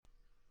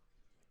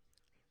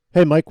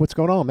Hey, Mike, what's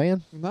going on,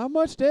 man? Not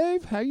much,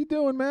 Dave. How you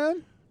doing,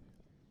 man?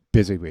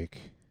 Busy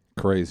week.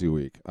 Crazy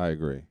week. I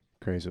agree.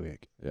 Crazy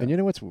week. Yeah. And you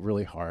know what's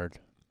really hard?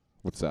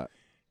 What's that?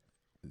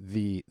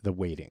 The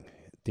waiting,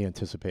 the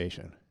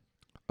anticipation.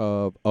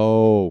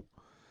 Oh,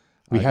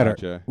 We I had our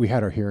gotcha. we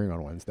had our hearing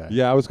on Wednesday.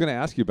 Yeah, I was going to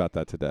ask you about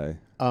that today.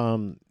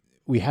 Um,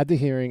 we had the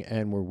hearing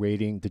and we're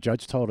waiting. The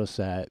judge told us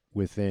that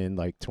within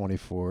like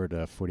 24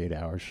 to 48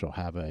 hours she'll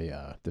have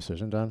a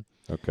decision done.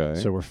 Okay.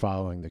 So we're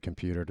following the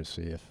computer to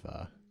see if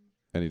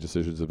Any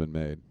decisions have been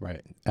made?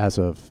 right. As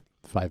of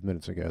 5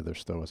 minutes ago, there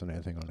still wasn't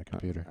anything on the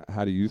computer.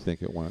 How do you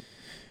think it went?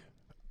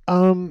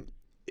 Um,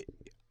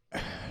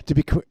 to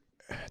be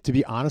to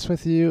be honest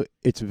with you,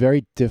 it's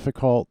very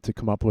difficult to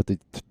come up with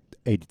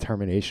a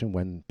determination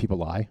when people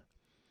lie.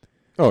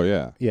 Oh,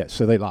 yeah. Yeah,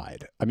 so they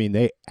lied. I mean,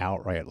 they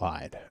outright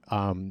lied.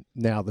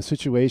 Now the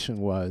situation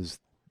was,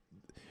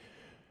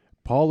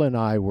 Paul and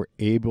I were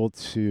able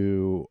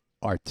to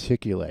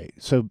articulate.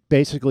 So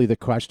basically, the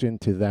question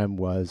to them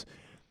was,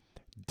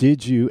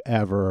 "Did you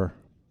ever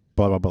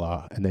blah blah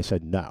blah?" And they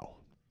said no.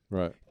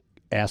 Right.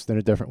 Asked in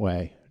a different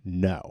way,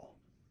 no.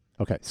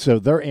 Okay, so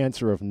their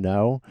answer of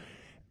no,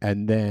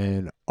 and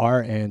then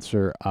our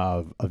answer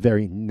of a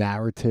very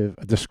narrative,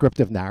 a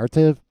descriptive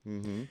narrative.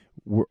 Mm-hmm.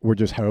 We're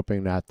just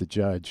hoping that the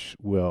judge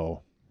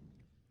will,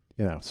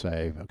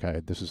 say, okay,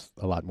 this is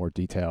a lot more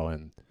detail,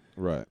 and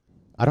Right.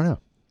 I don't know.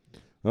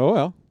 Oh,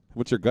 well.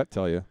 What's your gut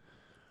tell you?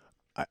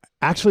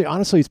 Actually,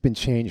 honestly, it's been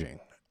changing.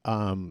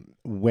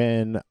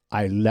 When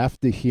I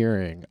left the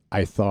hearing,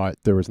 I thought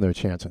there was no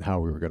chance in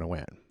how we were going to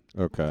win.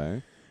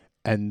 Okay.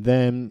 And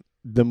then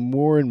the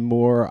more and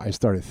more I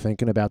started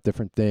thinking about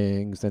different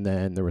things, and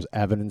then there was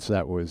evidence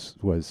that was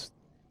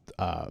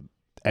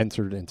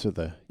entered into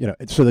the,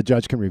 so the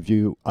judge can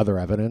review other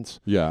evidence.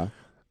 Yeah.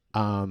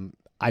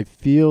 I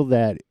feel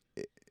that.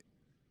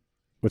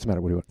 What's the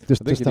matter? What do you want? I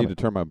think you need to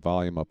turn my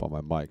volume up on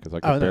my mic because I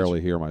can barely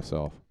hear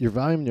myself. Your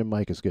volume in your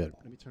mic is good.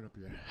 Let me turn up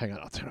your. Hang on,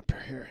 I'll turn up your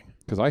hearing.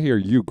 Because I hear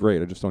you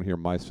great. I just don't hear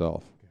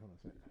myself.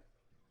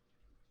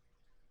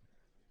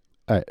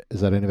 All right,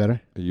 is that any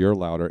better? You're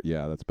louder.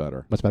 Yeah, that's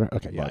better. Much better.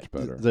 Okay, Much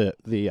better.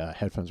 The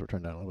headphones were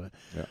turned down a little bit.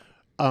 Yeah.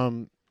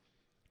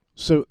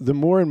 So the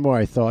more and more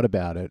I thought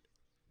about it,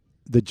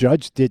 the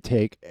judge did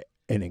take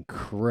an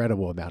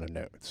incredible amount of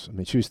notes. I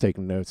mean, she was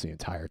taking notes the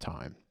entire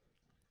time.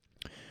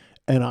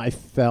 And I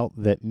felt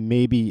that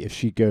maybe if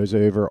she goes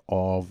over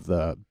all of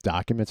the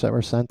documents that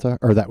were sent to her,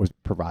 or that was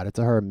provided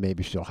to her,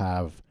 maybe she'll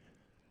have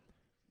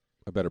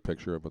A better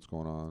picture of what's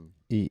going on.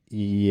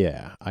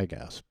 Yeah, I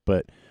guess.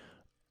 But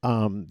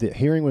the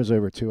hearing was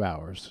over 2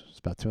 hours. It's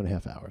about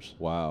 2.5 hours.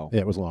 Wow. Yeah,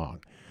 it was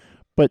long.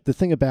 But the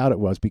thing about it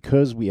was,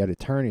 because we had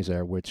attorneys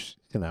there, which,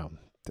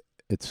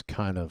 it's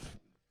kind of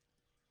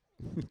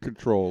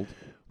Controlled.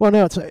 well,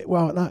 no,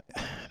 not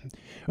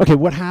okay.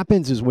 What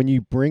happens is when you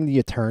bring the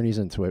attorneys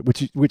into it,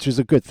 which is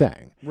a good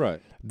thing.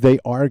 Right. They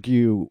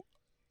argue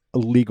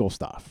legal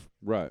stuff.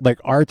 Right. Like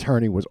our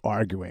attorney was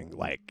arguing,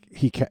 like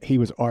he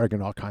was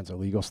arguing all kinds of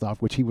legal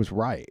stuff, which he was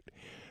right.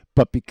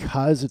 But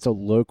because it's a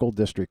local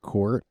district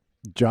court,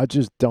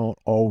 judges don't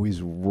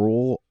always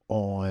rule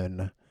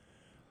on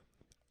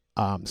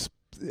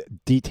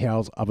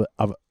details of a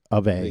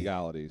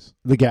legalities,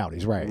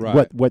 right?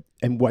 Right.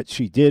 What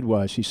she did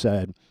was she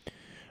said,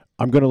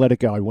 "I'm going to let it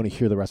go. I want to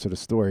hear the rest of the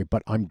story,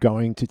 but I'm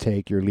going to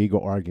take your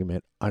legal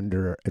argument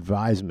under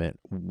advisement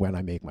when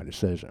I make my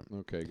decision."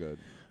 Okay, good.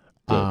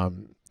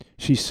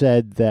 She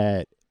said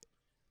that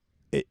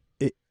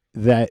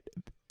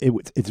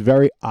it's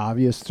very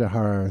obvious to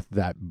her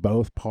that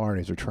both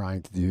parties are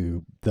trying to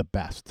do the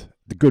best.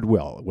 The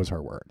goodwill was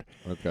her word.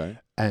 Okay.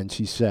 And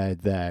she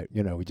said that,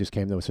 we just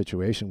came to a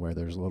situation where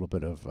there's a little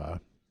bit of,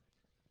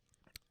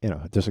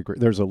 disagree.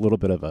 There's a little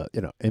bit of a,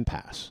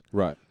 impasse.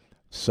 Right.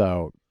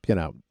 So,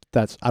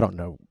 I don't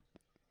know.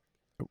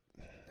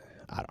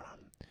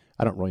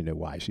 I don't really know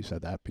why she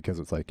said that, because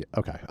it's like,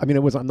 okay. I mean,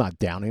 I'm not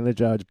downing the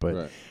judge,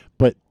 but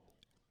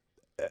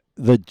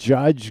the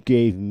judge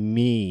gave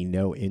me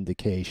no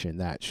indication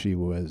that she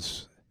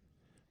was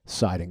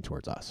siding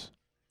towards us.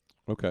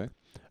 Okay.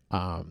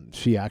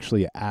 She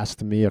actually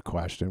asked me a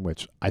question,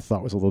 which I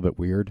thought was a little bit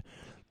weird.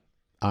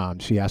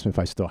 She asked me if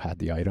I still had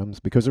the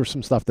items, because there's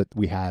some stuff that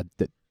we had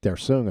that they're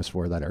suing us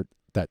for that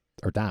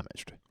are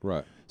damaged.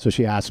 Right. So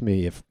she asked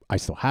me if I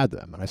still had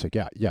them, and I said,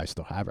 yeah, I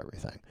still have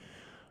everything.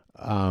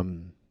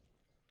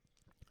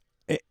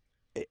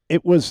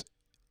 It was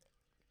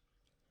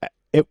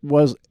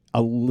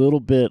a little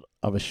bit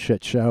of a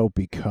shit show,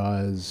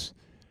 because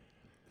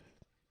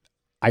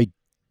I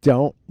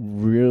don't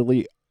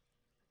really.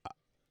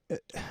 All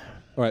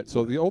right.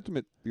 So the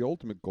ultimate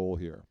goal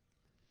here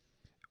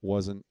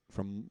wasn't,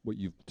 from what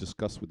you've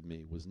discussed with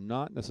me, was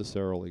not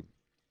necessarily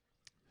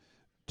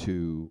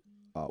to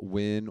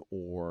win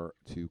or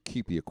to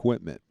keep the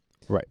equipment.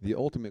 Right. The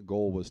ultimate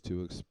goal was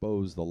to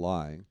expose the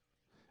lying,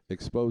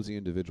 expose the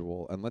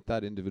individual, and let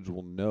that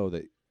individual know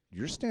that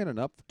you're standing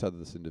up to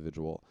this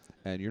individual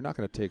and you're not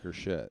going to take her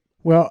shit.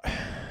 Well,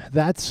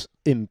 that's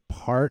in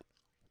part,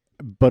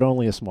 but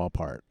only a small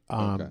part.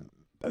 Okay.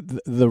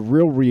 the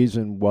real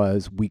reason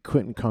was we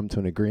couldn't come to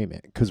an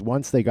agreement because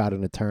once they got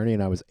an attorney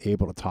and I was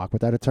able to talk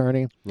with that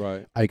attorney,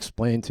 Right. I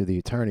explained to the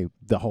attorney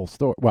the whole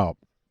story. Well,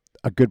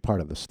 a good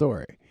part of the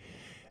story.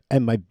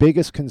 And my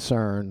biggest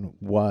concern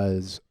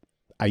was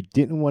I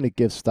didn't want to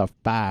give stuff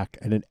back.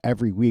 And then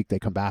every week they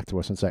come back to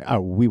us and say, oh,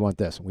 we want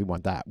this and we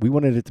want that. We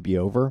wanted it to be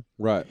over.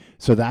 Right.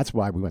 So that's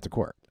why we went to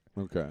court.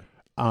 Okay.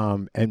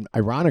 And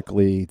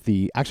ironically,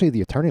 the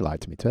attorney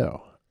lied to me too.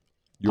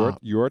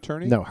 Your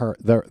attorney? No,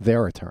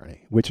 their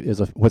attorney, which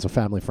was a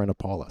family friend of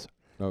Paula's.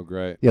 Oh,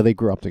 great. Yeah, they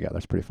grew up together.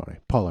 It's pretty funny.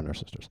 Paula and her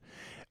sisters.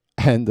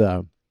 And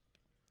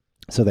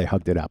so they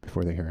hugged it out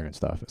before the hearing and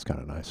stuff. It's kind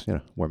of nice,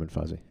 warm and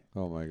fuzzy.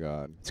 Oh my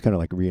God. It's kind of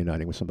like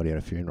reuniting with somebody at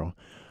a funeral.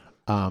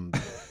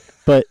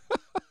 But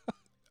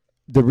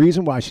the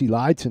reason why she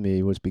lied to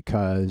me was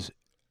because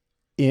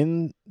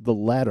in the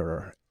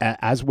letter,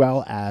 as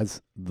well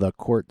as the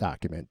court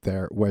document,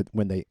 there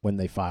when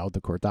they filed the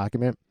court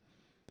document,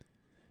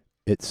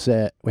 it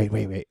said, wait.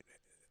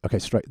 Okay,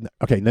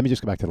 okay, let me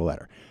just go back to the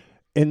letter.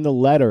 In the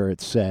letter,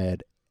 it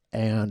said,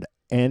 and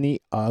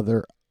any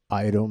other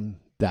item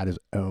that is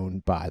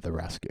owned by the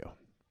rescue.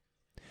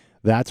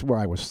 That's where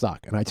I was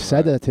stuck. And I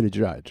said that to the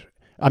judge.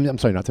 I'm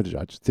sorry, not to the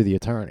judge, to the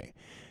attorney.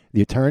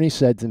 The attorney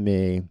said to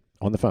me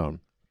on the phone,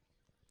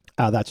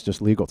 that's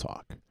just legal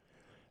talk.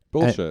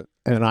 Bullshit.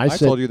 And I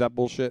said, told you that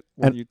bullshit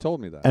when you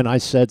told me that. And I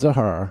said to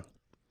her,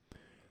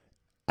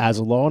 as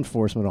a law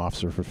enforcement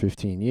officer for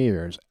 15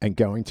 years and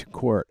going to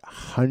court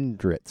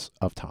hundreds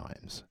of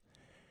times,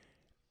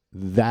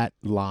 that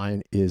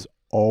line is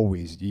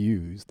always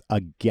used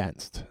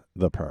against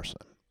the person.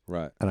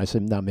 Right. And I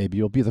said, now maybe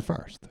you'll be the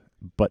first.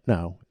 But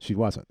no, she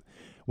wasn't.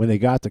 When they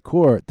got to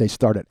court, they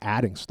started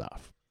adding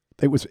stuff.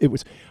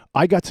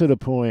 I got to the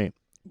point,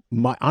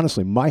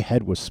 honestly, my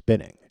head was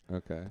spinning.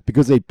 Okay.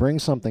 Because they bring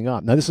something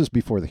up. Now, this is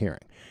before the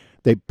hearing.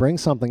 They bring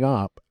something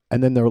up,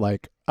 and then they're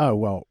like, oh,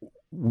 well,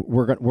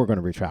 we're going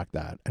to retract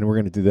that, and we're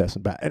going to do this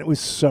and that. And it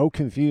was so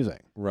confusing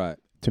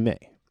to me.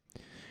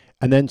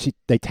 And then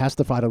they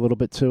testified a little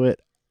bit to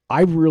it.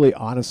 I really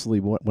honestly,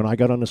 when I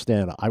got on the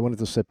stand, I wanted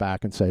to sit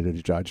back and say to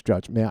the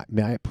judge,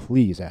 may I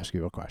please ask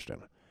you a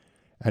question?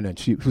 And then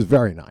she was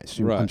very nice.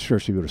 I'm sure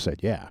she would have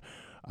said, yeah.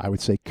 I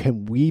would say,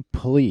 can we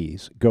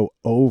please go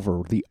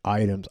over the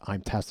items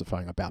I'm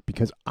testifying about?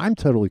 Because I'm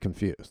totally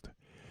confused.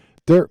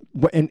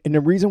 And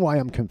the reason why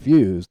I'm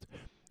confused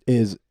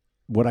is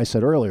what I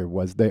said earlier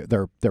was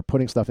they're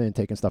putting stuff in,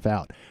 taking stuff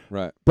out.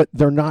 Right. But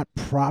they're not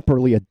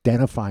properly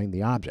identifying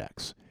the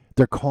objects.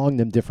 They're calling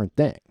them different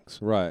things.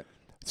 Right.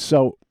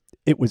 So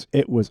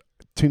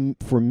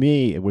for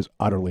me, it was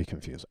utterly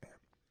confusing.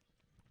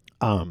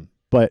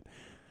 But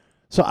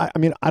so I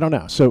mean, I don't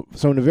know. So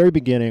in the very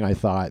beginning, I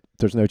thought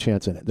there's no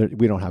chance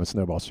we don't have a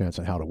snowball's chance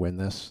in how to win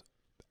this.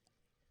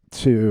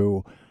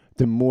 To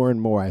the more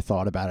and more I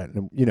thought about it,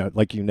 and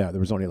there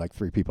was only like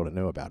 3 people that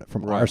knew about it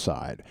from our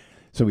side.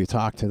 So we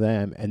talked to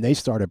them, and they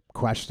started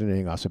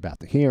questioning us about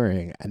the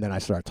hearing, and then I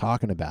started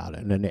talking about it,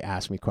 and then they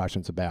asked me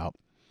questions about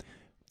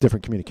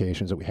different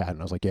communications that we had, and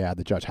I was like, yeah,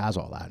 the judge has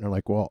all that. And they're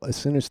like, well, as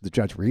soon as the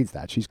judge reads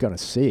that, she's going to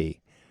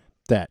see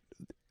that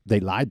they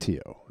lied to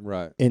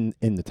you in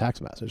the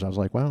text message. I was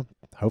like, well,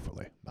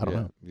 hopefully. I don't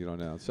know. You don't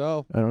know.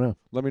 So I don't know.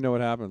 Let me know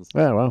what happens.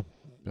 Yeah, well,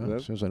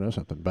 as soon as I know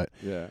something. But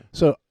yeah.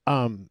 So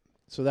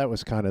that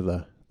was kind of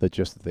the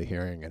gist of the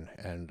hearing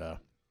and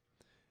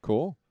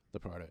cool. The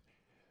part of it.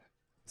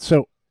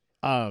 So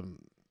I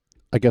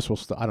guess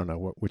I don't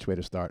know which way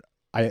to start.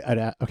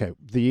 Okay.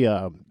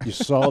 You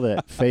saw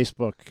that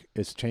Facebook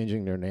is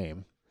changing their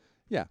name.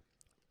 Yeah.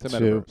 To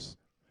Metaverse.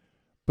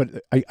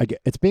 But I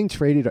get it's being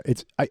traded.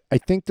 I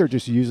think they're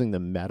just using the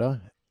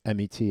Meta,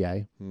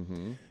 META,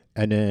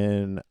 and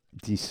then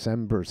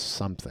December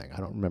something. I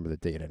don't remember the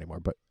date anymore.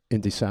 But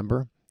in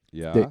December,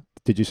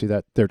 did you see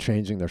that they're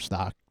changing their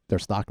stock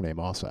name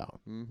also?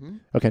 Mm-hmm.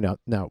 Okay,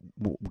 now,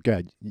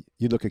 good.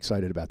 You look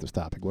excited about this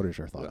topic. What is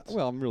your thoughts?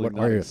 Well, I'm really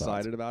not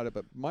excited about it,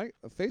 but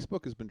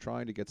Facebook has been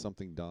trying to get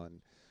something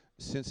done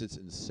since its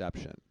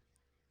inception.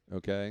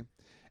 Okay.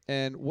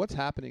 And what's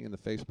happening in the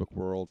Facebook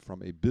world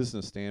from a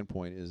business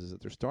standpoint is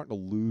that they're starting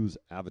to lose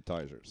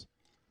advertisers,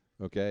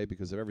 okay,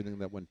 because of everything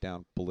that went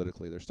down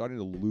politically. They're starting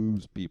to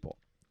lose people,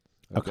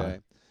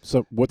 okay?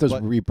 So what does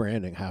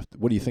rebranding have to,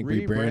 what do you think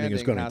rebranding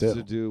is going to do? Rebranding has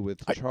to do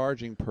with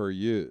charging per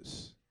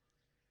use.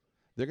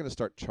 They're going to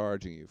start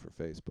charging you for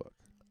Facebook.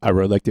 I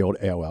really like the old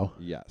AOL.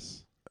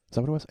 Yes. Is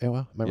that what it was,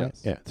 AOL? Am I right?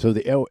 Yes. Yeah. So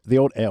the old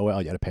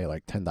AOL, you had to pay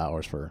like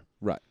 $10 for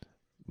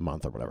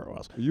month or whatever it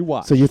was. You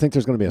watch. So you think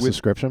there's going to be a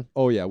subscription?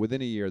 Oh, yeah.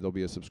 Within a year, there'll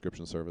be a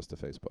subscription service to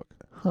Facebook.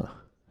 Huh.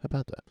 How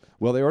about that?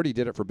 Well, they already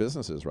did it for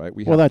businesses, right?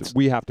 We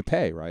have to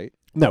pay, right?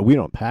 No, we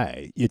don't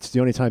pay. It's the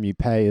only time you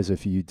pay is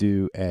if you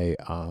do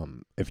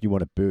if you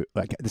want to boost,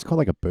 like it's called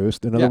like a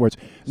boost. In other words,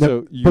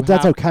 but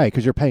that's okay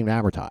because you're paying to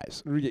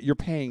advertise. You're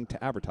paying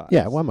to advertise.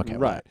 Yeah, well, I'm okay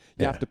with that.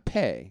 You have to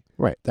pay.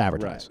 Right, to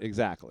advertise. Right,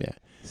 exactly. Yeah.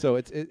 So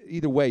it's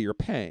either way, you're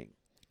paying.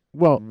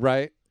 Well,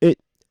 right.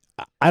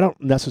 I don't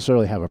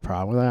necessarily have a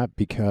problem with that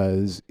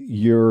because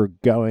you're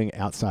going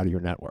outside of your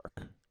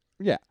network.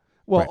 Yeah.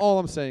 Well, Right. all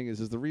I'm saying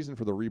is the reason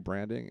for the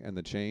rebranding and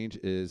the change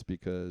is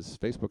because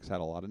Facebook's had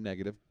a lot of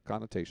negative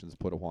connotations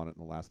put upon it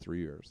in the last 3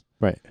 years.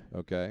 Right.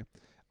 Okay.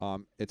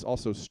 It's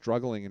also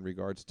struggling in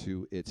regards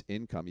to its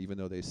income, even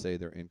though they say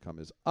their income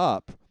is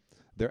up.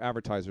 Their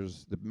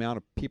advertisers, the amount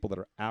of people that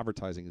are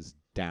advertising is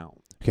down.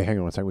 Okay, hang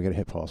on 1 second. We got to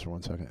hit pause for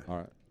 1 second. All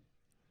right.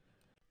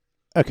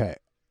 Okay.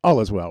 All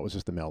is well. It was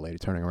just the mail lady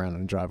turning around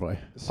in the driveway.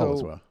 All is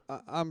So well.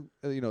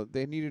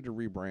 they needed to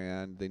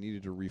rebrand, they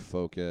needed to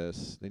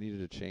refocus, they needed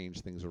to change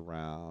things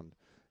around,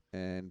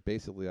 and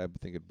basically, I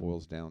think it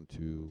boils down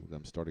to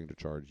them starting to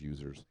charge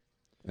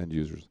end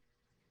users.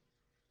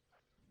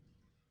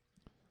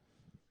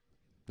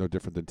 No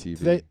different than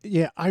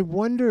TV. I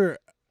wonder.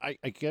 I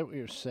get what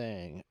you're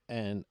saying,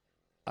 and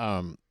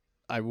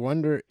I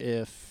wonder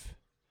if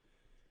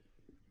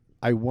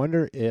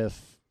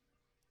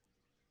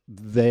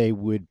they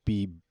would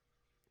be.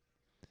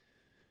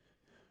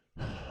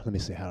 Let me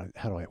see how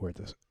do I word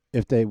this?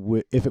 If it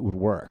would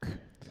work.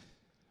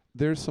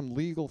 There's some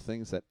legal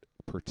things that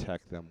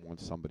protect them when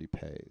somebody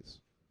pays.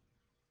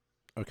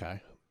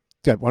 Okay.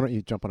 Yeah, why don't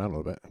you jump on that a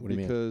little bit? What do you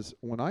mean? Because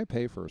when I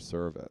pay for a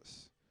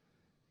service,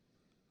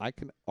 I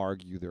can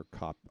argue their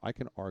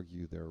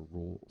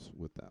rules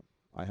with them.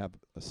 I have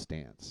a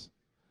stance.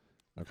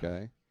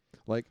 Okay?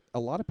 Like a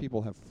lot of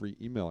people have free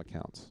email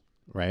accounts.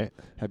 Right.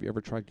 Have you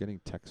ever tried getting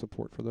tech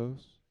support for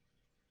those?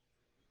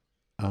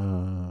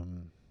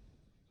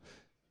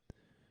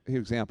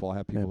 Example, I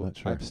have people. I'm not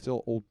sure. I have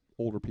still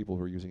older people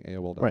who are using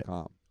AOL.com. Right.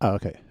 Oh,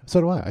 okay. So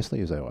do I. I still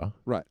use AOL.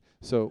 Right.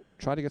 So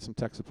try to get some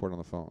tech support on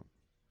the phone.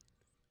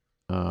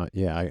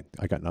 Yeah,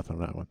 I got nothing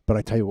on that one. But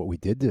I tell you what we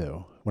did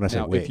do when I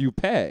said Now, wait. if you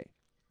pay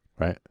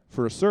right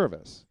for a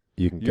service,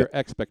 you can your get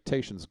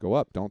expectations go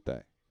up, don't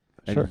they?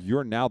 And sure.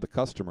 you're now the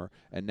customer,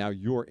 and now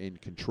you're in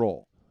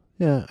control.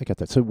 Yeah, I get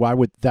that. So why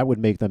would that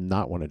make them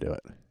not want to do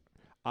it?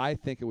 I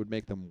think it would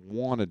make them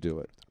want to do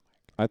it.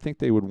 I think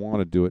they would want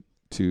to do it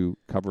to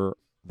cover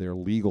their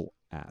legal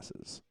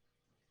asses.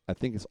 I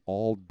think it's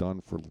all done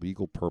for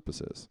legal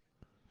purposes.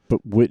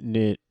 But wouldn't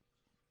it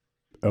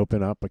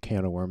open up a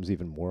can of worms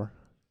even more?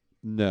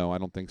 No, I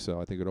don't think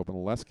so. I think it would open a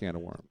less can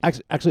of worms.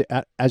 Actually,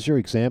 as your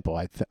example,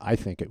 I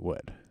think it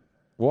would.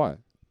 Why?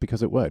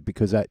 Because it would.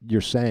 Because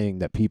you're saying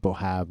that people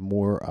have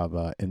more of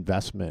an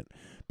investment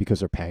because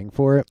they're paying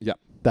for it. Yeah.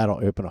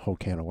 That'll open a whole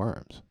can of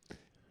worms.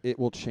 It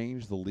will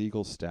change the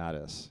legal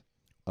status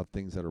of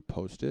things that are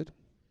posted.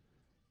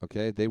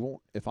 Okay, they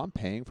won't. If I'm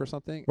paying for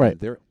something, right, and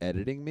they're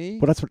editing me.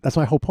 Well, that's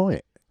my whole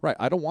point. Right,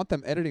 I don't want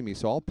them editing me,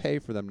 so I'll pay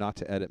for them not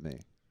to edit me.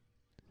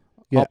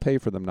 Yeah. I'll pay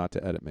for them not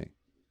to edit me.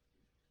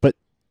 But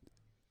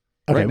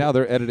okay, right now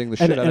they're editing the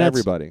shit out of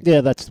everybody.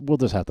 Yeah, we'll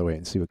just have to wait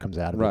and see what comes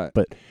out of it.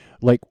 But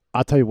like,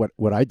 I'll tell you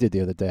what I did the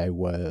other day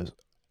was,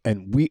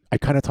 and I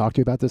kind of talked to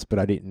you about this, but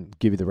I didn't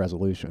give you the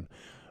resolution.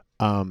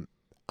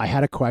 I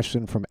had a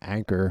question from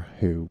Anchor,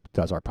 who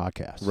does our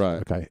podcast.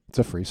 Right. Okay, it's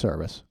a free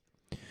service.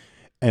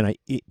 And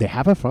they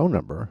have a phone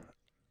number,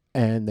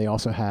 and they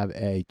also have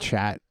a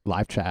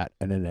live chat,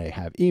 and then they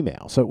have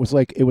email. So it was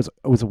like it was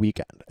a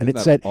weekend, and Isn't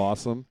it said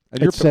awesome.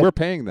 And we're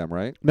paying them,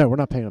 right? No, we're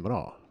not paying them at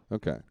all.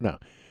 Okay. No,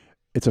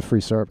 it's a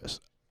free service.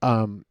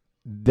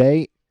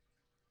 They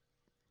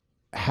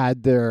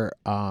had their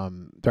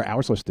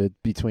hours listed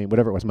between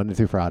whatever it was, Monday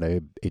through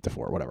Friday, 8 to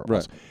 4, whatever it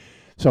was.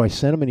 So I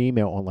sent them an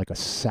email on like a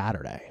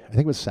Saturday. I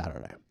think it was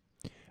Saturday.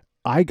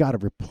 I got a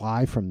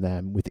reply from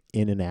them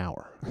within an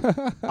hour.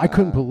 I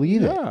couldn't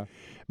believe it.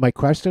 My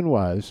question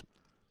was,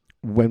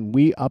 when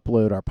we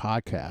upload our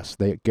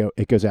podcast,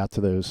 it goes out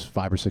to those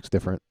 5 or 6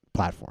 different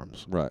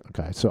platforms. Right.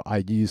 Okay. So I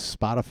use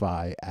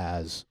Spotify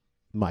as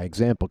my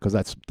example because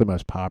that's the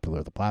most popular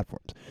of the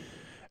platforms.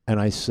 And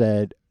I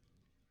said,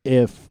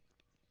 if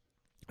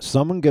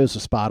someone goes to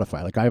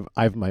Spotify, like I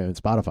have my own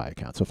Spotify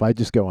account. So if I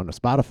just go on to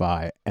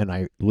Spotify and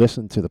I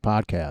listen to the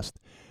podcast,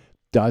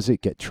 does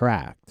it get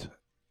tracked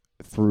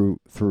through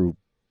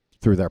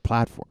their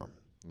platform,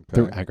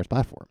 through Anchor's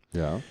platform?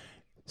 Yeah.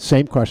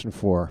 Same question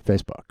for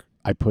Facebook.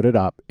 I put it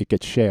up, it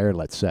gets shared,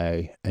 let's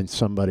say, and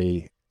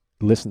somebody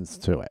listens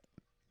to it.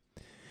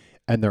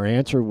 And their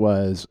answer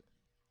was,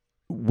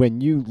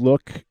 when you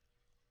look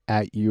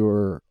at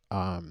your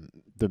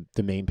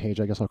the main page,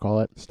 I guess I'll call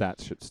it. Stat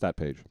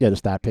page. Yeah, the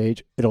stat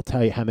page. It'll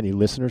tell you how many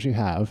listeners you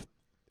have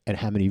and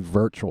how many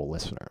virtual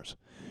listeners.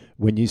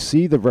 When you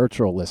see the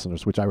virtual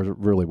listeners, which I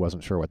really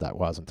wasn't sure what that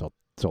was until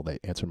they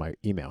answered my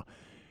email,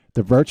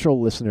 the virtual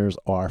listeners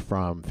are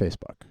from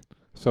Facebook.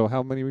 So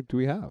how many do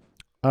we have?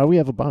 We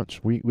have a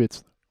bunch.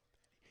 It's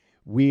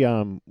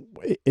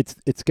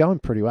going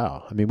pretty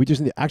well. I mean, we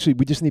just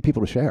need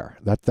people to share.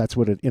 That's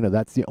what it.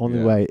 That's the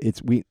only way.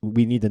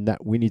 We need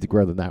to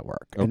grow the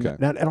network. Okay. And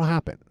that it'll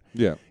happen.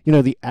 Yeah.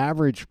 The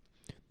average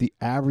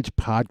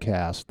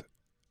podcast,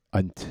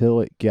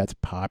 until it gets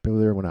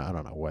popular, when I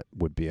don't know what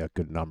would be a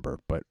good number,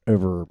 but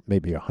over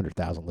maybe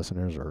 100,000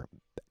 listeners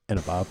and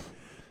above,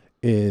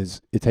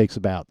 it takes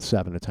about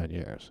 7 to 10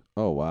 years.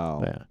 Oh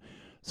wow. Yeah.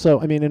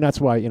 So I mean, and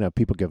that's why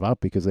people give up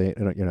because they're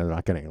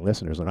not getting any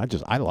listeners. And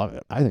I love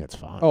it. I think it's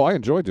fun. Oh, I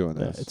enjoy doing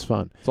Yeah, this. it's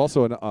fun. It's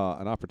also an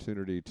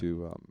opportunity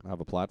to have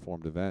a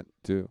platformed event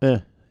too. Yeah,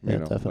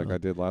 Like definitely. I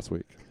did last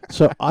week.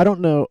 So I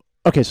don't know.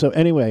 Okay, so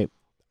anyway,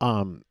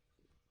 um,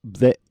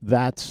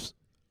 that's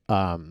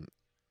um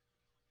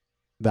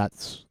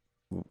that's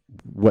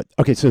what.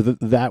 Okay, so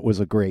that was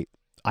a great.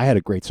 I had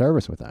a great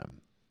service with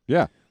them.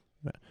 Yeah.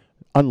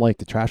 Unlike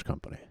the trash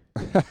company.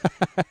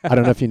 I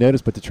don't know if you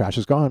noticed, but the trash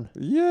is gone.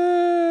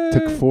 Yay!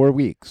 Took 4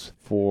 weeks.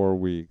 4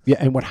 weeks. Yeah,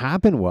 and what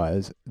happened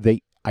was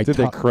Did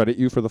they credit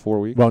you for the 4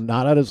 weeks? Well,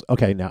 not as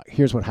okay. Now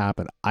here's what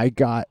happened. I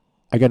got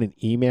an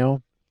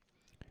email.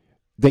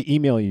 They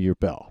email you your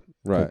bill,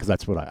 right? Because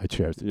that's what I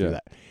chose to Yeah. do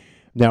that.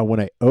 Now, when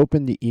I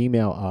opened the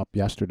email up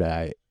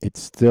yesterday, it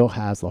still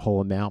has the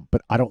whole amount,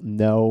 but I don't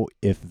know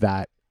if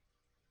that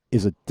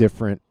is a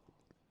different.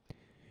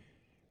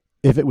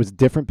 If it was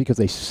different because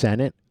they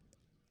sent it,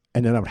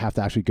 and then I would have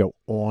to actually go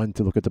on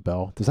to look at the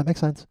bill. Does that make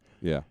sense?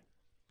 Yeah.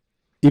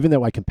 Even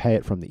though I can pay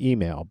it from the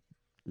email,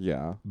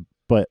 Yeah.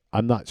 but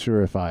I'm not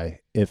sure if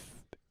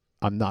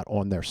I'm not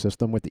on their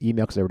system with the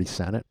email because they already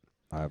sent it.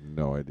 I have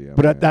no idea.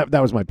 But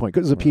that was my point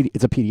because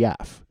it's a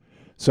PDF.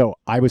 So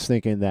I was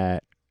thinking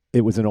that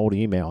it was an old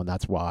email, and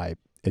that's why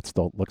it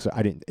still looks.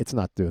 It's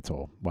not due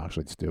till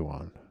actually it's due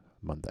on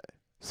Monday.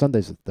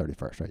 Sunday's the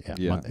 31st, right?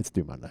 Yeah. It's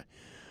due Monday.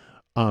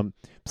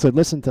 So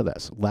listen to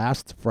this.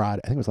 Last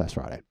Friday, I think it was last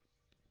Friday.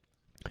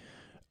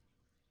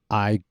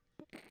 I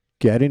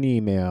get an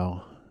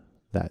email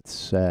that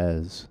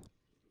says,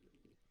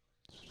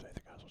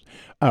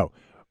 "Oh,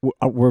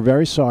 we're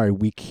very sorry.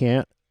 We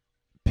can't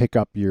pick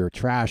up your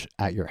trash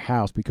at your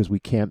house because we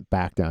can't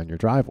back down your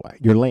driveway,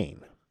 your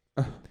lane."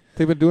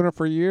 They've been doing it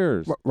for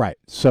years. Right.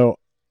 So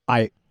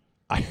I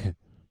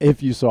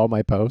if you saw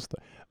my post,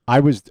 I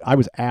was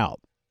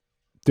out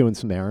doing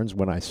some errands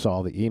when I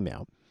saw the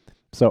email.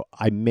 So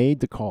I made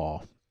the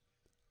call,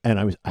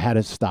 and I had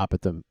to stop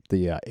at the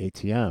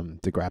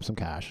ATM to grab some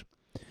cash.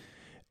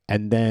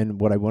 And then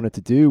what I wanted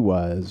to do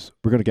was,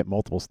 we're going to get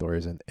multiple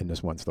stories in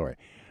this one story.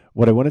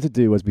 What I wanted to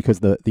do was, because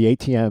the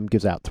ATM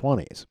gives out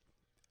 20s,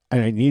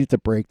 and I needed to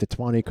break the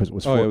 20 because it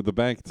was the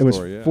bank it was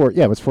story, for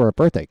it was for a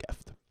birthday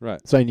gift.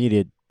 Right. So I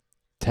needed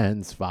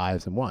 10s,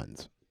 5s, and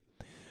 1s.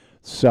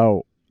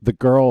 So the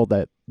girl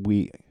that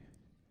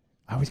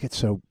I always get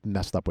so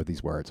messed up with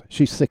these words.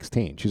 She's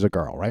 16. She's a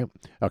girl, right?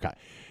 Okay.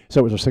 So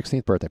it was her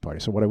 16th birthday party.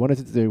 So what I wanted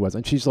to do was,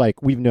 and she's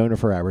like, we've known her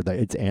forever. That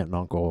it's aunt and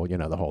uncle,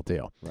 the whole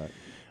deal.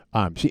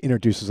 Right. She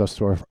introduces us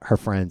to her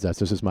friends as,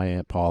 this is my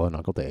Aunt Paul and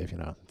Uncle Dave.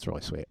 It's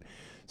really sweet.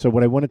 So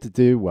what I wanted to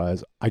do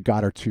was, I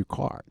got her 2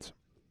 cards,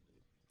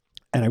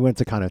 and I wanted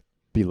to kind of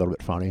be a little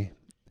bit funny.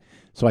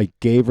 So I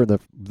gave her the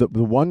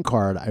one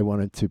card. I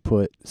wanted to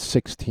put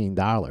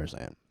 $16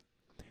 in,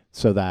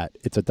 so that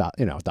it's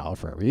 $1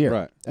 for every year.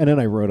 Right. And then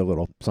I wrote a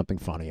little something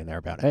funny in there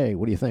about, hey,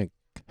 what do you think?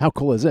 How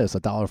cool is this?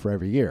 $1 for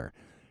every year.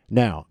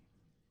 Now,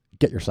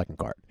 get your second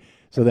card.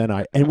 So then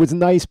and it was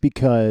nice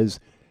because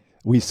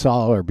we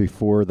saw her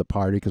before the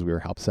party because we were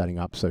help setting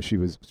up. So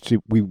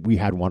we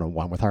had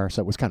one-on-one with her.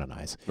 So it was kind of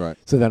nice. Right.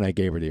 So then I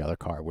gave her the other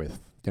card with,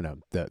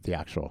 the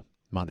actual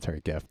monetary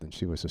gift, and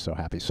she was just so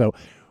happy. So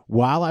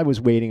while I was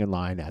waiting in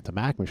line at the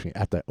Mac machine,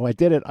 I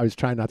did it. I was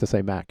trying not to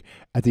say Mac.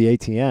 At the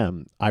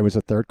ATM, I was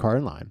a third car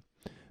in line.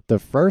 The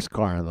first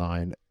car in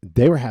line,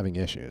 they were having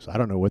issues. I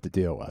don't know what the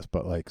deal was,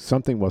 but like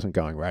something wasn't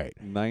going right.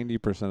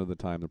 90% of the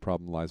time, the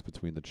problem lies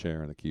between the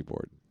chair and the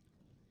keyboard.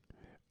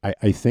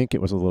 I think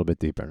it was a little bit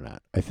deeper than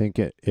that. I think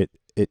it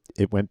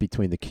went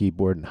between the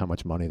keyboard and how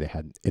much money they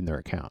had in their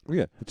account.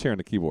 Yeah, the chair and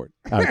the keyboard.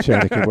 Oh, chair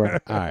and the keyboard.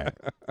 All right.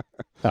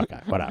 Okay,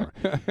 whatever.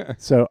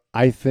 So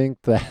I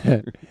think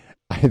that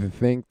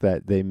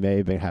they may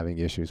have been having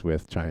issues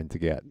with trying to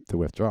get the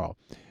withdrawal.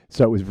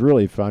 So it was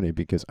really funny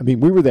because, we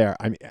were there.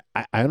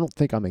 I don't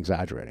think I'm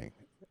exaggerating.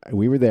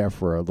 We were there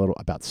for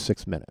about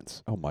 6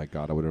 minutes. Oh my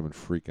God, I would have been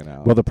freaking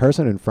out. Well, the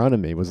person in front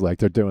of me was like,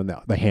 they're doing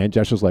the hand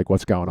gestures, like,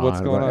 what's going on?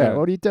 What's going on? Yeah,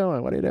 what are you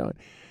doing? What are you doing?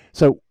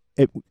 So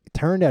it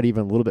turned out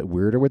even a little bit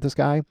weirder with this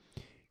guy.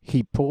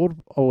 He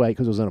pulled away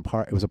because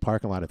it was a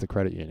parking lot at the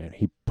credit union.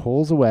 He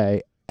pulls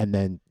away and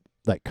then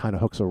like kind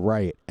of hooks a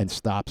right and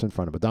stops in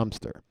front of a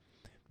dumpster.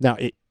 Now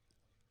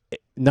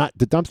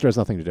the dumpster has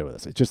nothing to do with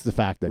this. It's just the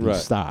fact that he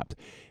stopped,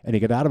 and he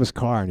got out of his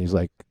car and he's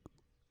like,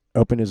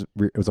 it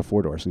was a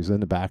 4-door, so he's in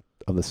the back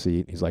of the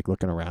seat. He's like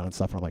looking around and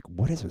stuff. And I'm like,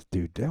 what is this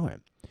dude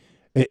doing?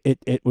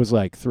 It was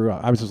like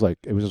I was just like,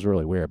 it was just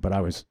really weird. But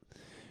I was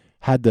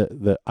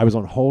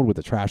on hold with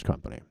the trash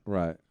company.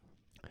 Right.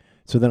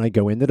 So then I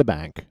go into the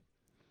bank,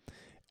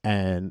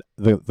 and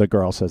the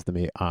girl says to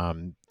me,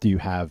 do you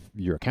have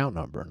your account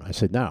number? And I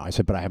said, no. I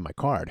said, but I have my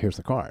card. Here's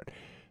the card.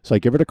 So I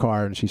give her the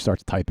card, and she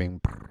starts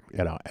typing,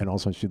 and all of a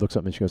sudden she looks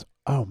up and she goes,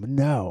 oh,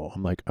 no.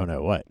 I'm like, oh,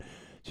 no, what?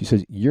 She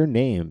says, your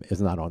name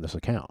is not on this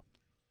account.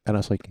 And I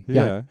was like,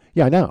 yeah,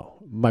 I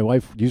know. My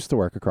wife used to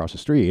work across the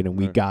street, and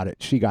we got it.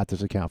 She got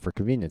this account for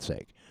convenience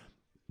sake.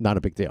 Not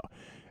a big deal.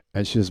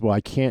 And she says, well,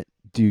 I can't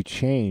do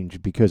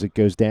change because it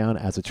goes down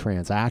as a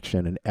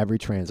transaction, and every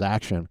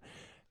transaction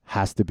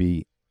has to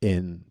be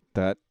in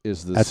That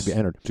is the Has to be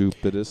entered.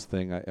 stupidest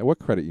thing. What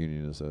credit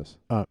union is this?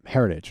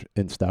 Heritage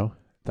in Stowe.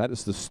 That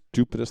is the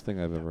stupidest thing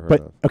I've ever heard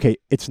But of. okay,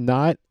 it's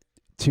not.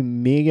 To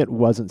me, it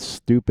wasn't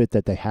stupid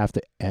that they have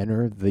to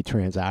enter the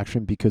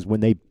transaction, because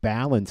when they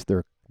balance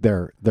their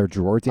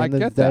drawer at the end of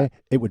the day, that.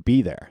 it would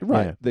be there.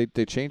 Right. Yeah.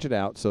 They change it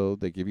out, so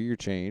they give you your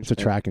change.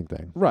 It's a tracking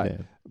thing. Right.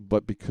 Yeah.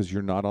 But because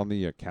you're not on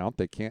the account,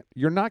 they can't.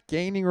 You're not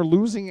gaining or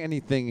losing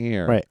anything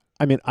here. Right.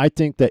 I mean, I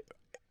think that.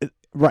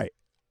 Right.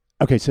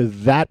 Okay, so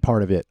that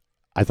part of it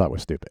I thought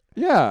was stupid.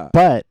 Yeah.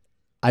 But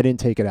I didn't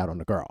take it out on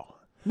the girl,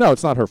 No,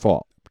 it's not her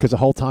fault. because the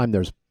whole time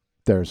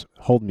there's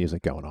hold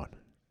music going on.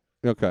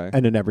 Okay.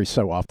 And then every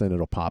so often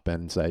it'll pop in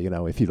and say,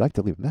 if you'd like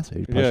to leave a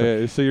message.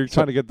 Yeah. So you're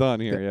trying to get done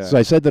here. Yeah. So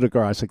I said to the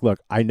girl, I said, look,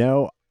 I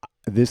know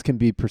this can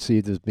be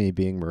perceived as me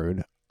being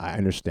rude. I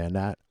understand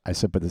that. I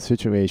said, but the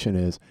situation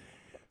is,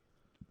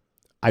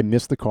 I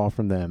missed the call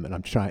from them, and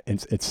I'm trying.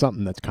 It's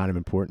something that's kind of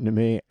important to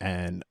me,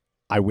 and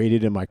I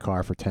waited in my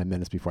car for 10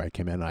 minutes before I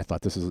came in, and I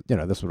thought this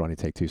would only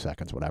take 2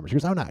 seconds, whatever. She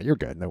goes, oh no, you're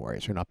good, no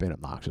worries, you're not being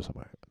obnoxious. I'm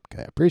like,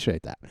 okay, I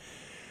appreciate that.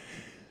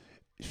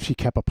 She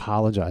kept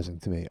apologizing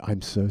to me.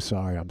 I'm so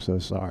sorry.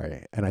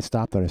 And I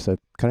stopped her. I said,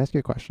 can I ask you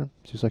a question?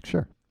 She's like,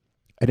 sure.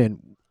 And then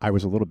I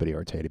was a little bit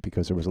irritated,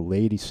 because there was a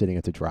lady sitting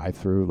at the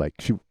drive-thru, like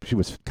she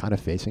was kind of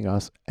facing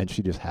us, and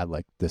she just had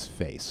like this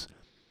face,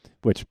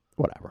 which,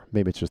 whatever,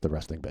 maybe it's just the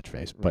resting bitch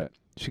face, but Right.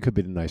 she could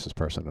be the nicest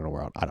person in the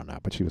world. I don't know,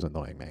 but she was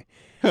annoying me.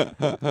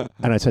 And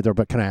I said to her,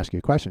 but can I ask you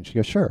a question? She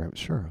goes, sure,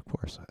 of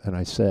course. And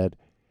I said,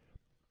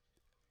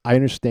 I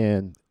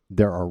understand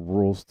there are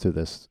rules to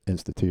this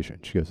institution.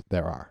 She goes,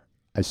 there are.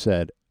 I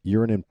said,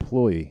 you're an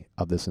employee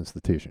of this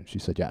institution. She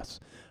said, yes.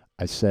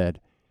 I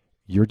said,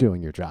 you're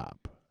doing your job,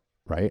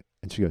 right?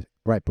 And she goes,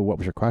 right, but what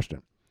was your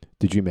question?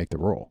 Did you make the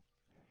rule?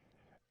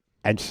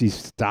 And she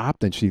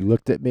stopped and she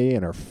looked at me,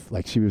 and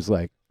she was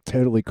like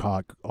totally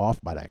caught off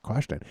by that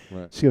question.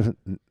 Right. She goes,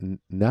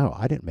 no,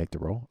 I didn't make the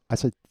rule. I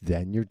said,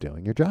 then you're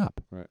doing your job.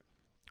 Right.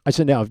 I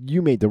said, now, if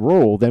you made the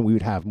rule, then we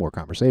would have more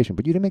conversation,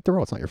 but you didn't make the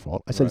rule. It's not your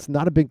fault. I said, Right. It's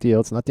not a big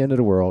deal. It's not the end of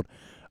the world.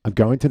 I'm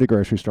going to the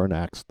grocery store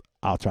next.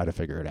 I'll try to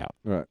figure it out.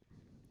 Right.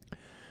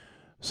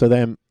 So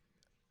then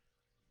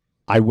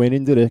I went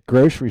into the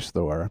grocery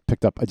store,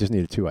 I just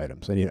needed 2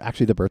 items. I needed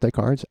actually the birthday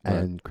cards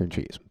and cream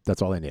cheese.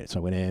 That's all I needed. So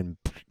I went in,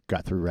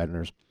 got through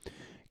Redner's,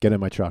 get in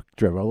my truck,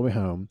 drove all the way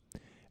home.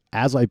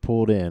 As I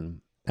pulled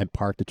in and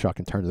parked the truck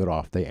and turned it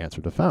off, they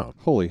answered the phone.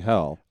 Holy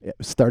hell. It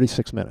was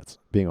 36 minutes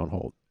being on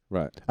hold.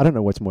 Right. I don't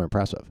know what's more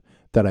impressive,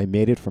 that I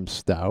made it from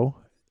Stowe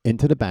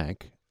into the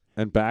bank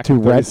And back to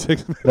in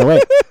 36 minutes. No,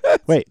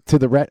 wait,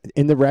 to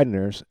in the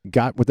Redner's,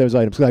 got with those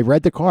items, because I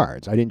read the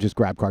cards. I didn't just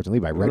grab cards and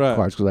leave. I read the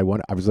cards because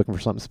I was looking for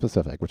something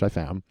specific, which I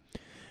found.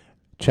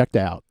 Checked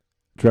out,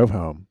 drove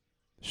home,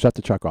 shut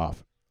the truck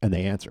off, and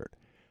they answered.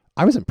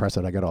 I was impressed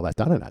that I got all that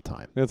done in that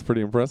time. That's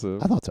pretty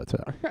impressive. I thought so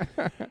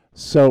too.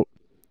 So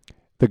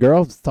the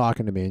girl's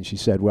talking to me, and she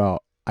said,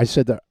 well, I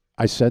said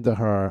to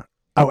her,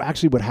 oh,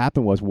 actually what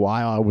happened was,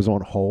 while I was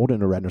on hold in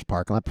the Redner's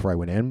parking lot before I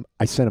went in,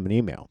 I sent him an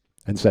email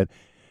and said,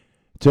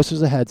 just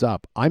as a heads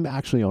up, I'm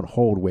actually on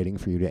hold waiting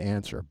for you to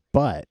answer,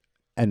 and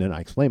then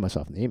I explained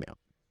myself in the email.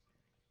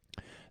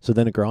 So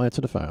then a girl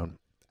answered the phone,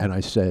 and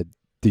I said,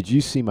 did you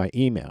see my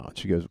email? And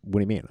she goes, what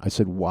do you mean? I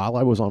said, while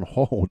I was on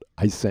hold,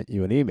 I sent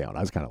you an email. And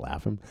I was kind of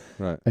laughing.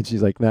 Right. And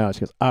she's like, no. She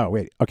goes, oh,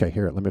 wait. Okay,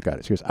 here, let me look at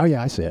it. She goes, oh,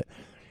 yeah, I see it.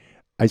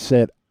 I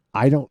said,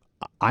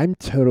 I'm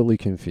totally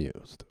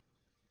confused.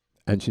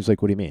 And she's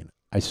like, what do you mean?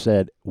 I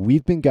said,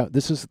 we've been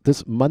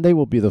this Monday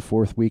will be the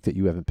 4th week that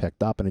you haven't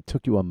picked up, and it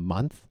took you a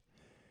month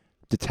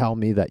to tell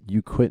me that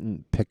you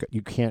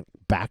can't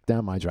back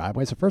down my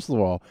driveway. So first of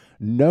all,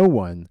 no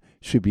one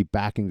should be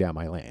backing down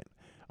my lane.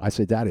 I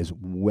said, that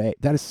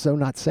is so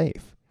not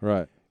safe.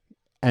 Right.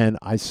 And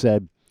I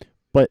said,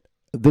 but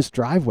this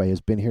driveway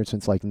has been here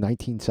since like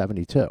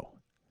 1972.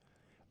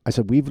 I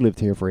said, we've lived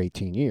here for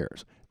 18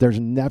 years. There's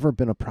never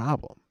been a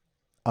problem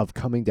of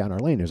coming down our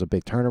lane. There's a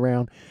big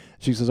turnaround.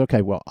 She says,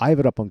 okay, well, I have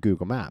it up on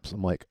Google Maps.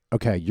 I'm like,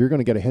 okay, you're going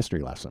to get a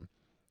history lesson.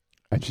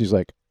 And she's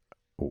like,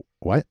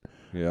 what?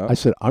 Yeah. I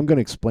said, I'm going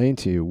to explain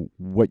to you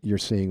what you're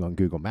seeing on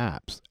Google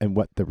Maps and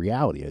what the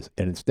reality is,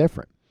 and it's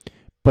different.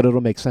 But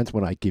it'll make sense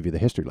when I give you the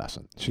history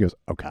lesson. She goes,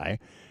 okay.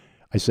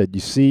 I said, you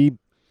see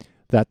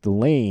that the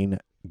lane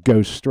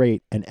goes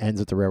straight and ends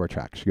at the railroad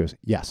track? She goes,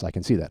 yes, I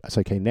can see that. I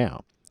said, okay,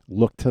 now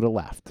look to the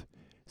left.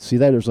 See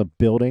that there's a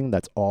building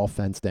that's all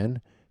fenced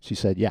in? She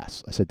said,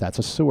 yes. I said, that's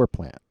a sewer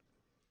plant,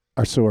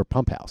 or sewer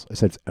pump house. I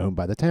said, it's owned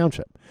by the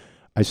township.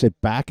 I said,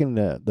 back in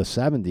the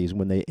 70s,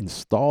 when they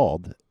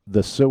installed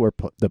the sewer,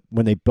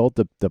 when they built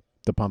the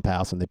pump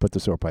house and they put the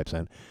sewer pipes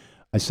in,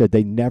 I said,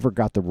 they never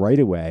got the right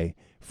of way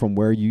from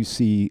where you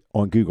see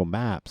on Google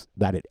Maps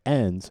that it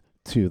ends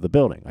to the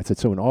building. I said,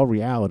 so in all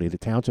reality, the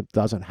township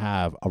doesn't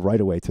have a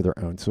right of way to their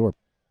own sewer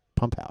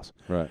pump house.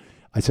 Right.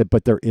 I said,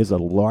 but there is a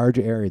large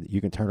area that you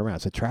can turn around. I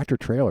said, tractor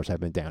trailers have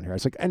been down here. I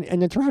was like, and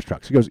the trash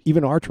trucks. He goes,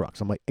 even our trucks.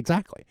 I'm like,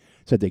 exactly.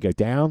 I said, they go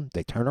down,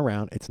 they turn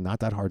around. It's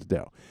not that hard to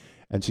do.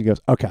 And she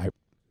goes, okay,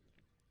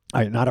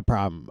 not a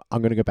problem.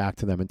 I'm going to go back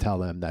to them and tell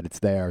them that it's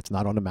there. It's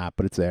not on the map,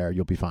 but it's there.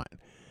 You'll be fine.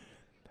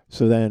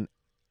 So then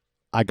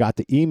I got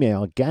the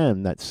email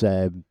again that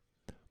said,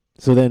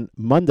 so then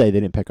Monday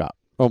they didn't pick up.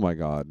 Oh my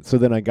God. So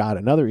then I got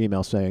another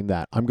email saying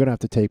that I'm going to have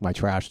to take my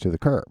trash to the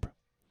curb.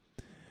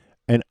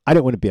 And I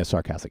didn't want to be a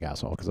sarcastic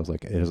asshole because I was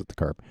like, it is at the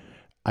curb.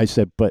 I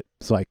said,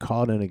 so I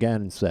called in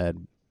again and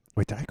said,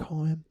 wait, did I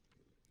call him?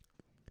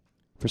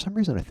 For some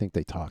reason, I think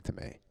they talked to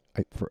me.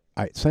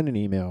 I sent an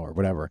email or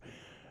whatever.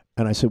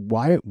 And I said,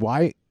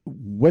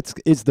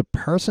 is the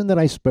person that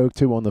I spoke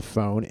to on the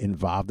phone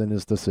involved in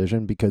this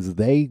decision? Because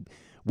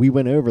we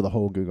went over the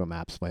whole Google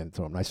Maps plan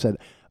to them. And I said,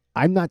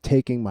 I'm not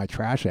taking my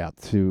trash out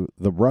to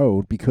the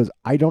road because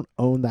I don't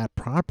own that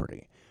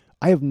property.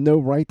 I have no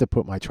right to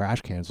put my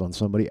trash cans on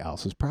somebody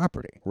else's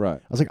property. Right.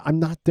 I was like, I'm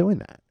not doing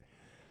that.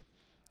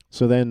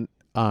 So then,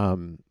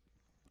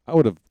 I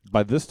would have,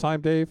 by this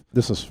time, Dave,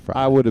 this is Friday.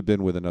 I would have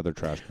been with another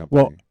trash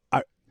company.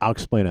 Well, I'll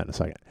explain that in a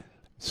second.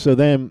 So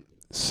then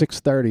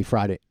 6:30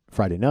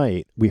 Friday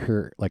night, we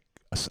heard like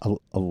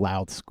a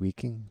loud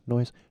squeaking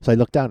noise. So I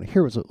looked down and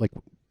here was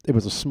it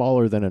was a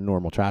smaller than a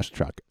normal trash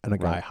truck, and a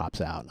guy hops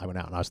out. And I went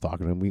out and I was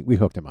talking to him. We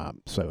hooked him up,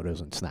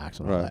 sodas and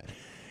snacks and all that.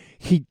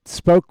 He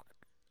spoke,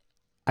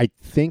 I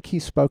think he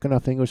spoke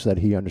enough English that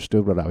he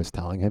understood what I was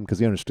telling him because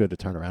he understood to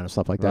turn around and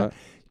stuff like that.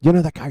 You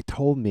know, that guy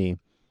told me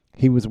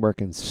he was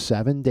working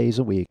 7 days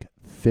a week,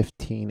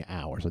 15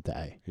 hours a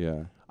day.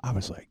 Yeah. I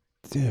was like,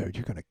 dude,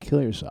 you're going to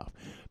kill yourself.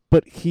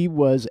 But he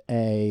was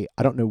I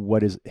don't know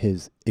what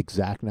his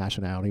exact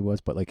nationality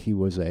was, but like he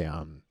was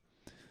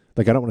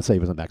like I don't want to say he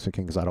was a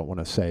Mexican because I don't want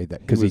to say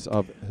that. Because he was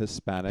of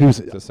Hispanic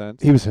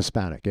descent? He was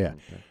Hispanic, yeah.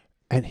 Okay.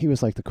 And he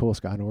was like the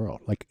coolest guy in the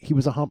world. Like he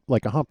was a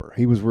humper.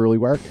 He was really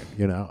working,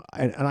 you know.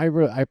 And I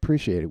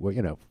appreciate it. Well,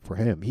 you know, for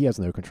him, he has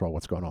no control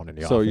what's going on in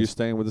the office. So are you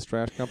staying with this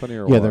trash company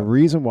or Yeah, what? the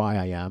reason why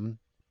I am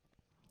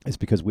is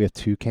because we have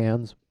 2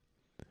 cans.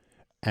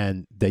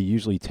 And they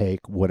usually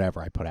take whatever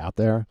I put out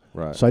there.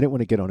 Right. So I didn't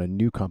want to get on a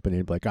new company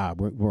and be like,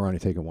 we're only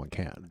taking 1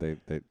 can.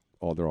 They're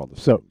all the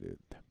same, dude.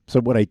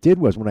 So what I did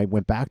was when I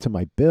went back to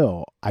my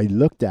bill, I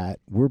looked at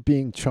we're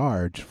being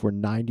charged for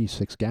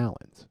 96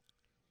 gallons.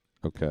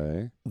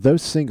 Okay.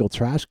 Those single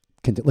trash,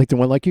 like the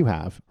one like you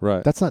have,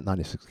 right? That's not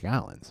 96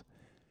 gallons.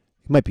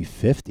 It might be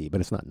 50, but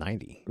it's not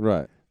 90.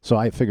 Right. So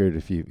I figured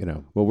if you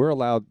know. Well, we're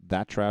allowed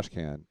that trash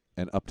can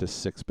and up to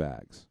 6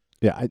 bags.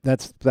 Yeah,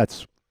 that's.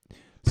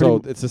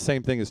 So it's the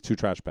same thing as two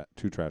trash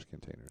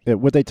containers. Yeah,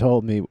 what they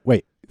told me,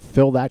 wait,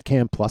 fill that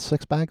can plus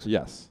 6 bags?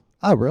 Yes.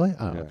 Oh, really?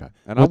 Oh, yeah. Okay.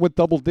 And I'm with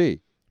Double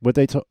D. What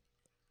they told?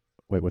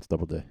 Wait, what's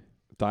Double D?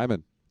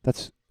 Diamond.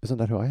 Isn't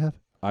that who I have?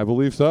 I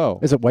believe so.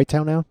 Is it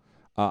Whitetown now?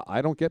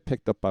 I don't get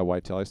picked up by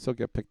Whitetail. I still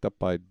get picked up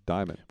by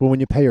Diamond. Well,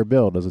 when you pay your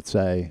bill, does it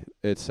say?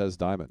 It says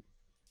Diamond.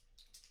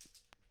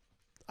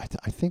 I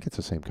think it's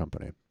the same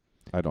company.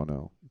 I don't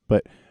know.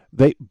 But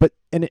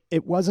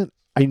it wasn't.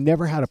 I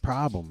never had a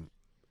problem.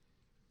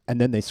 And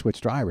then they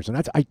switched drivers,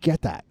 and I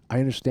get that. I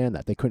understand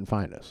that they couldn't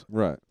find us.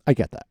 Right. I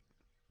get that.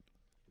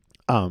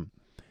 And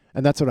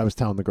that's what I was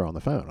telling the girl on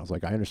the phone. I was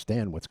like, I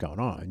understand what's going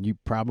on. You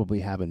probably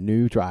have a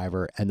new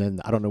driver, and then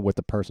I don't know what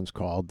the person's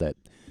called that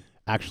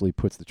actually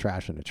puts the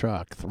trash in the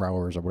truck,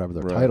 throwers or whatever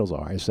their titles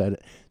are. I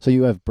said, so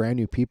you have brand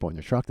new people in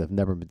your truck that have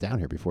never been down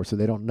here before, so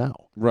they don't know.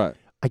 Right.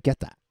 I get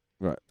that.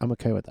 Right. I'm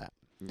okay with that.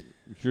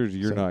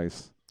 You're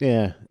nice.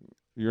 Yeah.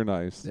 You're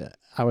nice. Yeah.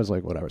 I was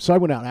like, whatever. So I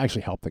went out and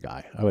actually helped the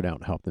guy. I went out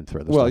and helped him throw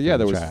the stuff Well, yeah, in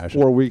the there trash.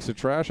 was 4 weeks of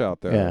trash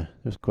out there. Yeah,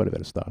 there's quite a bit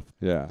of stuff.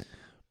 Yeah.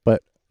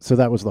 But so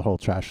that was the whole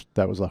trash.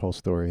 That was the whole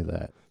story.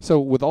 That. So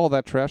with all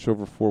that trash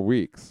over 4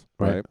 weeks,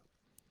 Right. right?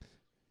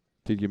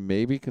 Did you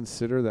maybe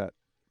consider that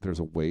there's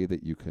a way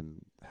that you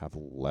can have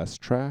less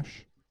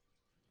trash?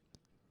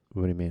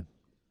 What do you mean?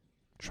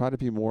 Try to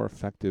be more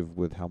effective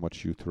with how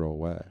much you throw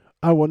away.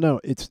 Oh well, no,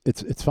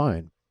 it's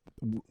fine.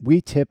 We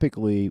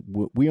typically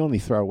we only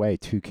throw away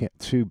 2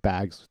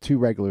 bags, 2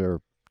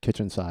 regular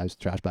kitchen-sized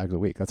trash bags a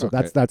week.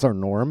 That's our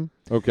norm.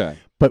 Okay.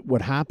 But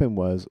what happened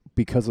was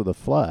because of the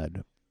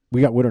flood,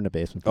 we got water in the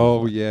basement.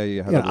 Oh yeah,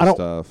 you have other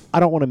stuff.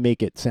 I don't want to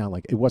make it sound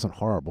like it wasn't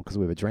horrible because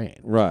we have a drain.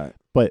 Right.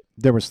 But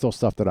there was still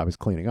stuff that I was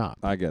cleaning up.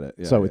 I get it.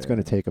 Yeah, so it's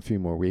going to take a few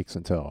more weeks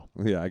until.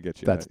 Yeah, I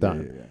get you. That's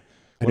done. Yeah.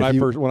 When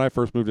I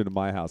first moved into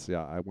my house,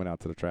 I went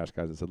out to the trash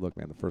guys and said, "Look,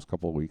 man, the first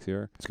couple of weeks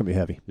here, it's gonna be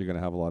heavy. You're gonna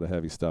have a lot of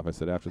heavy stuff." I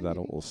said, "After that,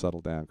 it will settle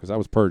down," because I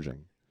was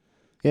purging.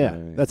 Yeah,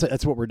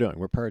 that's what we're doing.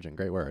 We're purging.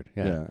 Great word.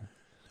 Yeah.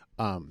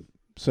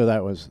 So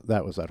that was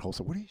that whole.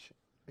 So what are you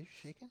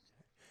shaking?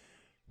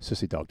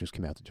 Sissy dog just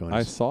came out to join us.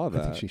 I saw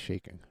that. I think she's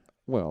shaking.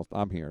 Well,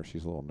 I'm here.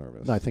 She's a little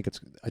nervous. No, I think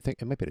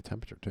it might be the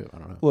temperature too. I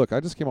don't know. Look, I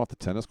just came off the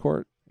tennis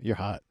court. You're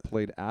hot.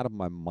 Played out of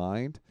my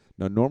mind.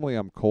 Now, normally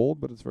I'm cold,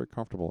 but it's very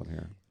comfortable in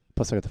here.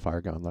 Plus, I got the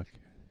fire going. Look,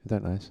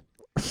 isn't that nice?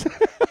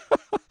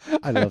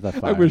 I love that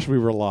fire. I wish we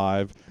were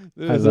live.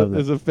 There's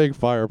a fake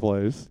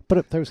fireplace.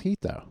 But there's heat,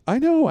 though. I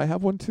know. I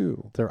have one,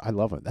 too. I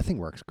love it. That thing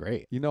works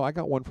great. You know, I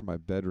got one for my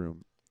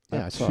bedroom.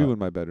 Yeah, I saw 2 in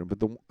my bedroom,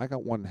 but I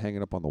got one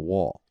hanging up on the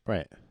wall.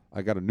 Right.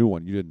 I got a new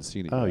one. You didn't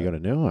see it yet. Oh, you got a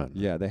new one.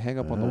 Yeah, they hang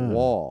up on the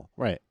wall.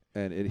 Right.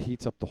 And it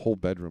heats up the whole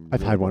bedroom.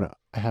 I've had one.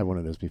 I had one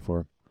of those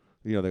before.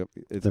 They're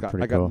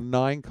pretty I got cool.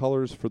 9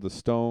 colors for the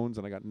stones,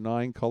 and I got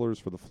 9 colors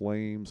for the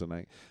flames, and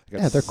I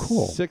got Yeah, they're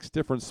cool. 6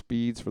 different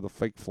speeds for the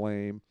fake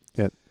flame.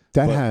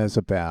 That has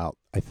about,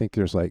 I think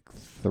there's like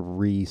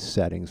 3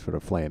 settings for the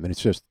flame, and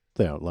it's just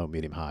low,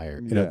 medium, high,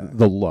 or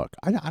the look.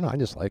 I don't know, I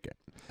just like it.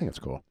 I think it's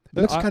cool.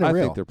 It looks kind of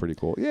real. I think they're pretty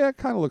cool. Yeah, it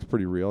kind of looks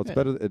pretty real. It's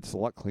better. It's a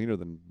lot cleaner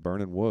than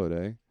burning wood,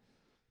 eh?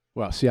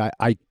 Well, see,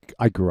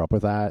 I grew up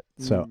with that,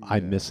 so I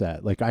yeah. miss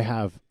that. Like I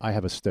have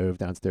a stove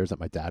downstairs that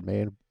my dad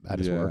made at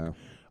his work.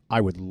 I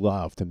would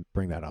love to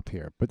bring that up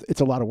here, but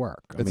it's a lot of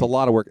work. It's a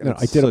lot of work. And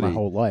I did it my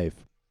whole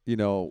life.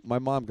 My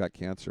mom got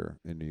cancer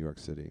in New York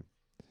City,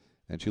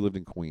 and she lived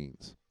in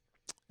Queens,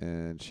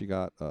 and she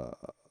got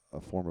a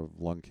form of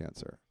lung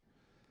cancer,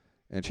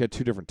 and she had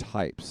 2 different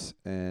types.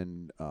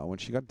 And when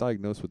she got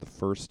diagnosed with the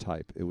first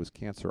type, it was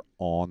cancer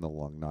on the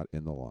lung, not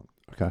in the lung.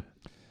 Okay.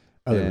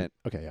 And,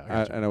 okay,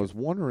 yeah. I was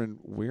wondering,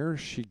 where is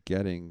she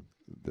getting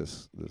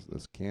this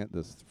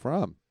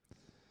from?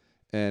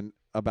 And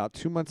about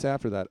 2 months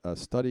after that, a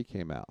study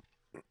came out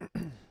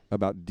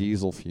about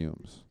diesel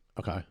fumes.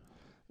 Okay.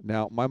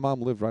 Now, my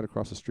mom lived right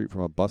across the street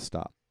from a bus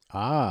stop.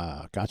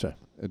 Ah, gotcha.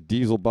 A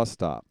diesel bus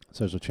stop.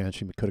 So there's a chance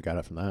she could have got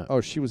it from that.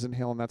 Oh, she was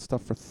inhaling that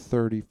stuff for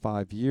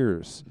 35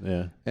 years.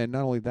 Yeah. And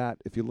not only that,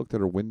 if you looked at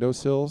her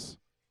windowsills,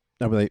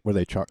 now, were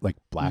they like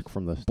black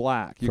from the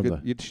black?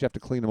 You'd have to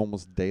clean them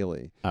almost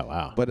daily. Oh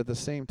wow! But at the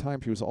same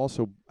time, she was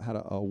also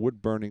had a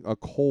wood burning, a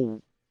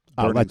coal.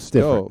 Oh, that's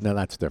stove. different. No,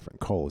 that's different.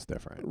 Coal is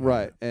different.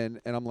 Right. Yeah.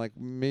 And I'm like,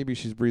 maybe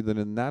she's breathing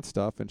in that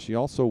stuff. And she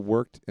also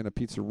worked in a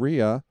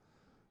pizzeria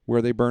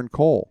where they burned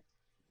coal.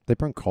 They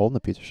burn coal in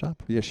the pizza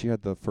shop? Yeah, she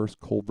had the first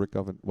coal brick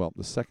oven. Well,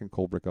 the second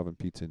coal brick oven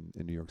pizza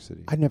in New York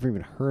City. I'd never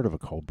even heard of a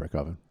coal brick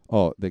oven.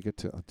 Oh, they get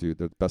to, dude,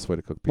 the best way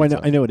to cook pizza.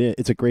 Well, I know it is.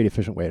 It's a great,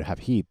 efficient way to have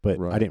heat, but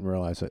right. I didn't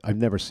realize it. I've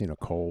never seen a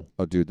coal.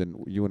 Oh, dude, then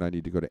you and I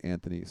need to go to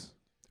Anthony's.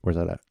 Where's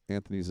that at?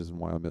 Anthony's is in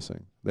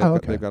Wyomissing.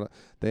 Okay.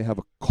 They have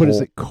a coal. But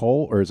is it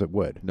coal or is it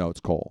wood? No,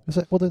 it's coal. Is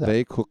it? We'll do that.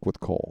 They cook with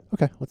coal.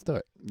 Okay, let's do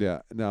it. Yeah.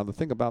 Now, the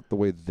thing about the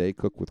way they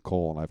cook with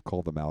coal, and I've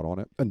called them out on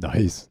it.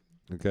 Nice.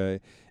 Okay,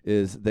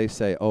 is they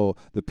say, oh,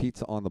 the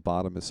pizza on the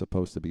bottom is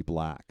supposed to be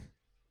black.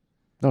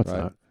 No, it's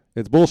not.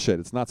 It's bullshit.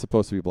 It's not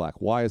supposed to be black.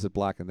 Why is it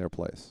black in their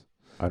place?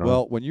 I don't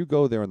know. When you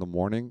go there in the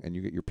morning and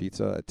you get your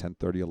pizza at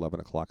 10:30, 11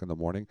 o'clock in the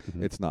morning,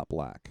 it's not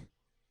black.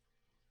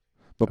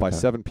 But by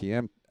 7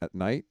 p.m. at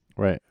night,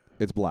 right,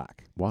 it's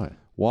black. Why?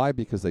 Why?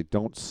 Because they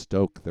don't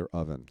stoke their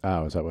oven.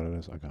 Oh, is that what it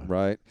is? Okay.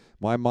 Right?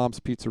 My mom's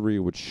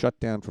pizzeria would shut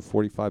down for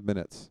 45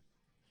 minutes.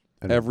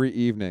 And every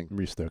evening.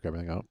 Restoke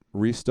everything up.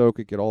 Restoke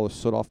it, get all the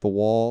soot off the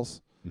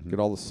walls, get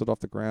all the soot off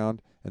the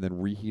ground, and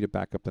then reheat it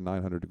back up to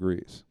 900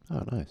 degrees.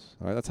 Oh, nice.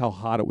 All right, that's how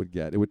hot it would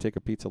get. It would take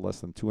a pizza less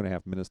than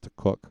 2.5 minutes to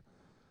cook.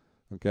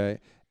 Okay?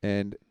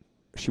 And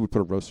she would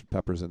put roasted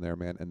peppers in there,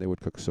 man, and they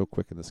would cook so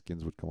quick and the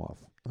skins would come off.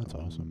 That's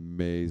awesome.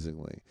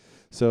 Amazingly.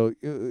 So,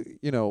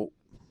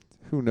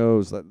 who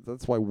knows?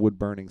 That's why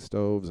wood-burning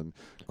stoves and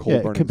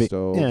coal-burning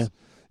stoves.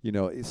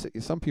 Yeah.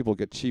 Some people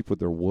get cheap with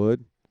their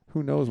wood.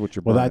 Who knows what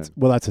you're burning?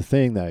 That's the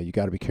thing, though. You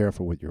got to be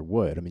careful with your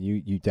wood. I mean,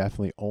 you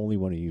definitely only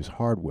want to use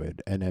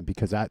hardwood, and then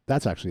because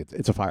that's actually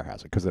it's a fire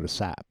hazard because of the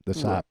sap. The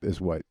sap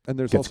is what. And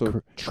there's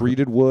also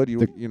treated wood.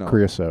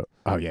 Creosote.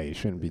 Oh yeah, you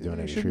shouldn't be doing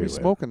any treated wood. You shouldn't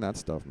be smoking that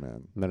stuff,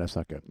 man. No, that's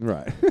not good.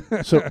 Right.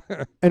 So,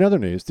 in other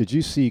news, did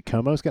you see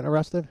Como's getting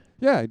arrested?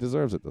 Yeah, he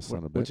deserves it. The son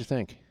of a bitch. What'd you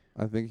think?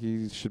 I think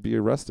he should be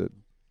arrested.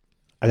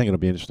 I think it'll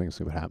be interesting to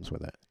see what happens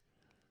with it.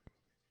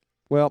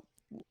 Well,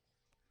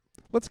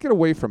 let's get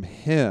away from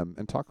him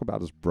and talk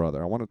about his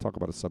brother. I want to talk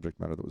about a subject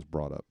matter that was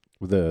brought up.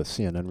 The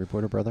CNN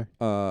reporter brother?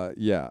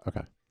 Yeah.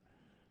 Okay.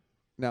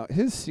 Now,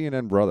 his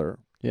CNN brother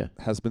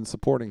has been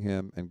supporting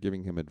him and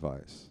giving him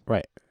advice.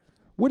 Right.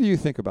 What do you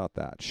think about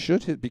that?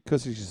 Should it,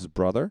 because he's his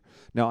brother?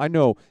 Now, I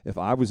know if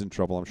I was in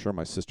trouble, I'm sure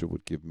my sister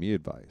would give me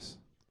advice.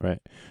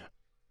 Right.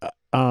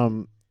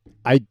 Or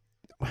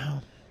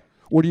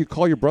do you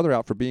call your brother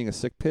out for being a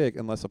sick pig,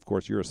 unless, of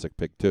course, you're a sick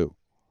pig, too?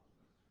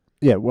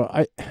 Yeah,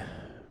 well,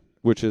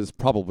 Which is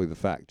probably the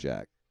fact,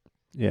 Jack.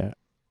 Yeah.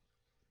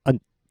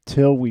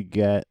 Until we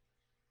get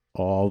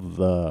all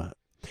the...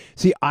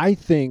 See, I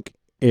think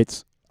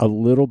it's a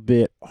little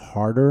bit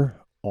harder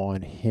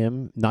on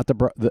him, not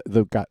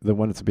the guy, the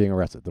one that's being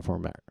arrested, the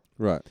former mayor.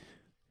 Right.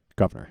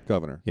 Governor.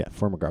 Yeah,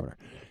 former governor.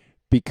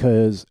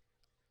 Because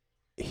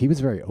he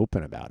was very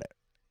open about it.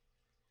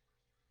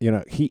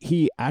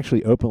 He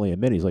actually openly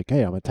admitted, he's like,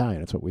 hey, I'm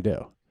Italian, that's what we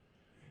do.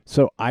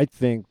 So I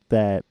think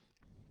that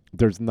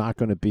there's not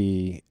going to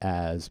be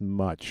as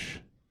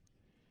much.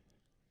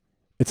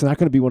 It's not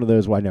going to be one of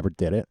those, well, I never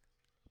did it,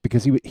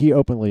 because he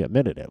openly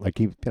admitted it. Like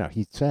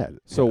he said.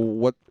 So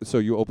what? So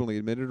you openly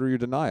admit it or you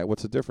deny it?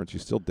 What's the difference? You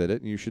still did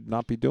it, and you should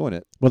not be doing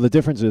it. Well, the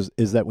difference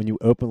is that when you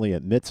openly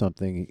admit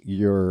something,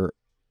 you're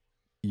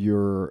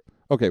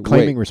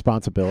claiming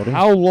responsibility.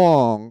 How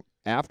long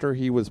after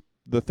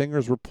the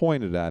fingers were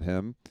pointed at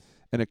him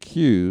and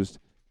accused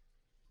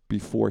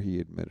before he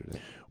admitted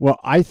it? Well,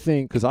 I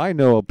think... Because I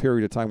know a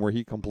period of time where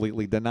he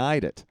completely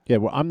denied it. Yeah,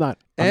 well, not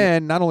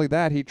only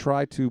that, he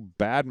tried to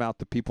badmouth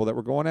the people that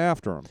were going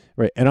after him.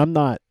 Right, and I'm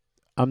not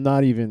I'm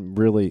not even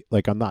really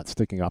like I'm not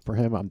sticking up for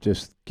him. I'm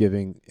just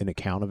giving an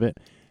account of it.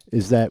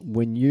 Is that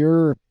when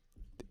you're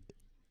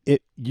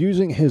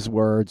using his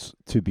words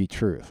to be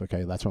truth?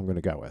 Okay, that's what I'm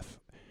going to go with.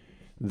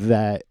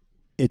 That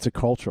it's a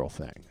cultural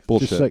thing.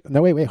 Bullshit. Just like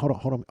no, wait, hold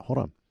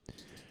on.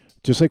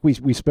 Just like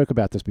we spoke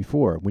about this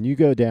before. When you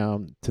go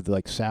down to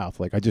the South,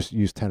 like I just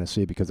used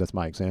Tennessee because that's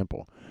my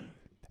example.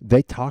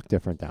 They talk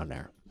different down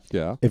there.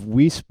 Yeah. If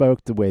we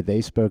spoke the way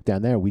they spoke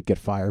down there, we'd get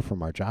fired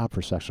from our job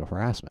for sexual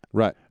harassment.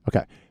 Right.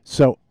 Okay.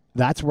 So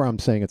that's where I'm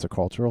saying it's a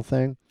cultural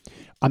thing.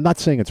 I'm not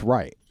saying it's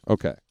right.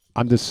 Okay.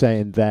 I'm just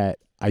saying that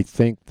I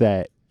think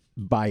that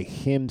by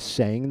him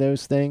saying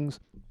those things,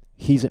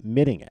 he's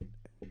admitting it.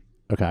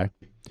 Okay.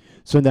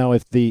 So now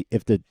if the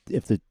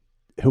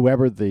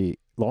whoever the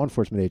law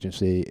enforcement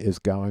agency is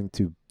going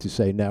to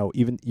say no,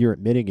 even you're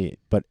admitting it,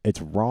 but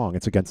it's wrong,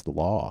 it's against the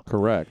law.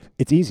 Correct.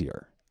 It's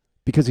easier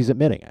because he's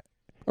admitting it.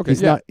 Okay.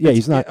 He's not. Yeah,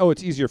 he's not. Oh,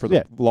 it's easier for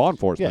the law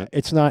enforcement. Yeah,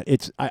 it's not.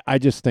 It's. I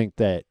just think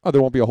that. Oh,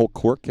 there won't be a whole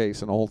court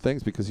case and the whole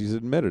things because he's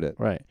admitted it.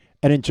 Right.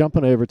 And then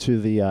jumping over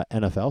to the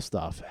NFL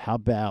stuff. How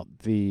about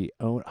the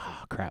own?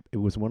 Oh, crap! It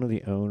was one of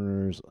the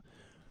owners.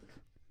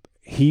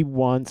 He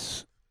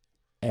wants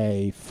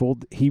a full.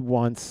 He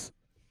wants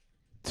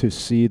to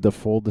see the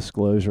full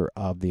disclosure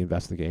of the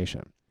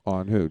investigation.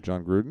 On who?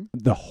 John Gruden?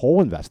 The whole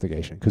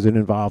investigation, because it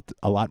involved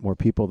a lot more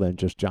people than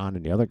just John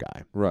and the other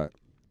guy. Right.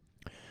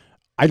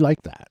 I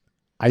like that.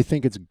 I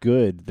think it's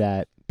good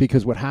that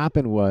because what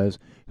happened was,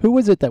 who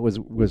was it that was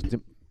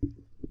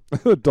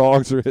The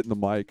dogs are hitting the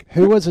mic.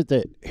 who was it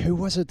that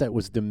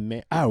was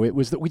it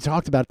was that we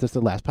talked about this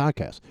the last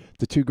podcast.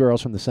 The two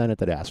girls from the Senate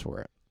that asked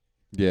for it.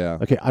 Yeah.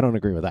 Okay, I don't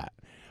agree with that.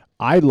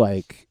 I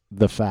like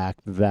the fact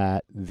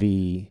that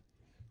the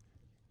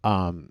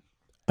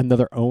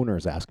another owner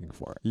is asking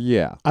for it.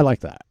 Yeah. I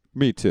like that.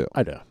 Me too.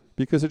 I do.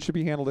 Because it should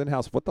be handled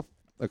in-house. What the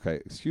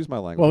okay, excuse my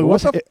language. Well,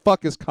 What the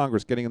fuck is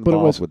Congress getting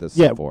involved with this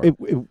stuff for? It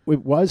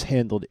was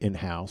handled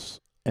in-house,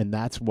 and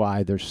that's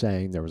why they're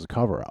saying there was a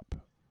cover-up.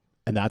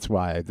 And that's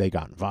why they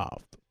got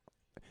involved.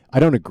 I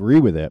don't agree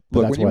with it, but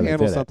Look, that's when why you they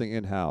handle did something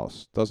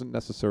in-house, doesn't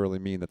necessarily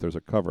mean that there's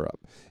a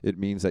cover-up. It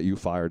means that you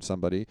fired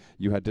somebody,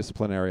 you had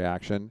disciplinary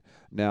action.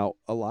 Now,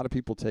 a lot of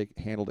people take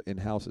handled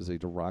in-house as a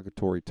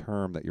derogatory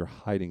term that you're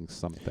hiding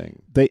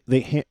something.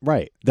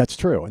 Right. That's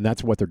true, and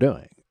that's what they're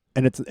doing.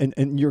 And it's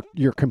and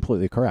you're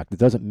completely correct. It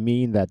doesn't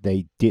mean that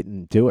they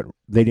didn't do it.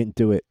 They didn't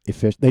do it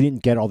They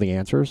didn't get all the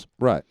answers.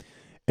 Right.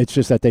 It's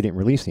just that they didn't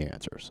release the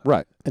answers.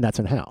 Right. And that's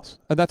in-house.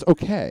 And that's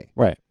okay.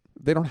 Right.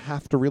 They don't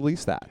have to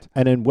release that.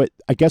 And then what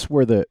I guess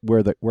where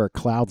it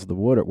clouds the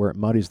water, where it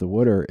muddies the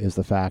water, is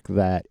the fact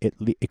that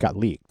it got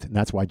leaked, and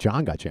that's why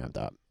John got jammed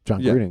up.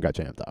 John Gruden got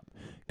jammed up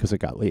because it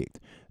got leaked.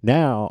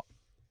 Now,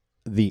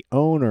 the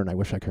owner, and I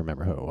wish I could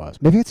remember who it was.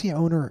 Maybe it's the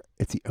owner.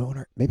 It's the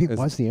owner. Maybe it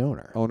was the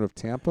owner. Owner of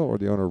Tampa or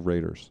the owner of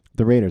Raiders?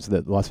 The Raiders,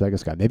 the Las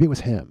Vegas guy. Maybe it was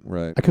him.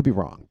 Right. I could be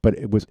wrong, but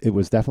it was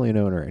definitely an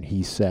owner, and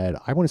he said,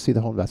 "I want to see the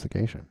whole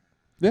investigation."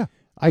 Yeah,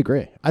 I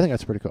agree. I think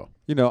that's pretty cool.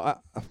 You know,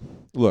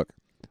 look,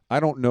 I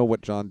don't know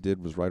what John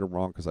did was right or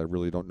wrong because I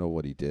really don't know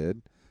what he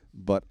did,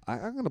 but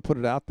I'm going to put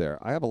it out there.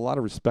 I have a lot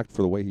of respect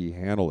for the way he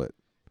handled it.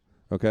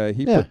 Okay,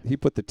 he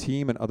put the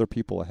team and other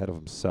people ahead of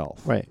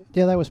himself. Right.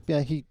 Yeah, that was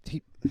he.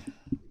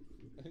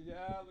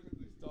 Yeah, look at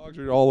these dogs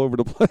are all over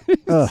the place.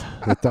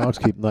 The dogs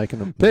keep liking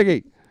them.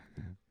 Piggy,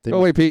 go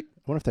away, Pete.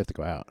 I wonder if they have to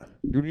go out.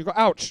 You go.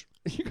 Ouch!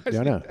 You guys. Yeah,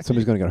 I know.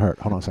 Somebody's going to get hurt.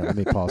 Hold on a second.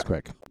 Let me pause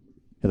quick.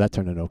 Yeah, that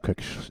turned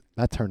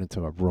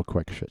into a real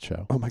quick shit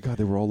show. Oh my God,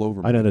 they were all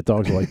over me. I know the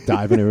dogs were like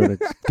diving over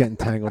and getting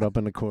tangled up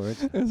in the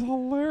cords. It's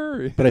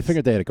hilarious. But I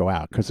figured they had to go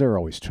out because they're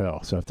always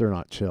chill. So if they're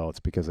not chill, it's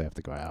because they have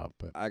to go out.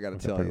 But I got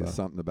to tell you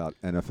something about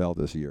NFL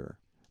this year.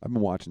 I've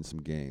been watching some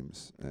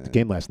games. The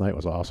game last night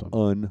was awesome.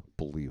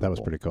 Unbelievable. That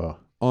was pretty cool.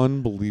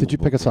 Unbelievable. Did you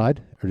pick a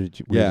side, or did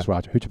you just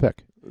watch? Who'd you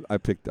pick? I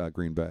picked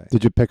Green Bay.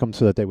 Did you pick them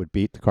so that they would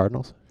beat the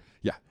Cardinals?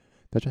 Yeah.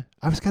 Did you?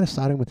 I was kind of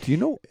siding with. Do you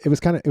know? It was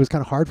kind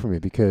of hard for me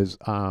because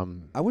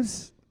I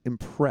was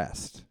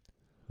impressed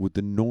with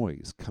the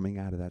noise coming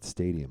out of that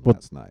stadium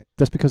last night.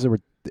 That's because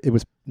it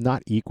was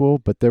not equal,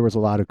 but there was a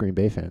lot of Green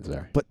Bay fans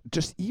there. But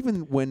just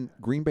even when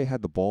Green Bay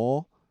had the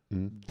ball,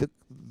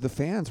 the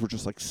fans were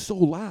just like so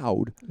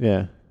loud.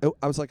 Yeah.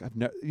 I was like,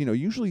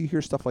 usually you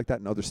hear stuff like that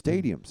in other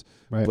stadiums,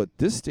 right. But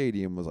this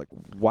stadium was like,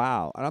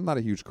 wow. And I'm not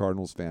a huge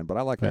Cardinals fan, but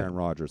I like Aaron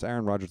Rodgers.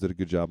 Aaron Rodgers did a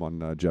good job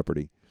on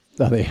Jeopardy.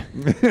 It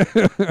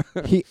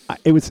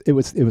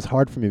was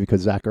hard for me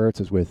because Zach Ertz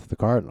is with the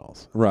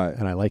Cardinals, right?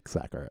 And I like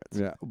Zach Ertz.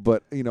 Yeah,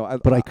 but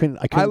I couldn't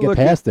get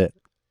past it.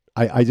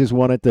 I just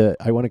wanted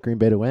Green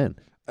Bay to win.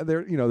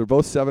 They're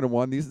both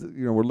 7-1. These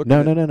we're looking.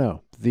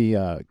 No.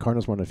 The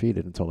Cardinals were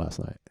undefeated until last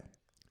night.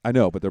 I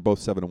know, but they're both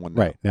 7-1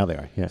 now. Right now they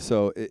are. Yeah.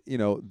 So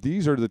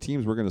these are the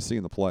teams we're going to see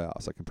in the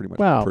playoffs. I can pretty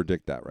much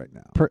predict that right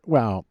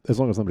now. As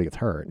long as nobody gets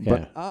hurt.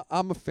 Yeah. But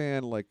I'm a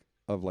fan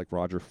of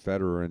Roger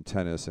Federer in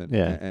tennis and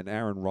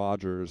Aaron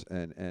Rodgers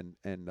and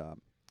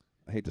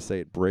I hate to say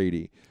it,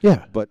 Brady.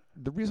 Yeah. But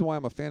the reason why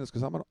I'm a fan is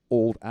because I'm an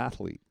old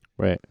athlete.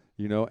 Right.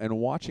 and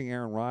watching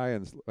Aaron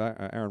Rodgers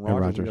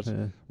Rodgers,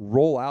 yeah.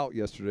 roll out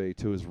yesterday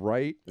to his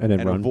right And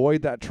then run.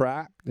 avoid that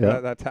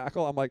that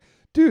tackle. I'm like,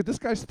 dude, this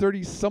guy's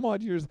 30 some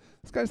odd years.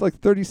 This guy's like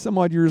 30 some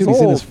odd years Dude, old.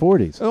 he's in his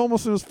 40s.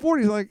 Almost in his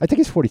 40s. Like, I think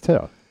he's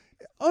 42.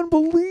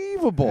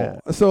 unbelievable.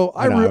 Yeah. So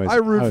I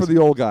root for the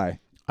old guy.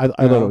 I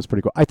thought it was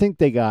pretty cool. I think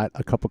they got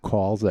a couple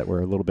calls that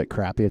were a little bit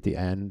crappy at the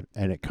end,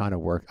 and it kind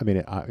of worked. I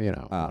mean,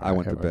 I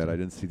went to bed. I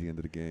didn't see the end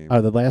of the game.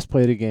 The last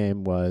play of the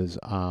game was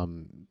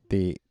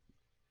the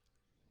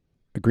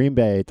Green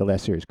Bay, the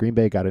last series. Green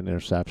Bay got an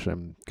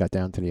interception, got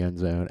down to the end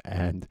zone,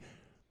 and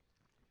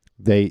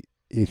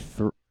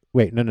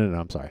wait, no,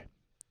 I'm sorry.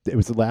 It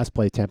was the last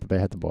play. Tampa Bay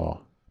had the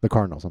ball. The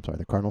Cardinals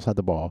had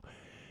the ball,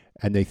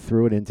 and they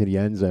threw it into the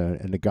end zone,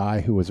 and the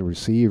guy who was a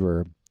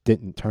receiver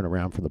didn't turn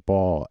around for the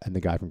ball, and the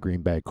guy from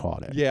Green Bay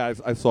caught it. Yeah,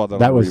 I saw that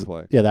That on was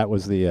replay. Yeah, that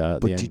was the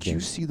But the end did game. you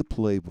see the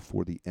play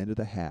before the end of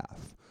the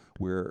half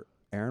where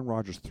Aaron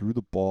Rodgers threw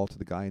the ball to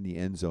the guy in the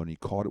end zone? He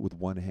caught it with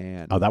one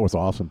hand. Oh, that was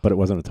awesome, but it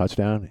wasn't a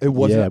touchdown. It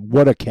wasn't. Yeah,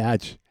 what a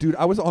catch. Dude,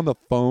 I was on the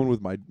phone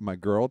with my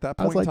girl at that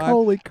I point was like, in time.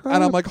 holy crap.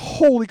 And I'm like,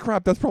 holy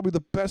crap, that's probably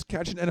the best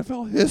catch in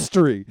NFL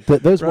history.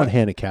 Those right?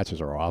 one-handed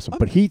catches are awesome,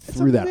 but he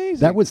threw that.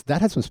 Amazing.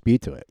 That had some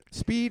speed to it.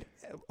 Speed.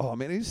 Oh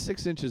man, he's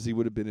 6 inches. He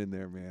would have been in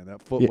there, man.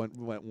 That foot went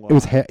wide. It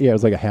was it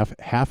was like a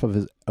half of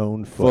his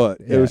own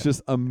foot. Yeah. It was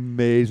just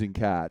amazing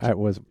catch.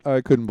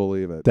 I couldn't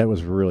believe it. That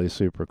was really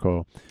super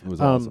cool. It was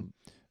awesome.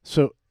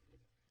 So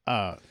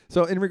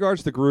in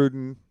regards to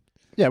Gruden,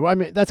 yeah, well, I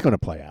mean that's going to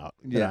play out.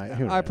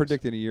 Yeah, I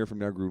predict in a year from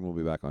now Gruden will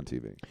be back on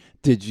TV.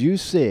 Did you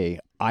see?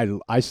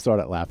 I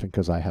started laughing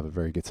because I have a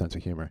very good sense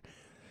of humor.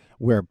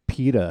 Where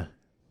PETA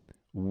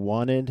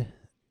wanted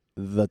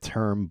the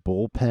term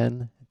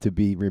bullpen to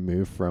be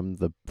removed from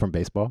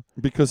baseball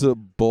because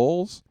of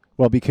bulls.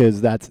 Well,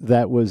 because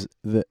that was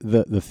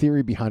the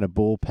theory behind a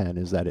bullpen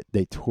is that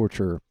they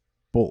torture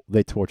cows.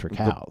 They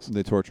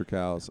torture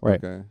cows.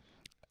 Right. Okay.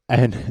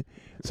 And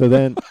so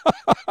then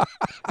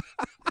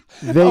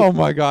oh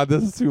my God,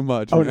 this is too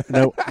much. Oh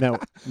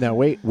no!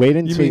 Wait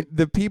until you mean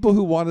the people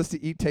who want us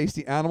to eat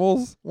tasty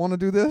animals want to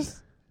do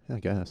this? I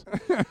guess.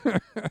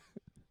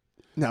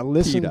 Now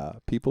listen,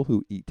 PETA, people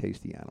who eat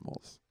tasty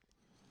animals.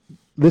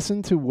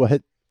 Listen to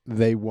what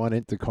they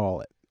wanted to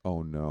call it.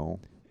 Oh no!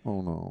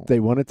 They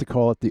wanted to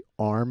call it the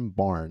arm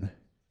barn.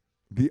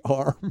 The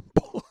arm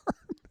barn.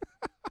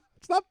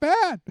 It's not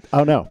bad.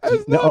 Oh no!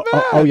 It's not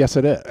bad. Oh yes,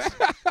 it is.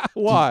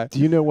 Why? Do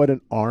you know what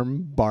an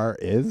arm bar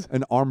is?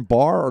 An arm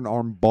bar or an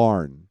arm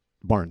barn?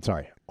 Barn.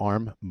 Sorry,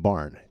 arm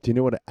barn. Do you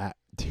know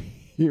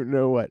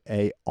what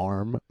a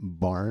arm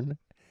barn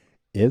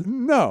is?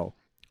 No.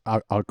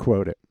 I'll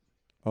quote it.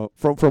 Oh,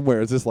 from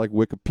where? Is this like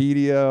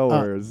Wikipedia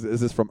or is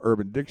this from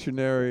Urban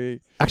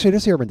Dictionary? Actually,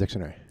 this is Urban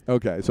Dictionary.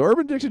 Okay, so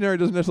Urban Dictionary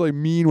doesn't necessarily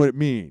mean what it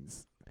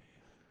means.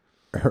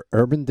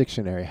 Urban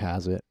Dictionary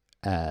has it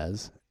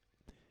as,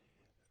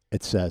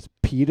 it says,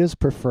 PETA's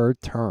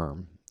preferred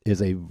term is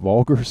a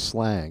vulgar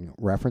slang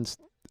reference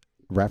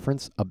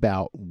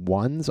about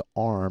one's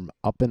arm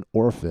up an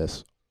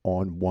orifice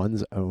on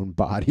one's own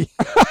body.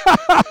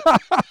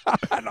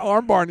 An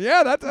arm barn.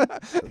 Yeah,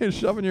 that's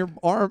shoving your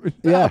arm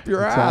up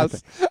your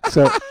ass.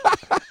 So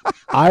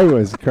I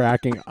was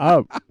cracking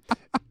up.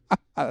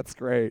 That's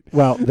great.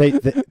 Well, they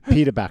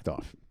PETA backed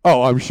off.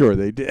 Oh, I'm sure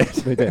they did.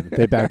 They did.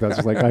 They backed off.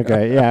 It's like,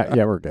 okay,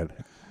 yeah, we're good.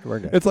 We're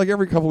good. It's like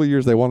every couple of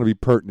years they want to be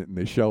pertinent and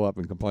they show up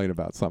and complain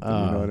about something.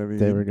 You know what I mean?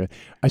 They were good.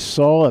 I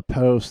saw a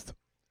post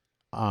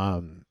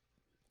on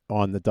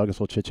the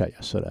Douglasville Chit Chat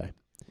yesterday.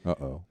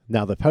 Uh-oh.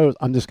 Now the post,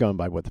 I'm just going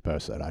by what the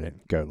post said. I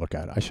didn't go look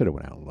at it. I should have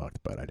went out and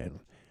looked, but I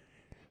didn't.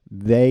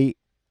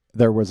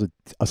 There was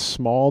a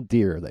small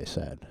deer, they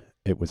said.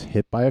 It was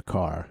hit by a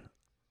car.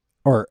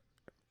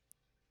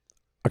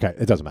 Okay,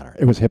 it doesn't matter.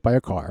 It was hit by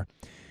a car,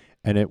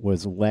 and it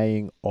was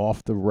laying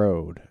off the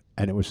road,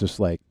 and it was just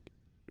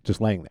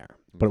laying there,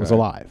 but it was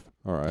alive.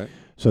 All right.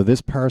 So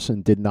this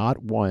person did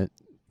not want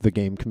the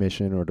game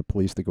commission or the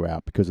police to go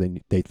out because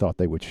they thought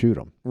they would shoot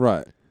him.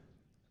 Right.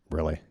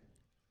 Really?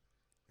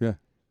 Yeah.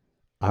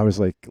 I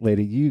was like,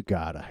 lady, you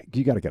gotta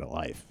get a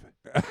life.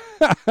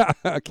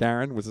 A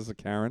Karen? Was this a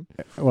Karen?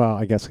 Well,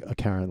 I guess a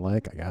Karen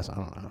Lake. I guess I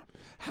don't know.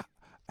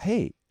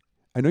 Hey,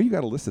 I know you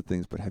got a list of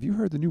things, but have you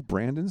heard the new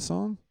Brandon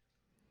song?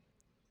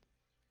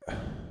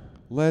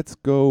 Let's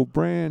go,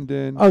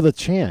 Brandon. Oh, the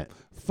chant.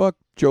 Fuck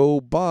Joe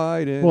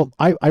Biden. Well,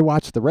 I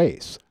watched the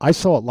race. I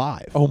saw it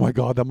live. Oh my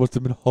God, that must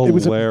have been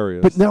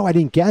hilarious. But no, I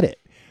didn't get it.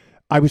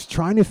 I was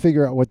trying to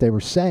figure out what they were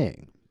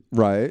saying.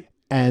 Right.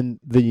 And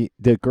the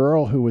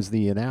girl who was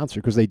the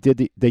announcer, because they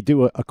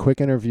do a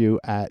quick interview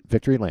at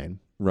Victory Lane.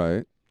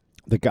 Right.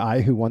 The guy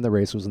who won the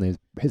race his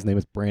name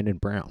was Brandon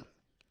Brown.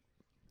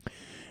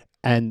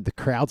 And the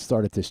crowd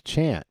started this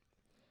chant,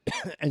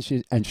 and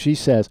she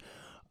says,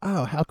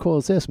 "Oh, how cool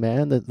is this,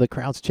 man? The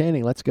crowd's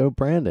chanting, 'Let's go,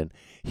 Brandon.'"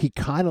 He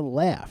kind of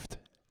laughed,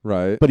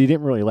 right? But he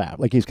didn't really laugh.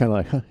 Like he's kind of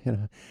like, huh, you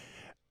know.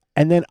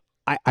 And then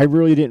I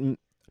really didn't.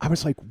 I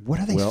was like, what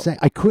are they Well, saying?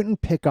 I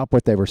couldn't pick up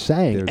what they were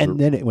saying, and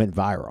then it went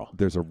viral.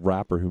 There's a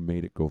rapper who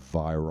made it go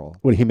viral.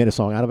 What, he made a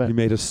song out of it? He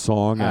made a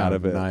song out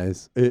of it.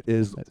 Nice. It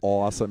is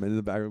awesome. And in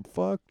the background,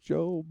 fuck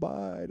Joe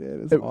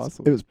Biden. It's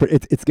awesome.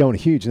 It's going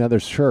huge. Now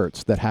there's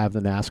shirts that have the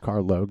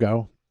NASCAR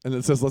logo. And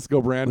it says, let's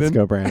go, Brandon. Let's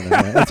go, Brandon.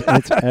 Yeah,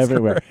 it's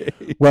everywhere.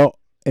 Great. Well,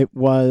 it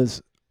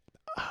was,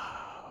 I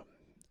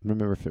don't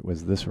remember if it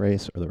was this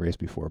race or the race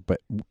before,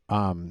 but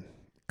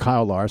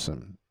Kyle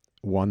Larson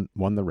won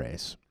the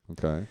race.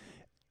 Okay.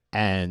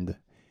 And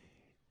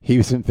he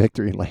was in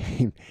victory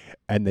lane,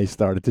 and they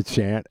started to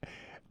chant.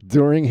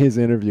 During his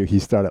interview,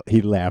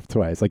 he laughed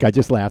twice. Like, I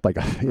just laughed like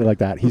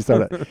that. He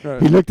started.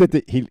 He looked at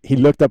he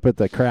looked up at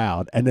the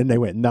crowd, and then they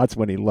went nuts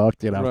when he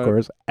looked. Of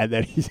course. And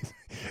then he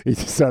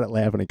just started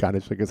laughing. He kind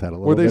of shook his head a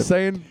little. Were they bit.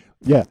 saying?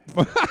 Yeah,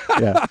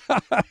 yeah.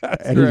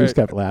 And great. He just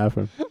kept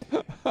laughing.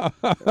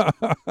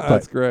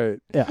 That's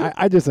great. Yeah,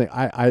 I just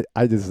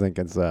think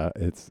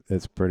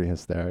it's pretty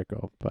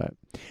hysterical. But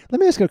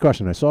let me ask you a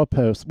question. I saw a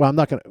post. Well, I'm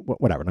not gonna.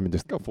 Whatever. Let me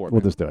just go for it.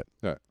 We'll man. just do it.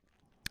 Yeah.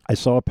 I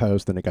saw a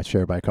post and it got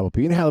shared by a couple of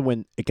people. You know how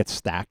when it gets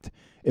stacked,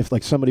 if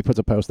like somebody puts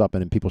a post up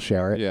and then people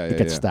share it, it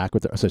gets stacked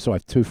with. So I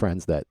have two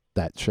friends that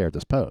shared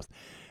this post,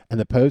 and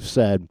the post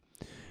said,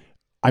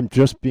 I'm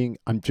just being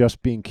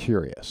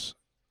curious.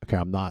 Okay,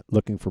 I'm not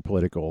looking for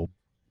political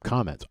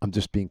comments. I'm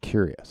just being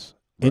curious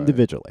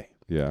individually.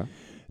 Yeah.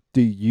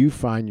 Do you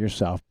find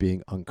yourself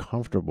being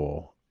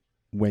uncomfortable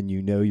when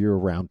you know you're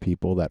around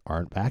people that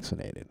aren't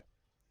vaccinated?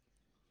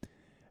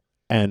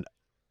 And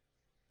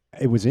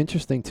it was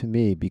interesting to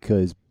me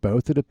because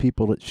both of the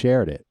people that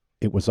shared it,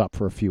 it was up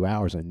for a few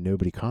hours and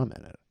nobody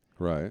commented.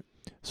 Right.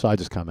 So I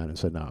just commented and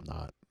said, no, I'm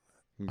not.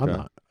 Okay. I'm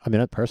not. I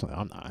mean, personally,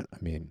 I'm not. I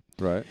mean,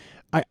 right.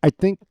 I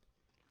think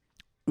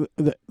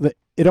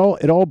it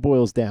all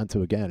boils down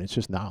to, again, it's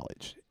just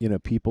knowledge.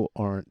 People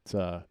aren't.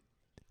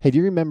 Hey, do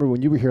you remember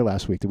when you were here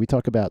last week? Did we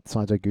talk about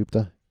Sanjay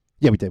Gupta?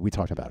 Yeah, we did. We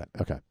talked about it.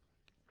 Okay.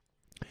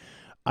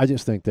 I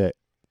just think that.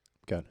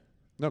 Good.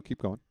 No,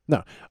 keep going.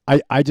 No,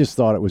 I just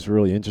thought it was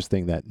really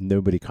interesting that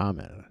nobody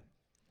commented.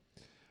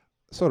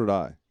 So did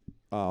I.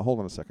 Hold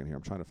on a second here.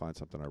 I'm trying to find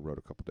something I wrote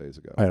a couple days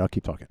ago. All right, I'll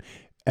keep talking.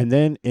 And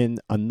then in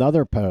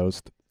another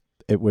post,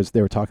 they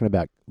were talking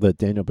about the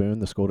Daniel Boone,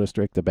 the school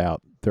district,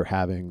 about their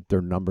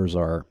numbers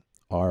are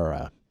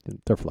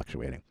they're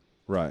fluctuating.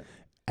 Right.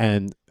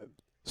 And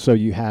so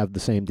you have the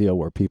same deal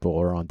where people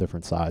are on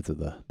different sides of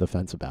the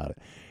fence about it.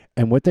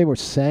 And what they were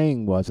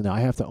saying was, and I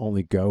have to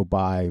only go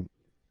by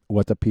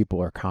what the people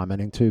are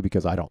commenting to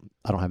because I don't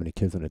have any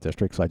kids in the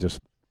district, so I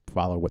just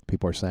follow what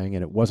people are saying,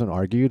 and it wasn't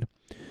argued.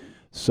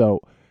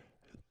 So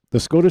the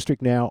school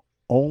district now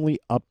only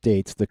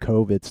updates the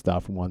COVID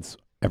stuff once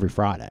every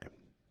Friday.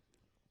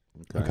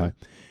 Okay.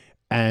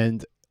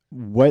 And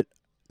what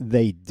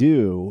they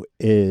do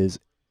is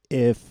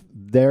if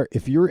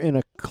you're in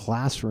a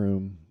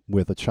classroom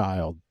with a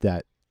child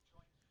that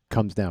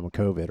comes down with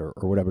COVID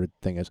or whatever the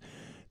thing is,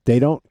 they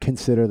don't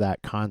consider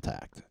that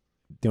contact.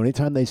 The only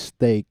time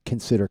they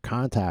consider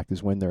contact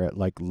is when they're at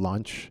like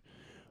lunch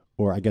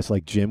or I guess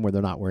like gym where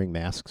they're not wearing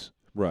masks.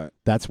 Right.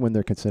 That's when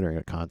they're considering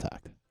it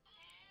contact.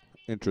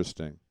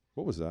 Interesting.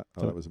 What was that?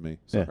 Oh, that was me.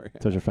 Sorry. Yeah,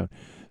 it was your phone.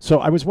 So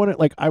I was wondering,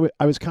 like, I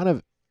was kind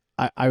of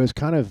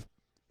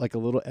like a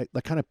little,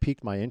 that kind of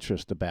piqued my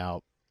interest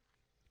about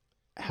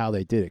how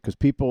they did it. Because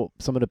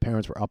some of the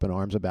parents were up in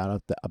arms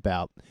about it,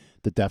 about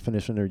the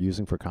definition they're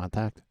using for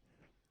contact.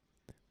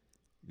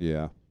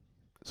 Yeah.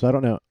 So I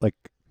don't know, like,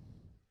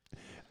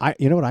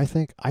 you know what I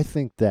think? I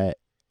think that,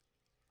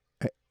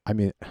 I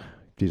mean,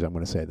 geez, I'm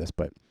going to say this,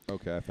 but.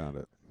 Okay, I found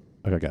it.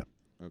 Okay, go.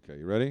 Okay,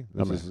 you ready?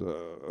 This is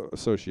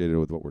associated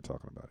with what we're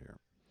talking about here.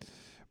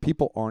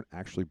 People aren't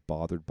actually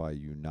bothered by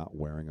you not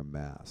wearing a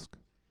mask.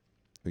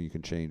 You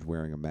can change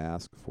wearing a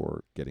mask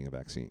for getting a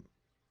vaccine.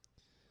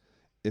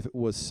 If it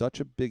was such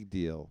a big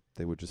deal,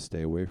 they would just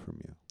stay away from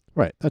you.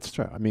 Right, that's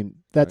true. I mean,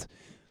 that's...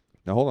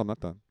 Right. Now, hold on, I'm not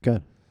done.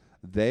 Good.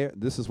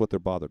 This is what they're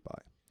bothered by.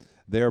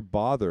 They're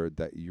bothered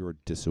that you're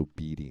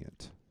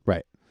disobedient.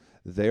 Right.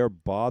 They're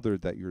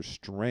bothered that your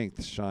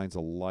strength shines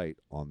a light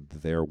on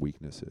their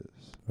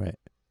weaknesses. Right.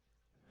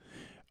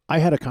 I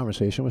had a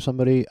conversation with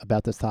somebody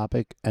about this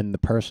topic, and the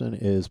person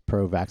is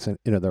pro-vaccine.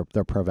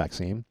 They're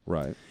pro-vaccine.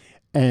 Right.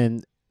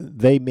 And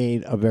they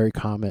made a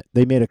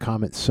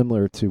comment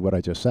similar to what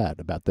I just said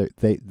about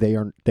they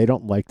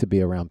don't like to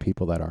be around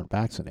people that aren't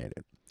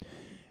vaccinated.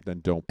 Then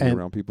don't be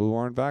around people who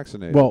aren't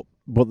vaccinated. Well,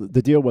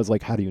 the deal was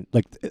like, how do you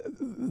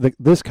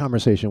this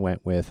conversation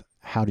went with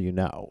how do you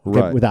know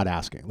without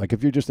asking? Like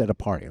if you're just at a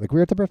party, like we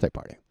were at the birthday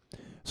party.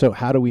 So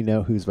how do we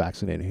know who's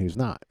vaccinated and who's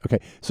not? Okay,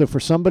 so for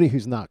somebody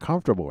who's not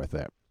comfortable with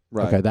it,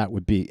 right. Okay, that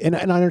would be, and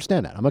I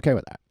understand that. I'm okay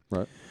with that.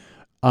 Right.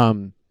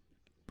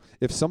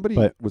 If somebody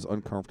was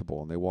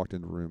uncomfortable and they walked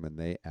in the room and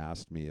they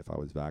asked me if I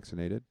was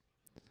vaccinated,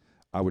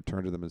 I would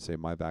turn to them and say,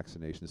 my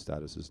vaccination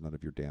status is none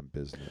of your damn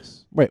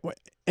business. Right.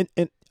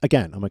 And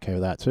again, I'm okay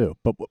with that too.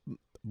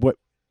 But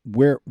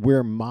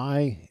where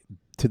my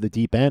to the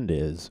deep end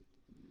is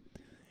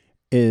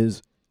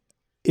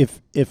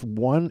if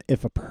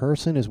a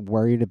person is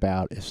worried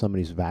about if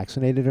somebody's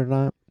vaccinated or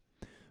not,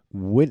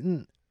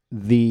 wouldn't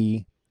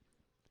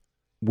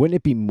wouldn't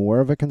it be more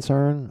of a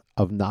concern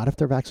of not if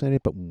they're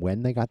vaccinated, but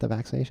when they got the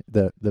vaccination,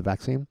 the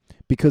vaccine,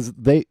 because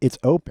it's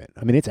open.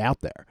 I mean, it's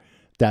out there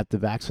that the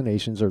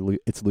vaccinations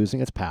it's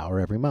losing its power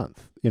every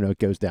month. It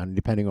goes down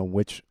depending on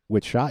which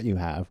shot you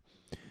have.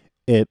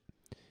 It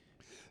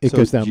so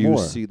goes down do you more.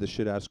 see the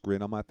shit ass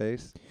grin on my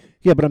face?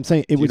 Yeah, but I'm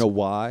saying Do you know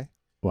why?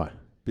 Why?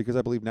 Because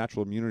I believe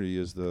natural immunity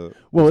is the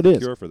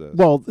cure for this.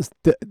 Well,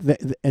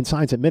 and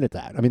science admitted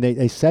that. I mean,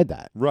 they said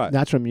that. Right.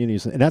 Natural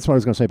immunity and that's what I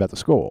was going to say about the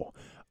school.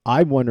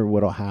 I wonder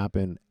what'll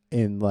happen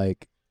in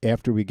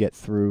after we get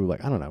through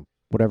I don't know,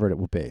 whatever it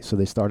will be. So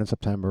they start in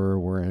September.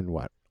 We're in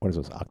what is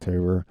this?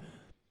 October.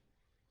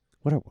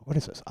 What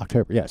is this?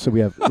 October. Yeah. So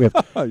we have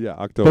yeah,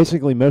 October.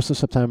 Basically most of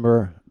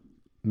September,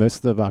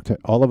 most of October,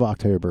 all of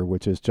October,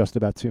 which is just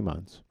about 2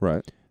 months.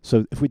 Right.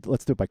 So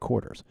let's do it by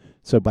quarters.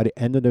 So by the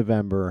end of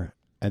November,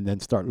 and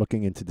then start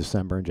looking into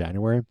December and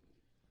January,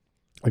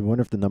 I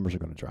wonder if the numbers are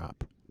going to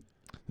drop.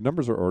 The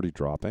numbers are already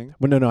dropping.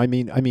 Well, no, I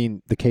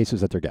mean the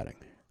cases that they're getting.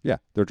 Yeah,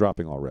 they're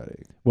dropping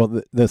already.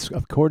 Well,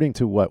 according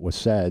to what was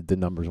said, the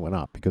numbers went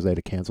up because they had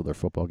to cancel their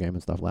football game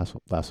and stuff last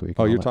week.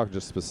 Oh, you're talking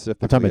just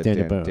specifically. I'm talking about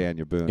Daniel Boone.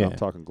 Daniel Boone. Yeah. I'm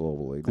talking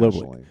globally.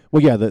 Globally.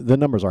 Well, yeah, the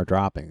numbers are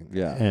dropping.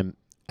 Yeah.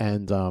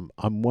 And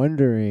I'm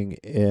wondering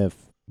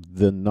if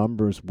the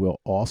numbers will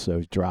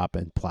also drop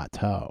and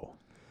plateau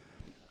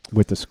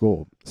with the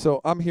school.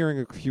 So I'm hearing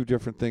a few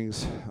different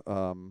things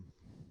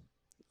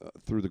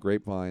through the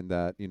grapevine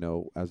that,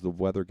 as the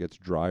weather gets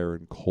drier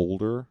and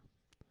colder,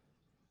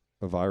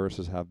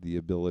 viruses have the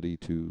ability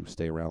to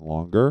stay around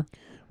longer.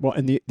 Well,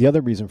 and the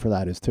other reason for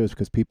that is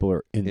because people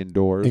are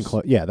indoors.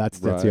 That's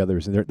the other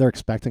reason. They're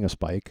expecting a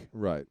spike.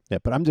 Right. Yeah,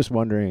 but I'm just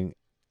wondering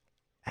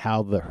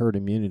how the herd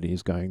immunity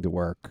is going to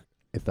work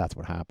if that's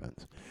what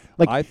happens.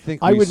 I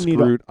think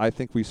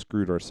we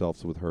screwed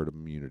ourselves with herd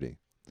immunity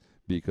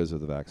because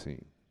of the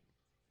vaccine.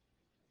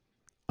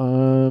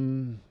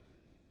 Because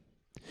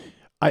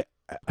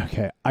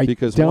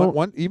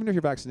even if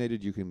you're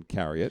vaccinated, you can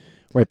carry it,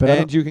 right?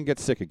 But you can get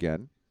sick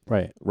again,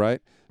 right?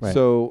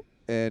 So,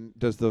 and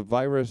does the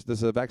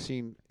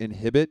vaccine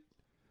inhibit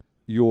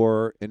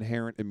your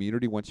inherent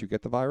immunity once you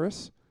get the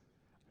virus?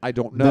 I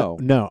don't know.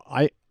 No.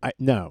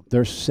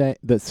 They're saying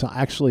that's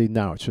actually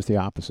no. It's just the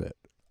opposite,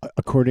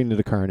 according to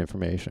the current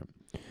information.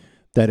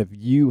 That if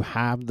you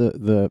have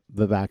the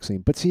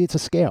vaccine, but see, it's a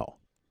scale.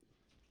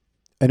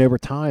 And over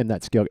time,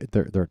 that scale,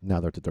 they want to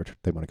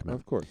come in.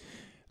 Of course.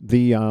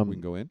 We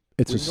can go in.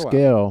 It's a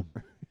scale.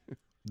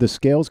 The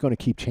scale is going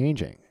to keep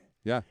changing.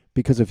 Yeah.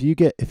 Because if you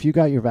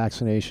got your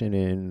vaccination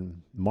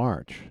in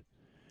March,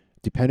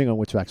 depending on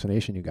which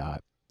vaccination you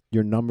got,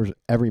 your numbers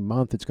every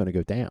month it's going to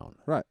go down.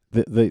 Right.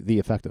 The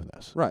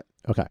effectiveness. Right.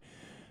 Okay.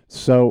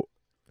 So.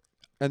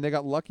 And they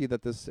got lucky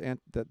that this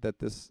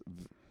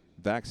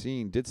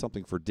vaccine did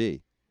something for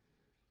D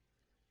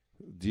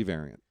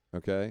variant.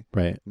 Okay.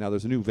 Right. Now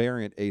there's a new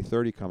variant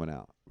A30 coming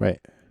out.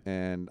 Right.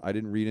 And I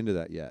didn't read into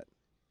that yet.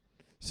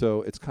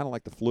 So it's kind of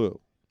like the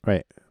flu.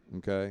 Right.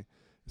 Okay.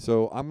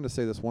 So I'm going to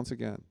say this once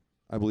again.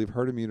 I believe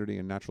herd immunity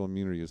and natural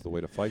immunity is the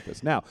way to fight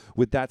this. Now,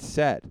 with that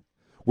said,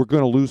 we're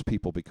going to lose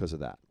people because of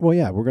that. Well,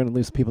 yeah, we're going to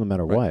lose people no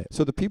matter what.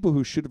 So the people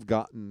who should have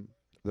gotten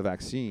the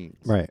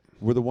vaccines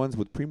were the ones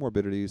with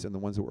premorbidities and the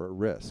ones that were at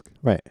risk.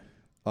 Right.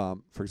 For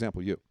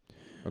example, you.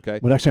 Okay.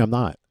 Well, actually, I'm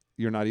not.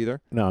 You're not either?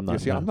 No, I'm not. You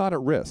see, no. I'm not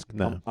at risk.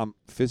 No. I'm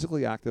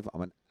physically active.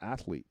 I'm an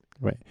athlete.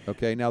 Right.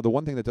 Okay. Now, the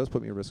one thing that does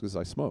put me at risk is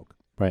I smoke.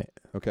 Right.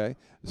 Okay.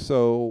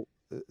 So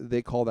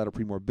they call that a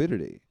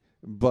premorbidity.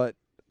 But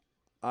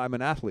I'm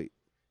an athlete.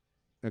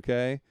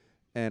 Okay.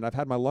 And I've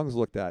had my lungs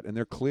looked at, and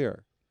they're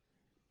clear.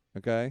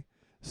 Okay.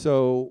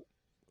 So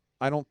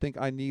I don't think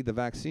I need the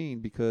vaccine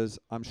because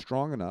I'm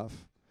strong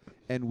enough.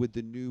 And with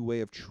the new way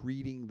of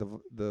treating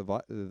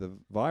the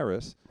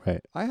virus,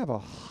 right, I have a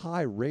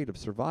high rate of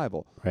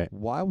survival. Right.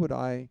 Why would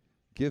I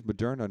give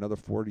Moderna another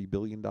 $40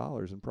 billion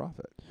in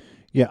profit?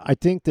 Yeah, I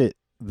think that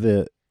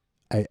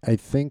I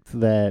think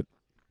that,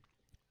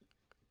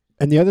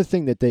 and the other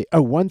thing that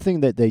one thing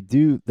that they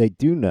do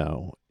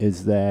know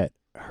is that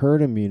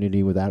herd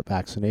immunity without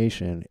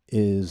vaccination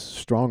is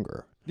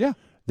stronger. Yeah.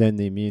 Than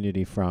the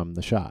immunity from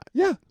the shot.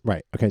 Yeah.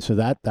 Right. Okay. So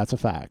that's a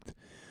fact.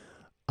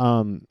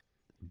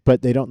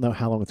 But they don't know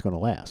how long it's going to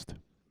last.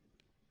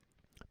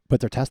 But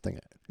they're testing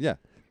it. Yeah.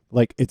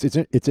 Like it's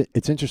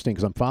interesting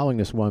because I'm following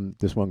this one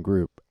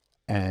group,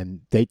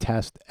 and they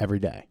test every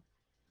day.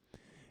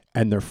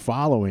 And they're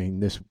following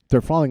in their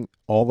group.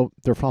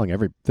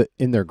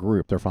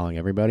 They're following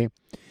everybody,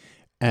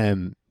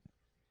 and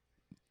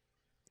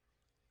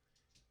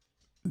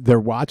they're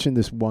watching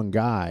this one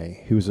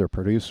guy who's their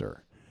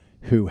producer,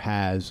 who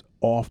has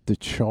off the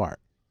chart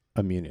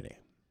immunity.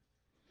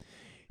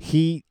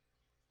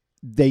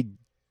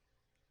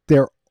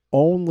 They're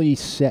only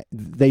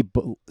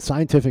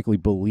scientifically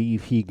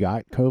believe he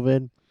got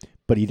COVID,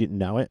 but he didn't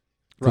know it.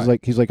 Right.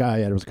 He's like, oh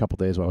yeah, there was a couple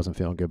days where I wasn't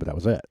feeling good, but that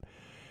was it.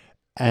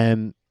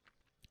 And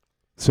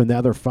so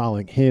now they're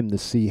following him to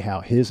see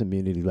how his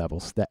immunity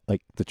levels,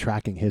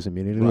 tracking his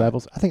immunity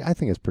levels. I think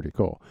it's pretty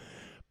cool.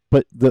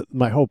 But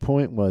my whole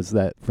point was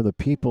that for the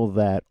people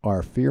that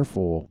are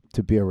fearful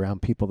to be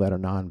around people that are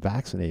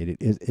non-vaccinated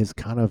is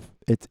kind of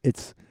it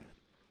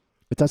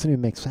doesn't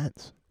even make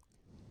sense.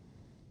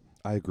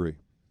 I agree.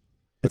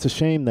 It's a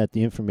shame that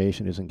the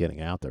information isn't getting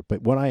out there.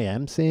 But what I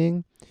am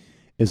seeing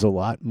is a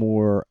lot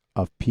more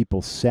of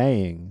people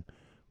saying,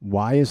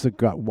 why if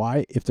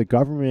the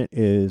government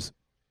is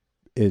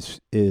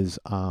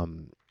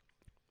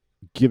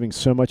giving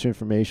so much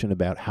information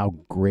about how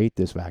great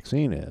this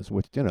vaccine is,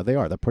 which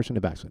they're pushing the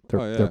vaccine.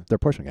 They're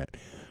pushing it.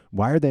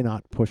 Why are they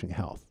not pushing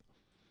health?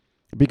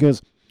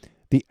 Because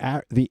the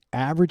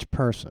average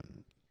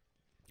person,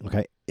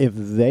 okay, if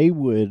they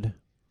would,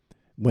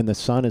 when the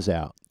sun is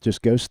out,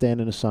 just go stand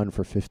in the sun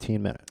for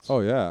 15 minutes.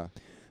 Oh yeah.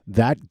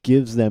 That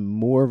gives them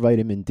more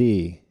vitamin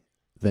D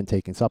than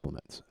taking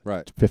supplements.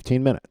 Right.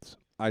 15 minutes.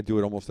 I do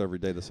it almost every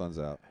day the sun's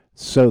out.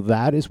 So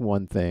that is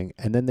one thing.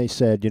 And then they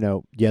said,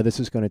 this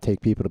is going to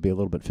take people to be a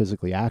little bit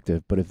physically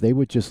active, but if they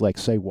would just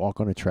say walk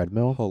on a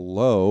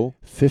treadmill,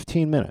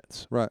 15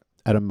 minutes, right,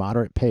 at a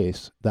moderate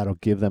pace, that'll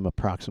give them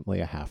approximately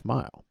a half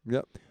mile.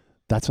 Yep.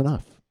 That's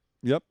enough.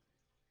 Yep.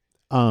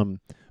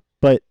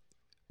 But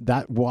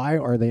why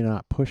are they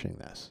not pushing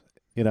this?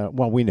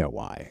 Well, we know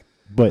why.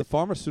 But the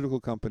pharmaceutical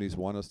companies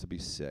want us to be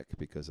sick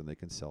because then they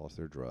can sell us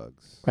their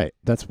drugs. Right.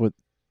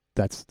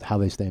 That's how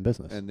they stay in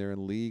business. And they're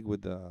in league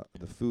with the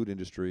food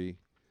industry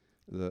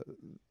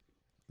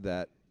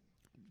that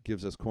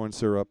gives us corn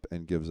syrup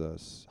and gives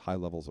us high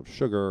levels of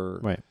sugar,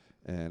 right,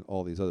 and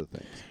all these other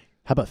things.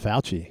 How about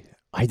Fauci?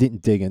 I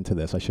didn't dig into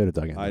this. I should have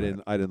dug into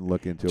it. I didn't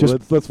look into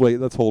it. Let's wait.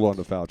 Let's hold on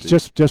to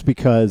Fauci. Just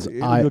because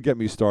you'll get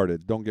me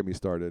started. Don't get me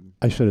started.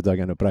 I should have dug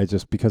into it,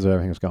 but because of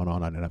everything that's going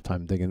on, I didn't have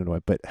time to dig into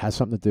it. But it has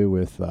something to do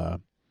with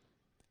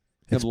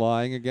him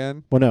lying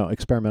again? Well, no,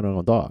 experimenting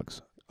on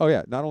dogs. Oh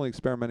yeah, not only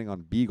experimenting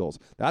on beagles.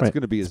 That's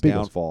going to be his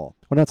downfall.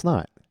 Well, that's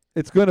not.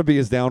 It's going to be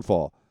his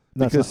downfall.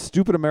 That's because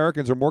stupid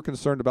Americans are more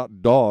concerned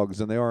about dogs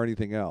than they are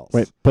anything else.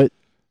 Right, but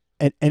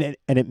and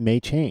it may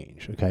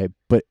change, okay?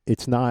 But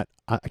it's not.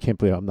 I can't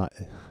believe I'm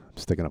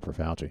sticking up for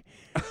Fauci.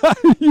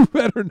 You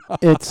better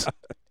not.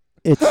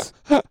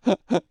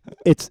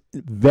 It's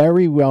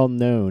very well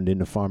known in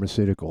the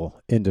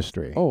pharmaceutical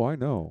industry. Oh, I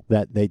know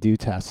that they do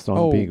tests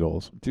on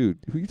beagles. Dude,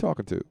 who are you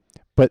talking to?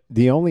 But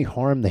the only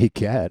harm they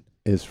get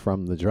is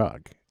from the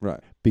drug,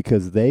 right?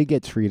 Because they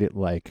get treated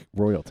like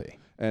royalty.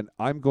 And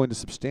I'm going to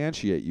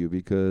substantiate you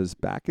because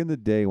back in the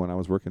day when I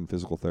was working in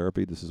physical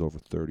therapy, this is over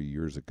 30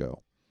 years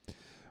ago,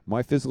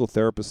 my physical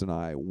therapist and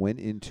I went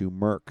into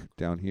Merck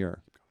down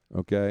here,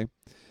 okay?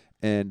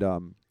 And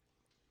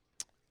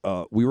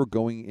we were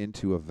going in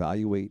to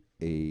evaluate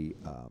a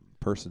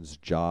person's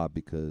job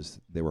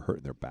because they were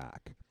hurting their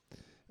back.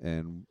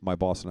 And my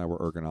boss and I were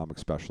ergonomic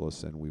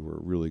specialists, and we were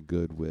really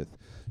good with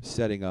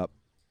setting up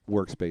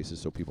workspaces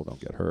so people don't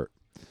get hurt.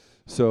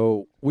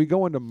 So we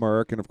go into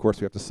Merck, and of course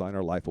we have to sign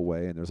our life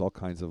away, and there's all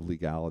kinds of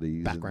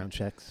legalities. Background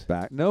checks?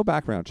 No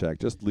background check,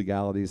 just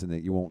legalities, and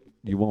that you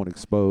won't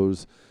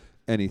expose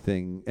any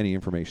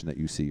information that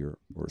you see or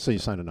so you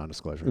signed a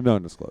non-disclosure.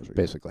 Non-disclosure,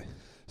 basically. Yeah.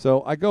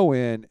 So I go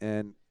in,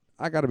 and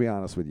I got to be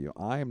honest with you,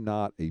 I am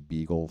not a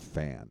beagle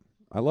fan.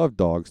 I love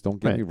dogs, don't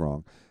get me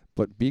wrong,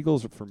 but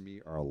beagles for me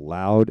are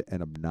loud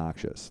and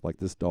obnoxious, like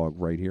this dog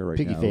right here,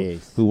 Piggy now,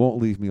 face. who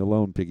won't leave me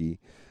alone, Piggy.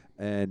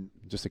 And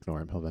just ignore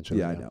him. He'll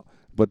eventually. Yeah, I know.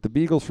 But the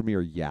beagles for me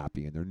are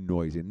yappy and they're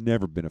noisy. I've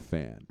never been a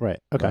fan.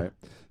 Right. Okay. Right?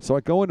 So I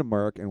go into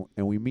Merck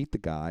and we meet the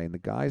guy, and the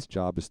guy's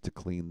job is to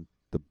clean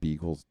the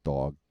beagles.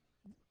 The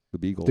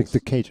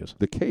cages.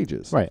 The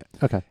cages. Right.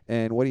 Okay.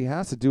 And what he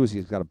has to do is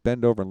he's got to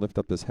bend over and lift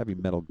up this heavy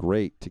metal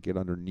grate to get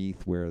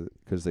underneath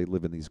because they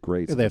live in these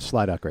grates. Yeah, they have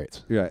slide out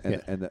grates. Yeah,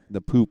 and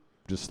the poop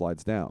just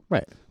slides down.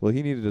 Right. Well,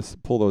 he needed to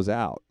pull those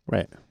out.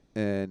 Right.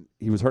 And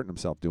he was hurting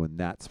himself doing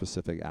that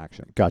specific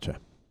action. Gotcha.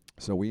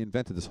 So we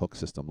invented this hook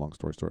system. Long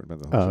story short,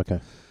 okay.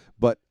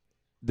 But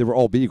they were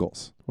all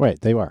beagles. Right,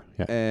 they were.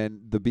 Yeah.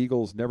 And the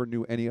beagles never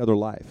knew any other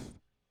life.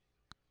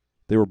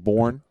 They were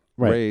born,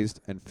 raised,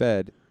 and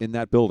fed in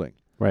that building.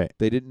 Right.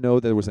 They didn't know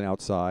there was an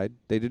outside.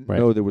 They didn't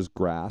know there was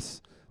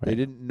grass. Right. They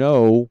didn't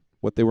know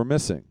what they were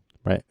missing.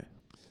 Right.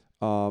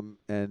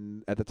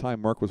 And at the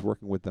time, Merck was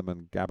working with them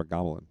on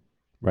gabagoline.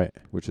 Right.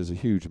 Which is a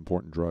huge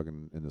important drug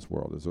in this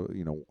world.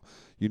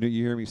 You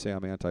hear me say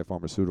I'm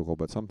anti-pharmaceutical,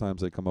 but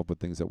sometimes they come up with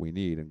things that we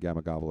need, and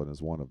gabagoline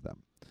is one of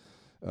them.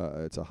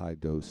 It's a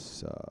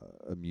high-dose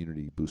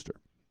immunity booster.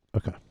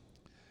 Okay.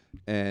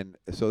 And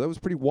so that was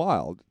pretty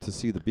wild to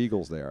see the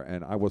beagles there,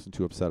 and I wasn't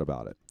too upset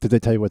about it. Did they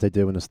tell you what they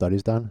did when the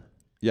study's done?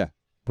 Yeah.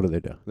 What do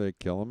they do? They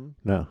kill them?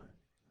 No.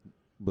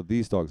 But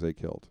these dogs they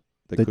killed.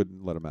 They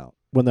couldn't let them out.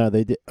 Well, no,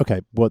 they did.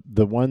 Okay, well,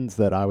 the ones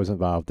that I was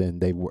involved in,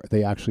 they worked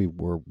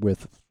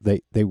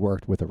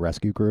with a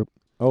rescue group.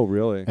 Oh,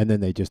 really? And then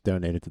they just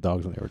donated the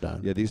dogs when they were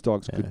done. Yeah, these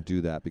dogs couldn't do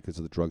that because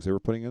of the drugs they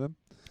were putting in them.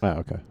 Oh,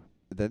 okay.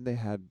 Then they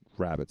had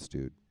rabbits,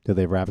 dude. Did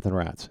they have rabbits and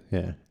rats?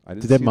 Yeah.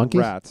 Did they have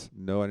monkeys? Rats.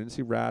 No, I didn't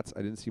see rats.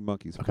 I didn't see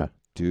monkeys. Okay.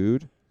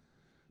 Dude,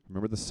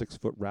 remember the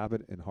 6-foot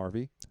rabbit in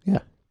Harvey?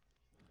 Yeah.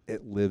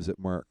 It lives at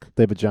Merck.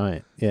 They have a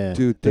giant. Yeah.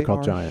 Dude, they're they called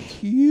are giants.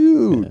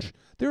 Huge. Yeah.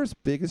 They're as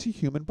big as a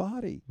human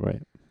body.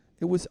 Right.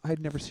 I'd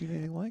never seen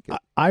anything like it.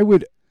 I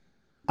would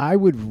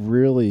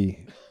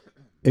really,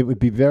 it would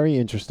be very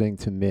interesting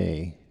to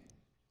me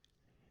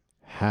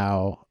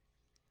how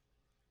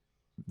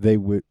they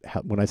would,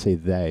 when I say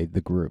they,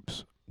 the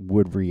groups,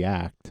 would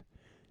react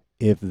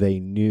if they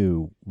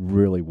knew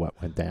really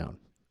what went down.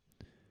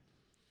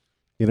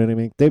 You know what I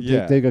mean?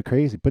 They go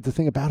crazy. But the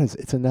thing about it is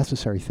it's a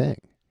necessary thing.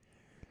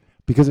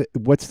 Because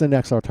what's the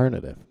next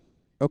alternative?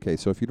 Okay,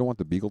 so if you don't want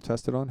the beagle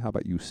tested on, how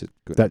about you sit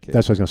good? That's what I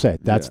was going to say.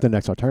 That's Yeah. the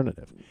next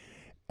alternative.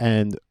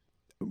 And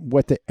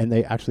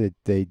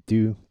they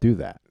do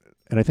that.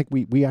 And I think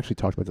we actually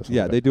talked about this.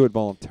 Yeah, they do it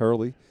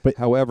voluntarily. But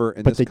however,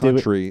 in but this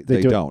country,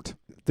 they don't.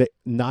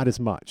 Not as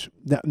much.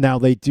 Now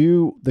they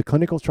do the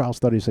clinical trial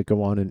studies that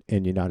go on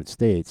in the United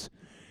States.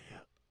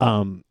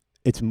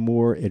 It's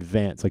more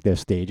advanced, like there's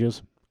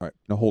stages. All right,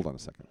 now hold on a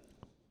second.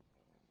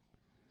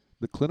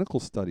 The clinical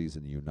studies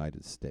in the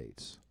United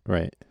States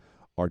Right.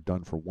 are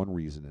done for one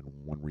reason and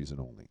one reason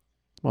only.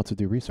 Well, to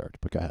do research,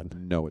 but go ahead.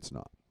 No, it's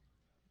not.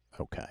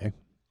 Okay.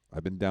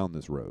 I've been down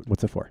this road.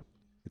 What's it for?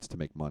 It's to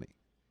make money.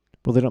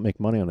 Well, they don't make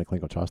money on the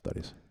clinical trial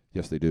studies.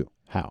 Yes, they do.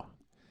 How?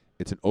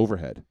 It's an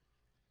overhead.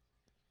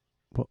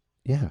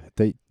 Yeah,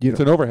 It's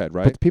an overhead,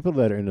 right? But the people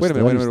that are in the Wait a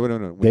studies,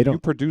 minute. they When you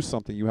produce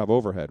something, you have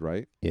overhead,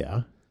 right?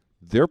 Yeah.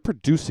 They're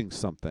producing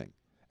something,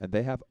 and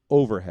they have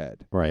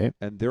overhead. Right.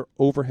 And their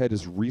overhead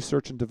is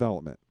research and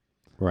development.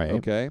 Right.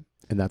 Okay?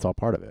 And that's all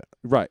part of it.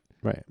 Right.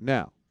 Right.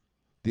 Now,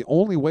 the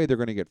only way they're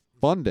going to get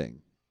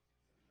funding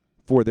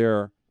for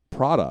their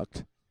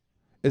product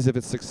is if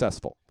it's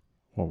successful.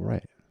 Well,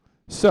 right.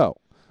 So,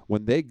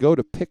 when they go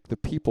to pick the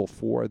people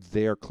for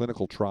their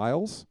clinical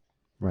trials,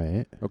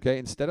 Right. okay,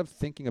 instead of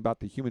thinking about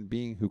the human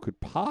being who could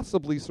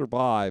possibly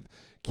survive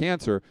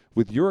cancer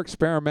with your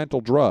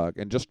experimental drug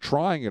and just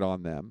trying it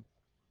on them,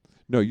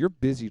 no, you're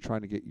busy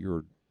trying to get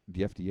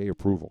the FDA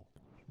approval.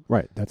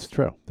 Right. That's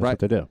true. That's Right. what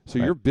they do. So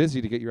right. you're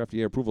busy to get your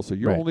FDA approval. So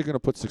you're Right. only going to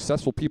put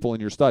successful people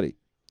in your study.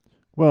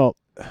 Well,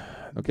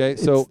 Okay,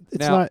 so it's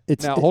now, not.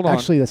 It's now hold on.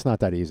 Actually, that's not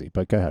that easy.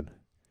 But go ahead.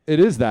 It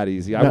is that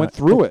easy. I No, went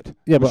through it.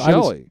 Yeah, with but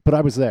Shelley.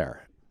 I was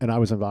there and I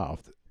was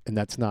involved, and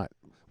that's not.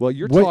 Well,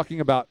 you're What- talking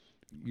about.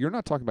 You're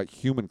not talking about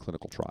human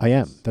clinical trials. I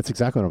am. That's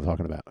exactly what I'm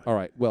talking about. All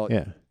right. Well,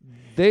 Yeah.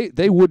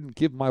 they wouldn't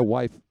give my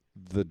wife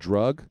the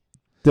drug,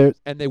 There.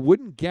 and they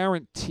wouldn't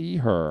guarantee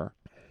her,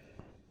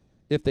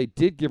 if they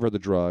did give her the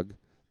drug,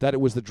 that it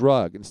was the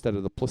drug instead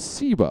of the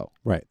placebo.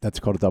 Right. That's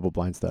called a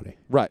double-blind study.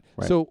 Right.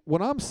 Right. So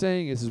what I'm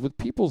saying is with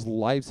people's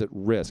lives at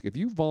risk, if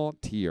you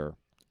volunteer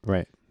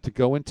Right. to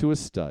go into a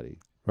study,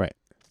 Right.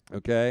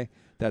 okay,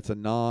 that's a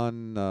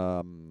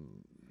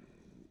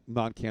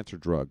non-cancer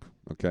drug,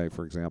 okay,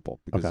 for example,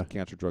 because Okay.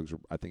 cancer drugs are,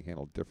 I think,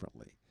 handled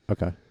differently.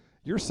 Okay.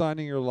 You're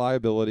signing your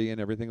liability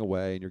and everything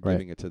away, and you're Right.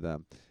 giving it to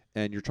them,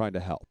 and you're trying to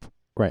help.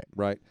 Right.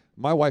 Right.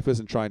 My wife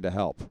isn't trying to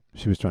help.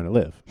 She was trying to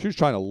live. She's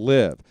trying to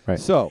live. Right.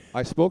 So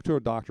I spoke to a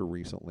doctor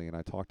recently, and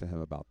I talked to him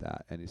about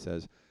that, and he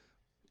says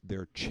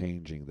they're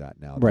changing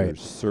that now. Right.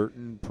 There's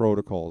certain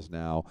protocols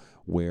now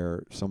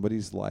where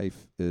somebody's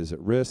life is at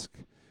risk.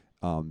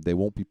 They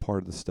won't be part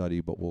of the study,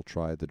 but we'll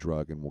try the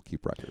drug and we'll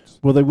keep records.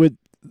 Well, they would.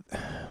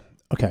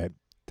 Okay.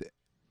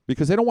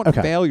 Because they don't want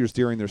Okay. failures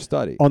during their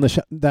study. On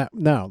the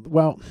no.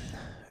 Well,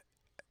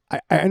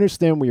 I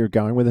understand where you're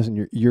going with this,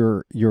 and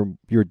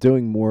you're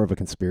doing more of a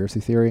conspiracy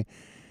theory.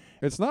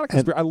 It's not a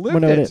conspiracy. I lived Well,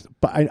 no, it. it is.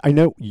 But I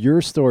know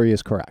your story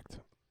is correct.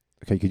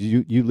 Okay, because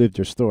you lived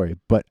your story.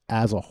 But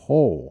as a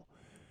whole,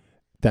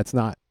 that's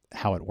not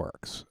how it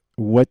works.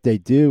 What they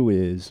do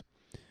is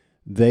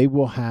they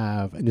will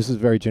have, and this is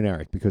very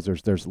generic because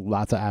there's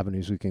lots of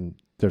avenues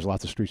there's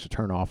lots of streets to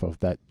turn off of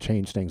that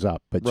change things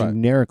up. But Right.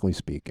 generically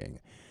speaking,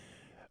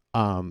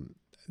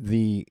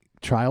 the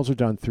trials are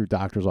done through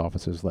doctors'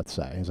 offices, let's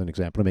say, as an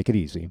example, to make it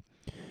easy.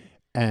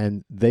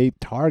 And they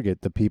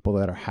target the people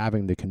that are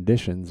having the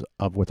conditions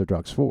of what the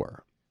drug's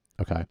for.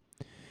 Okay.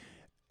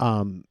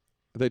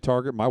 They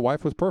target. My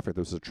wife was perfect.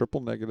 It was a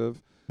triple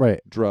negative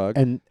Right. drug.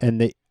 And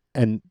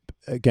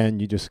again,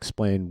 you just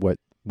explained what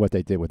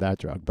they did with that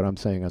drug, but I'm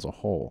saying as a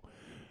whole.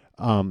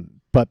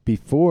 But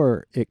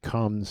before it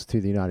comes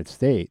to the United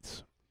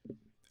States,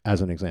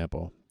 as an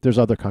example, there's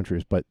other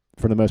countries, but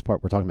for the most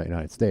part, we're talking about the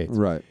United States.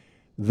 Right.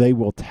 They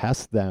will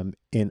test them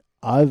in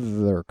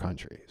other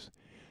countries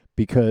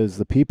because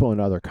the people in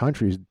other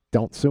countries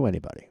don't sue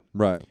anybody.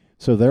 Right.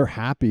 So they're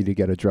happy to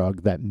get a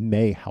drug that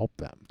may help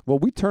them. Well,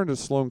 we turned to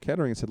Sloan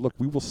Kettering and said, look,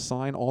 we will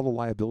sign all the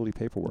liability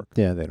paperwork.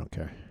 Yeah, they don't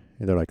care.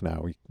 And they're like,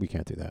 no, we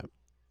can't do that.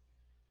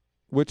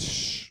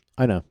 Which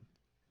I know.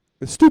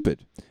 is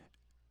stupid.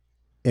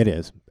 It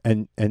is.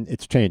 And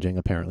it's changing,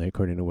 apparently,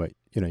 according to what,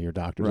 your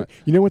doctors. Right.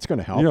 You know what's going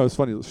to help? It's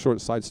funny, a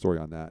short side story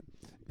on that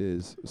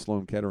is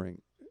Sloan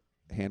Kettering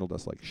handled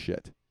us like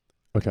shit.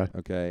 Okay.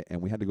 Okay.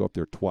 And we had to go up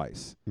there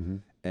twice. Mm-hmm.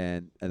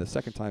 And the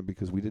second time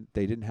because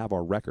they didn't have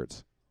our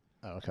records.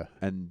 Oh, okay.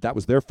 And that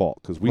was their fault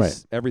because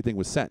Right. everything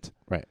was sent.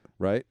 Right.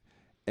 Right.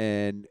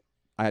 And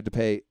I had to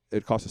pay,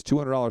 it cost us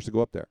 $200 to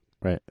go up there.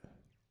 Right.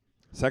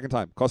 Second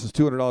time, cost us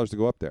 $200 to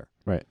go up there.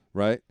 Right.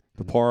 Right.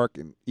 the park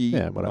and eat. Yeah,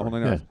 and the whatever. whole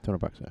nine Yeah, yards.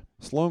 $200. Yeah.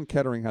 Sloan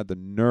Kettering had the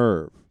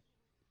nerve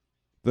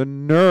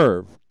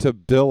to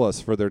bill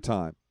us for their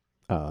time.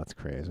 Oh, that's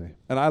crazy.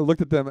 And I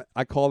looked at them,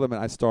 I called them,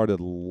 and I started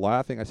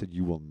laughing. I said,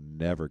 "You will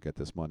never get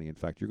this money. In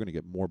fact, you're going to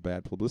get more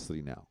bad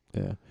publicity now."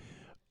 Yeah.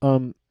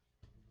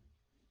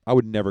 I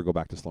would never go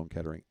back to Sloan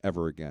Kettering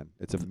ever again.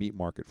 It's a meat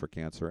market for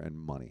cancer and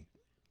money.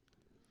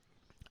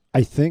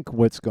 I think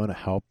what's going to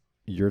help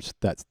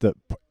that's the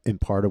in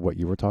part of what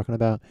you were talking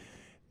about.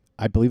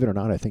 I believe it or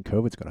not, I think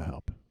COVID's going to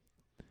help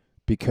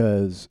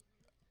because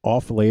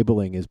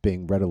off-labeling is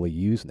being readily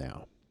used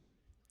now,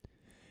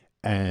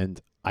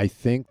 and I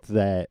think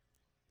that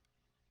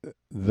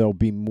there'll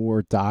be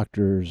more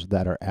doctors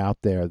that are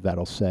out there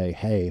that'll say,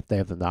 "Hey, if they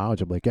have the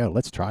knowledge, I'm like, oh,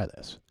 let's try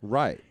this."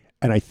 Right.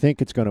 And I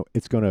think it's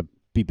gonna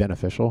be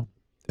beneficial.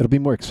 It'll be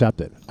more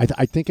accepted.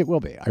 I think it will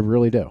be. I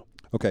really do.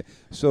 Okay.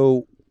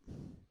 So,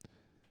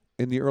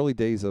 in the early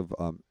days of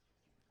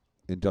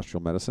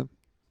industrial medicine,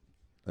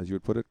 as you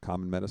would put it,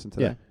 common medicine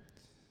today,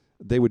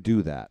 they would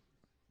do that.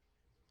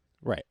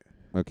 Right.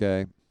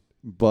 Okay.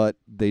 But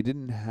they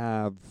didn't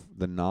have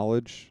the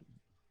knowledge,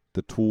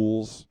 the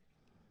tools,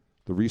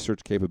 the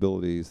research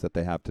capabilities that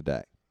they have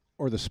today.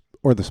 Or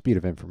the speed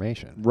of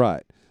information.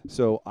 Right.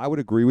 So I would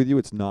agree with you.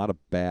 It's not a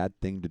bad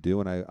thing to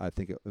do, and I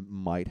think it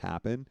might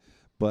happen.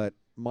 But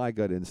my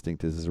gut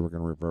instinct is we're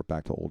going to revert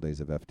back to old days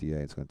of FDA.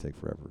 It's going to take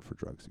forever for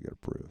drugs to get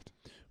approved.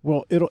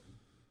 Well,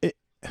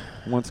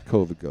 once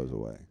COVID goes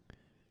away.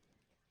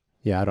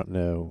 Yeah, I don't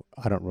know.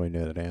 I don't really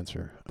know that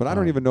answer. But I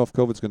don't even know if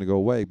COVID's going to go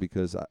away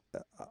because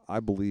I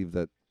believe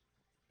that,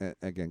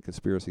 again,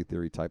 conspiracy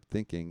theory type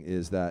thinking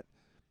is that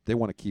they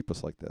want to keep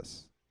us like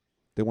this.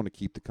 They want to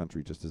keep the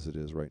country just as it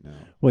is right now.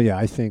 Well, yeah,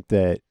 I think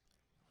that,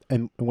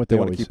 and what they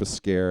want to keep us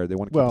scared. They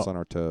want to keep us on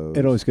our toes.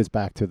 It always gets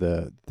back to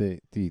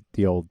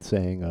the old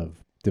saying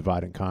of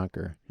divide and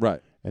conquer.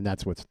 Right. And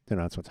that's what's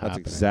happening. That's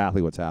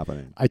exactly what's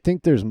happening. I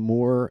think there's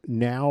more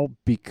now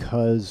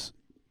because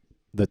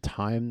the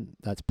time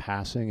that's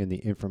passing and the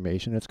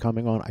information that's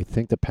coming on. I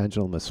think the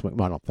pendulum is swinging.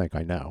 Well, I don't think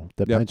I know.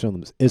 The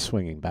pendulum is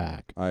swinging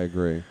back. I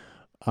agree.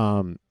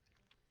 And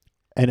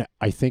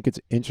I think it's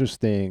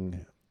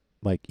interesting,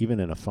 like even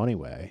in a funny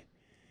way,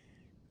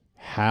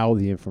 how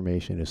the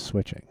information is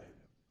switching.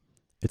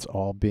 It's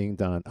all being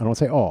done. I don't want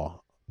to say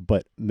all,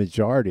 but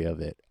majority of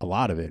it, a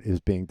lot of it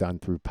is being done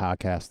through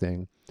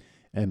podcasting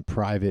and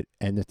private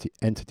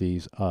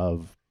entities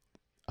of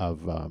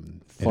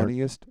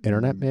funniest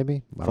internet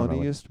maybe.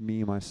 Funniest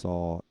meme I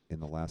saw in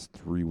the last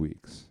 3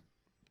 weeks.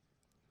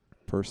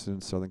 Person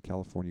in Southern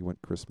California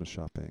went Christmas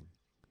shopping,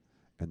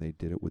 and they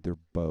did it with their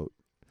boat.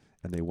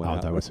 And they went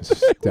out. That was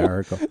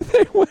hysterical.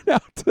 They went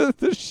out to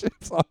the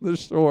ships on the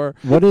shore.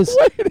 What is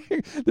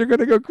waiting? They're going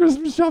to go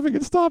Christmas shopping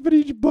and stop at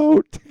each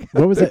boat.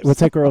 What was that?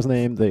 What's that girl's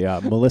name?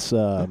 The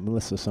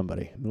Melissa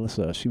somebody.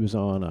 Melissa. She was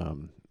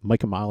on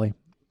Mike and Molly.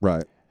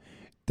 Right.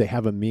 They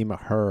have a meme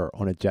of her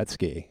on a jet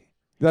ski.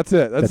 That's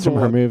it. That's from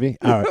her movie.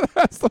 All right.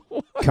 That's the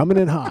one. Coming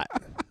in hot.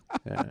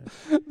 Yeah.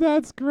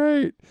 That's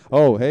great.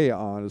 Oh, hey,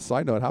 on a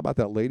side note, how about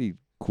that lady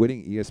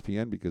quitting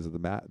ESPN because of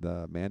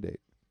the mandate?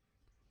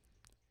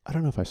 I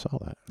don't know if I saw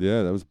that.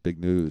 Yeah, that was big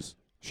news.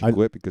 She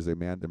quit because they're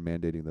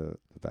mandating the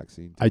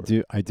vaccine. I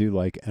do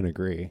like and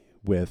agree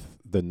with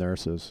the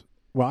nurses.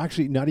 Well,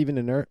 actually, not even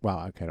the nurse. Well,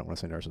 okay, I don't want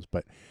to say nurses,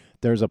 but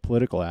there's a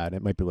political ad.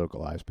 It might be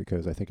localized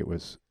because I think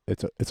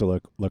it's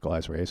a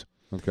localized race.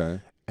 Okay.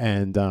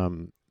 And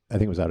I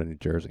think it was out of New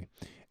Jersey,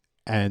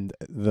 and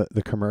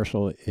the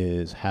commercial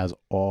has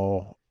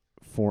all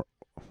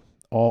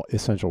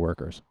essential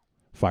workers.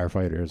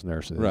 Firefighters,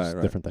 nurses,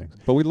 different things.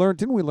 But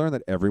didn't we learn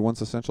that everyone's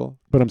essential?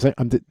 But I'm saying,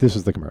 this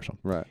is the commercial.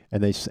 Right.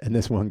 And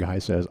this one guy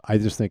says, I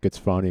just think it's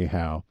funny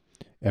how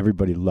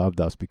everybody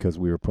loved us because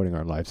we were putting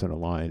our lives on the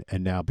line.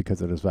 And now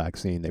because of this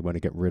vaccine, they want to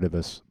get rid of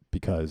us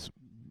because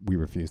we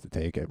refuse to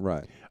take it.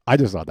 Right. I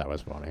just thought that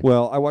was funny.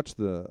 Well, I watched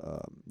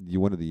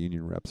one of the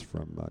union reps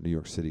from New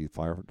York City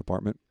Fire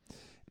Department.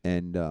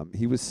 And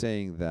he was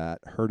saying that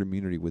herd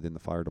immunity within the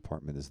fire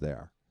department is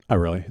there. Oh,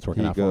 really? It's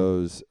working out for him? He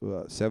goes,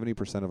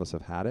 70% of us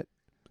have had it.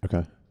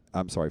 Okay.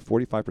 I'm sorry,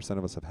 45%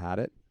 of us have had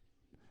it,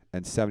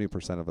 and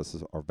 70% of us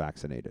are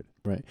vaccinated.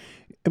 Right.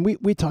 And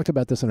we talked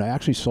about this, and I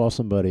actually saw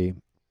somebody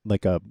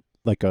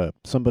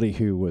somebody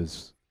who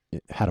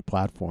had a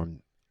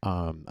platform.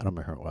 I don't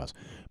remember who it was,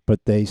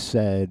 but they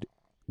said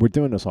we're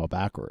doing this all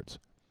backwards.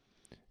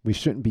 We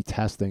shouldn't be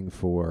testing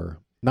for,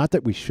 not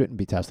that we shouldn't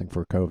be testing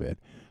for COVID,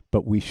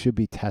 but we should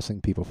be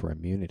testing people for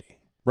immunity.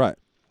 Right.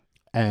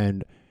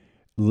 And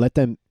let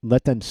them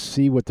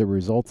see what the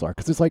results are,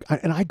 because it's like,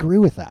 and I agree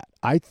with that.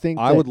 I think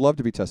I would love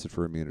to be tested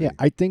for immunity. Yeah,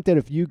 I think that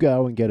if you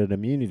go and get an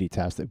immunity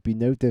test, it'd be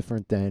no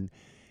different than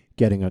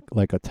getting a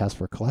test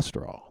for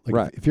cholesterol. Like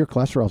right. If your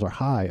cholesterols are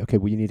high, okay,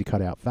 well you need to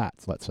cut out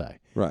fats. Let's say.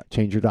 Right.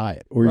 Change your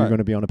diet, or you're going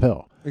to be on a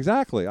pill.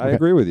 Exactly. I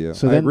agree with you.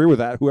 So I agree with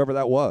that. Whoever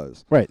that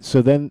was. Right.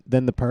 So then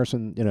the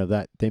person,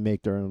 that they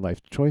make their own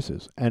life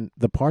choices, and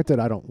the part that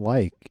I don't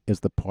like is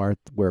the part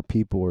where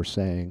people are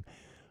saying,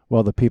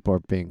 "Well, the people are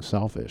being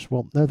selfish."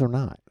 Well, no, they're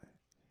not.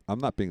 I'm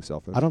not being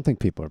selfish. I don't think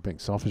people are being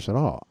selfish at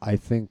all. I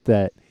think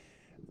that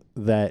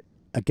that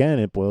again,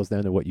 it boils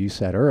down to what you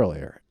said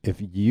earlier. If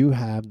you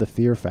have the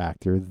fear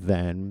factor,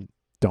 then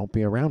don't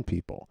be around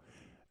people.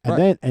 And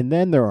Right.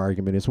 then their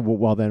argument is,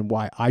 well, then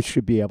why I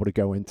should be able to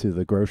go into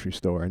the grocery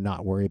store and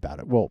not worry about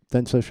it. Well,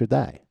 then so should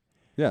they.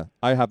 Yeah,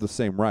 I have the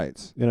same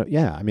rights.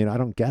 Yeah. I mean, I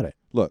don't get it.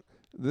 Look,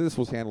 this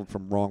was handled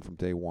wrong from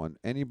day one.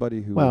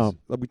 Anybody who Well,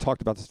 we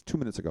talked about this 2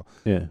 minutes ago.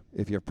 yeah.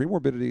 If you have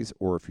premorbidities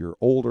or if you're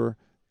older,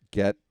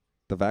 get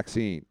the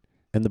vaccine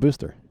And the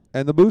booster.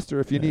 and the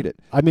booster if you need it.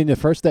 I mean, the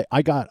first day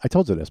I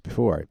told you this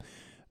before,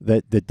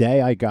 that the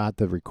day I got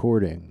the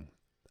recording,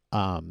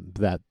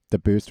 that the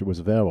booster was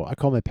available, I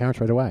called my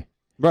parents right away.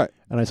 Right.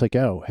 And I was like,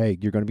 oh, hey,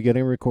 you're going to be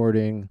getting a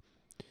recording,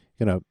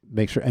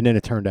 make sure. And then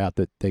it turned out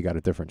that they got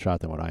a different shot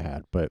than what I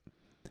had. But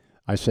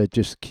I said,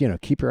 just,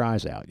 keep your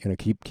eyes out,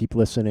 keep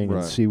listening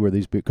Right. and see where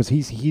these, because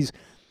he's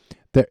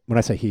there. When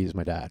I say he's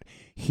my dad,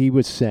 he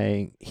was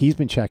saying he's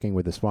been checking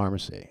with his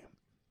pharmacy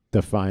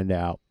to find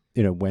out,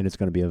 when it's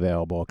going to be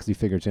available. Cause he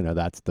figures,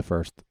 that's the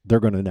first, they're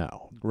going to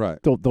know. Right.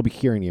 They'll be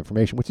hearing the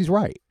information, which he's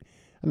right.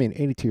 I mean,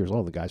 82 years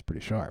old, the guy's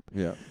pretty sharp.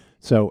 Yeah.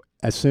 So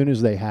as soon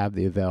as they have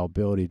the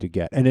availability to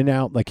get, and then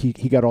now, like he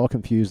got all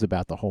confused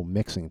about the whole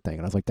mixing thing,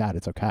 and I was like, Dad,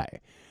 it's okay.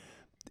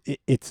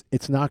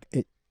 It's not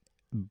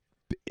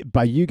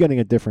by you getting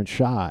a different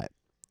shot,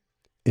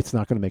 it's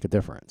not going to make a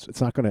difference.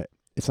 It's not going to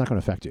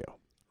affect you.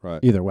 Right.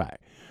 Either way.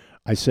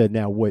 I said,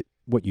 now what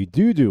you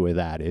do with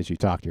that is you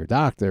talk to your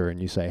doctor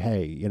and you say,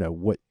 hey,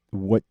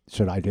 what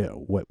should I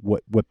do?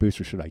 What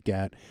booster should I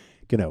get?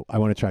 I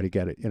want to try to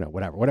get it.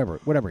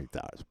 Whatever he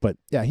does. But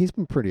yeah, he's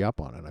been pretty up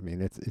on it. I mean,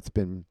 it's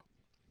been.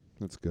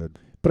 That's good.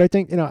 But I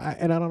think, and I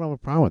don't have a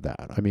problem with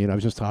that. I mean, I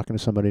was just talking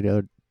to somebody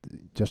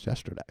just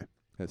yesterday.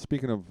 And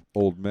speaking of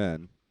old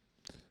men,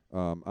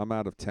 I'm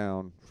out of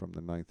town from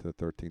the 9th to the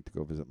 13th to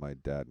go visit my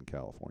dad in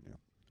California.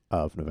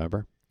 Of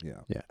November?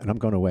 Yeah. Yeah. And I'm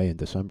going away in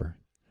December.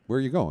 Where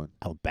are you going?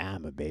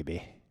 Alabama,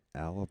 baby.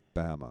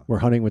 Alabama. We're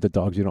hunting with the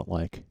dogs you don't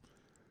like.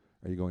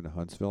 Are you going to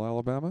Huntsville,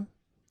 Alabama?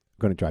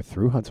 I'm going to drive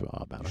through Huntsville,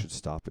 Alabama. You should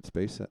stop at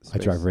Space. I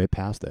drive right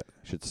past it.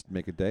 You should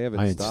make a day of it.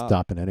 I ain't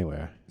stopping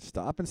anywhere.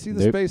 Stop and see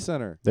the Nope. Space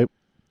Center.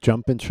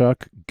 Jump in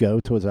truck, go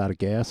till it's out of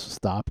gas,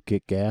 stop,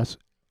 get gas,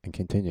 and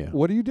continue.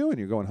 What are you doing?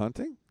 You're going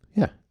hunting?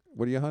 Yeah.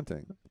 What are you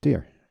hunting?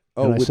 Deer.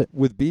 Oh, And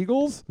with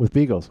beagles? With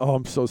beagles. Oh,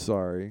 I'm so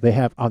sorry. They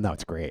have. Oh no,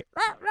 it's great.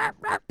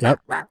 Yep.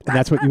 And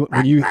that's what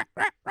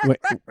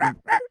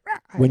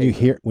when you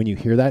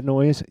hear that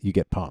noise, you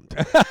get pumped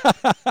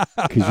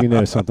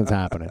because something's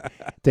happening.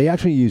 They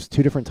actually use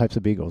two different types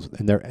of beagles,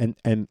 and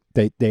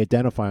they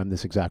identify them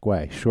this exact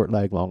way: short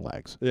leg, long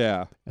legs.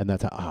 Yeah. And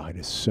that's it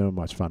is so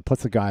much fun.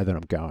 Plus the guy that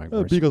I'm going.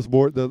 The beagle's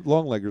the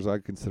long leggers I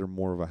consider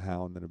more of a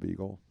hound than a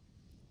beagle.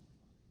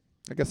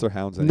 I guess they're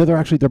hounds. No,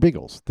 they're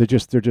beagles. They're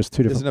just two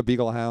different. Isn't a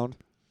beagle a hound?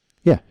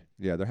 Yeah.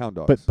 Yeah, they're hound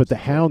dogs. But the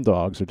hound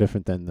dogs are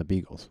different than the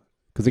beagles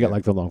because they got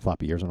like the long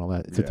floppy ears and all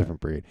that. It's a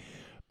different breed.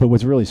 But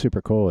what's really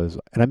super cool is,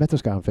 and I met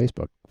this guy on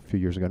Facebook a few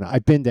years ago. Now,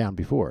 I've been down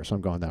before, so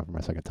I'm going down for my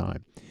second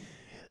time.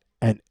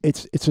 And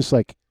it's just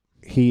like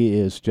he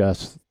is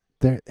just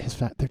they're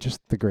just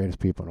the greatest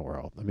people in the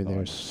world. I mean,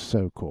 they're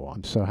so cool.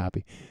 I'm so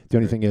happy. The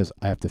only thing is,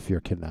 I have to fear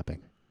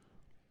kidnapping.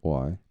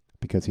 Why?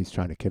 Because he's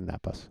trying to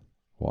kidnap us.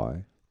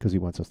 Why? Because he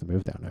wants us to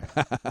move down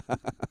there.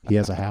 He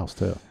has a house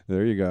too.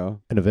 There you go.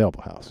 An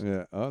available house.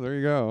 Yeah. Oh, there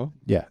you go.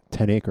 Yeah,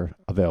 10-acre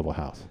available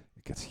house.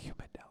 It gets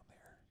humid down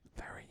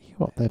there. Very humid.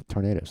 Well, they have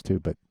tornadoes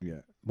too, but yeah,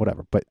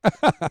 whatever. But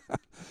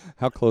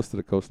how close to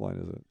the coastline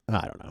is it?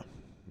 I don't know.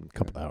 A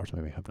couple of hours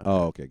maybe.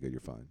 Oh, okay, good.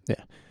 You're fine.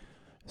 Yeah.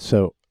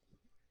 So,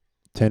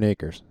 10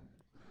 acres.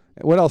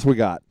 What else we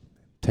got?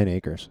 10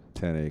 acres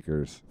 10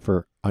 acres.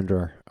 for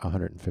under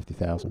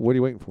 150,000. What are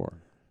you waiting for?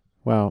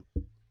 Well,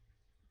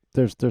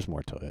 there's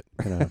more to it.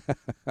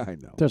 I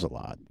know. There's a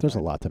lot. There's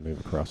a lot to move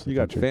across the You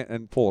got country.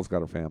 and Paul's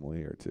got a family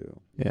here too.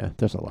 Yeah,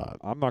 there's a lot.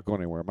 I'm not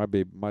going anywhere.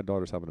 My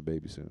daughter's having a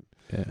baby soon.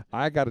 Yeah.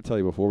 I got to tell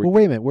you before we. Well,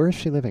 wait a minute. Where is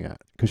she living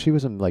at? Because she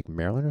was in like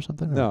Maryland or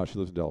something. No, she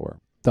lives in Delaware.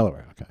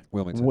 Delaware. Okay.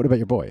 Wilmington. What about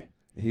your boy?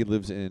 He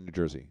lives in New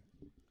Jersey,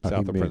 south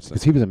of Princeton.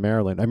 Because he was in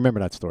Maryland. I remember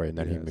that story, and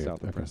then he Yeah, moved.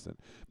 south of Okay. Princeton.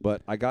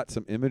 But I got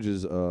some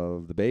images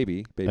of the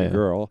baby Yeah.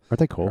 girl. Aren't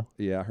they cool?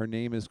 Her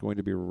name is going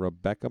to be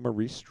Rebecca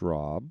Marie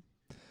Straub,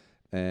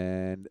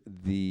 and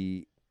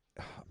man,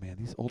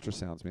 these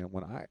ultrasounds, man.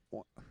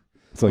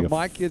 It's like when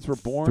my kids were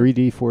born,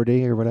 3D,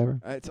 4D, or whatever.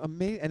 it's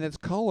amazing, and it's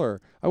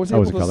color. I was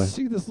Oh, is able it to color?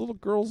 see this little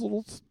girl's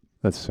little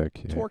That's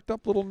sick. Yeah. torqued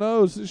up little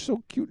nose. It's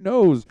so cute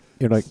nose.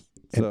 Like,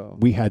 and So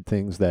we had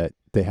things that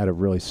they had to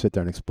really sit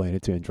there and explain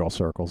it to and draw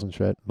circles and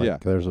shit. Like, Yeah.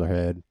 there's their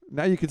head.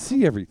 now you can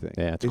see everything.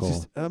 Yeah, it's it's cool.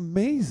 just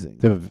amazing.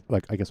 They have,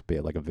 like, I guess it'd be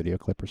like a video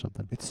clip or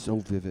something. It's so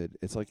vivid.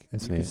 It's like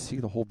It's you can neat. see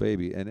the whole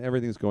baby, and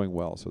everything's going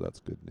well. So that's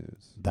good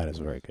news. That is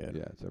very good.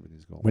 Yeah,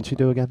 everything's going. When'd well she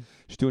do again?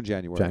 She's doing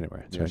January.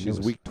 January. Yeah, So I knew she's it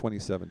was- week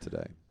 27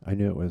 today. I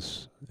knew it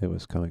was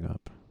coming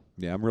up.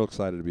 Yeah, I'm real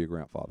excited to be a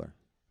grandfather.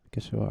 I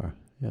guess you are.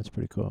 Yeah, it's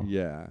pretty cool.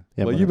 Yeah.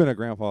 Yeah, Well, but- you've been a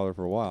grandfather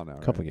for a while now.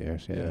 A couple right? of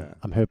years, yeah. Yeah.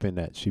 I'm hoping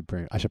that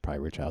I should probably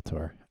reach out to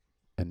her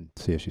and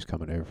see if she's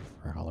coming over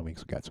for Halloween.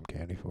 So got some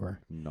candy for her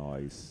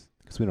Nice.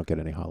 because we don't get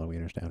any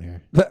Halloweeners down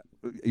here.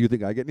 You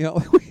think I get any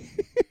Halloween?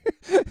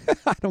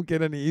 I don't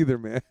get any either,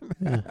 man.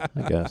 Yeah,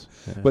 I guess.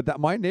 Yeah. But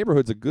my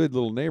neighborhood's a good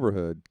little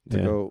neighborhood to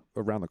Yeah. go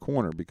around the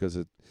corner because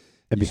And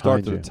you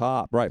start behind to you. the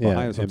top, right? Yeah,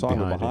 Behind us, I'm and talking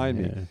about behind behind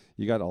you, me. yeah.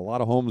 You got a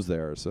lot of homes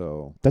there,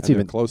 so That's and they're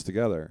even- close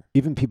together.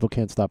 Even people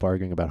can't stop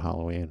arguing about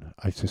Halloween.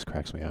 It just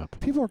cracks me up.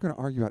 People are going to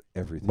argue about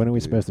everything. When are we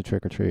dude. supposed to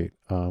trick or treat?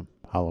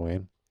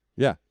 Halloween.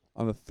 Yeah,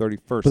 on the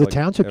 31st. But the like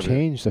township every-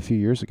 changed a few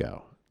years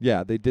ago.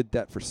 Yeah, they did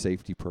that for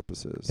safety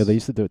purposes. Yeah, they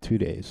used to do it 2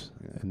 days,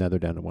 Yeah. and now they're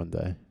down to 1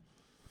 day.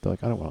 They're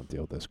like, I don't want to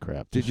deal with this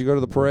crap. Did Just- you go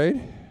to the parade?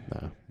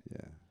 No. Yeah.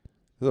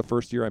 This is the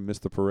first year I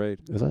missed the parade.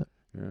 Is it?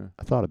 Yeah.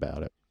 I thought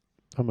about it.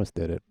 Almost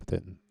did it, but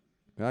didn't.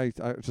 I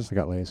just I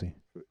got lazy.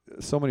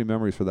 so many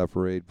memories for that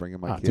parade. Bringing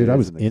my kids. Dude, I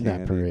was and the in that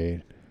candy.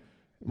 parade.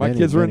 My Many,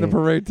 kids were in the many-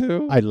 parade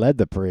too. I led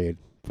the parade.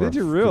 For Did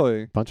you a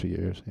really? bunch of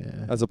years,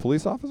 yeah. As a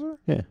police officer?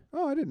 Yeah.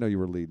 Oh, I didn't know you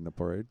were leading the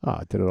parade. Oh,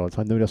 I did it all the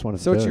time. Nobody else wanted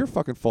So to it's do your it.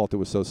 fucking fault it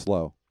was so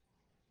slow.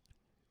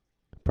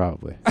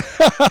 Probably.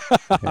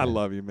 I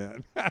love you,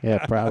 man.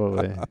 Yeah,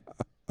 probably.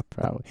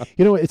 Probably.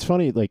 You know, it's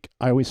funny. Like,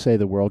 I always say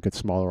the world gets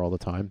smaller all the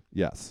time.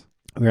 Yes.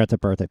 We were at the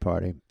birthday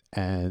party,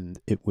 and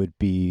it would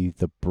be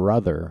the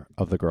brother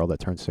of the girl that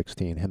turned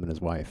 16, him and his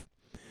wife.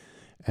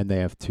 And they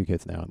have 2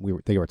 kids now.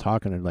 And they were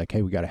talking and like,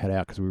 hey, we got to head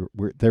out because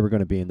they were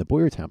going to be in the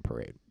Boyertown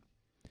parade.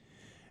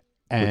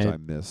 And Which I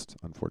missed,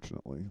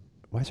 unfortunately.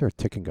 why is there a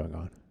ticking going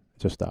on? It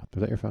just stopped.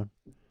 Was that your phone?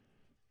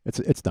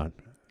 It's done.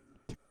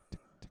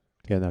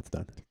 Yeah, that's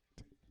done.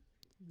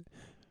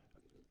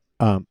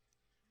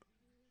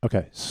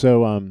 Okay,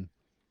 so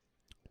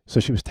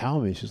she was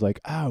telling me, she's like,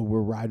 oh, we're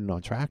riding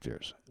on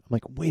tractors. I'm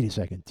like, wait a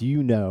second, do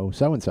you know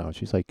so and so? And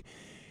she's like,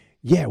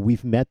 yeah,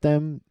 we've met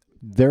them.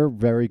 They're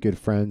very good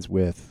friends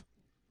with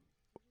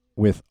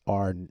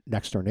our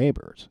next door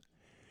neighbors.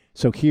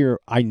 So here,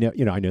 I know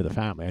the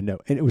family. I know,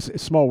 and it was a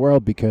small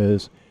world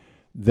because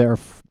they're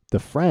the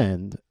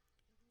friend.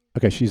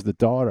 Okay, she's the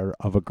daughter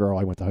of a girl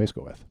I went to high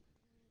school with.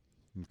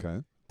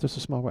 Okay. Just a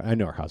small world. I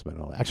know her husband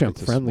and all that. Actually,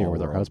 It's I'm a friendlier small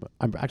with her world. husband.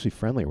 I'm actually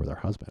friendlier with her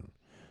husband.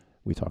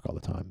 We talk all the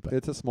time, but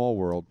It's a small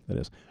world. it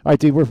is. All right,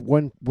 dude.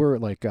 We're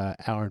like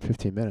hour and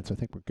 15 minutes. I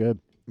think we're good.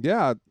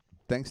 Yeah.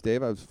 Thanks,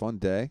 Dave. It was a fun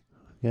day.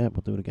 Yeah,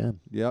 we'll do it again.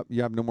 Yep.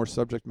 You have no more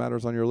subject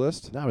matters on your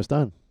list? No, I was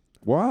done.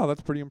 Wow,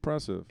 that's pretty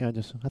impressive. Yeah,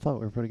 I thought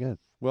we were pretty good.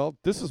 Well,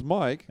 this is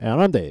Mike,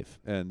 And I'm Dave.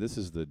 and this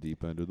is the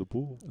deep end of the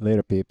pool.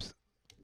 Later, peeps.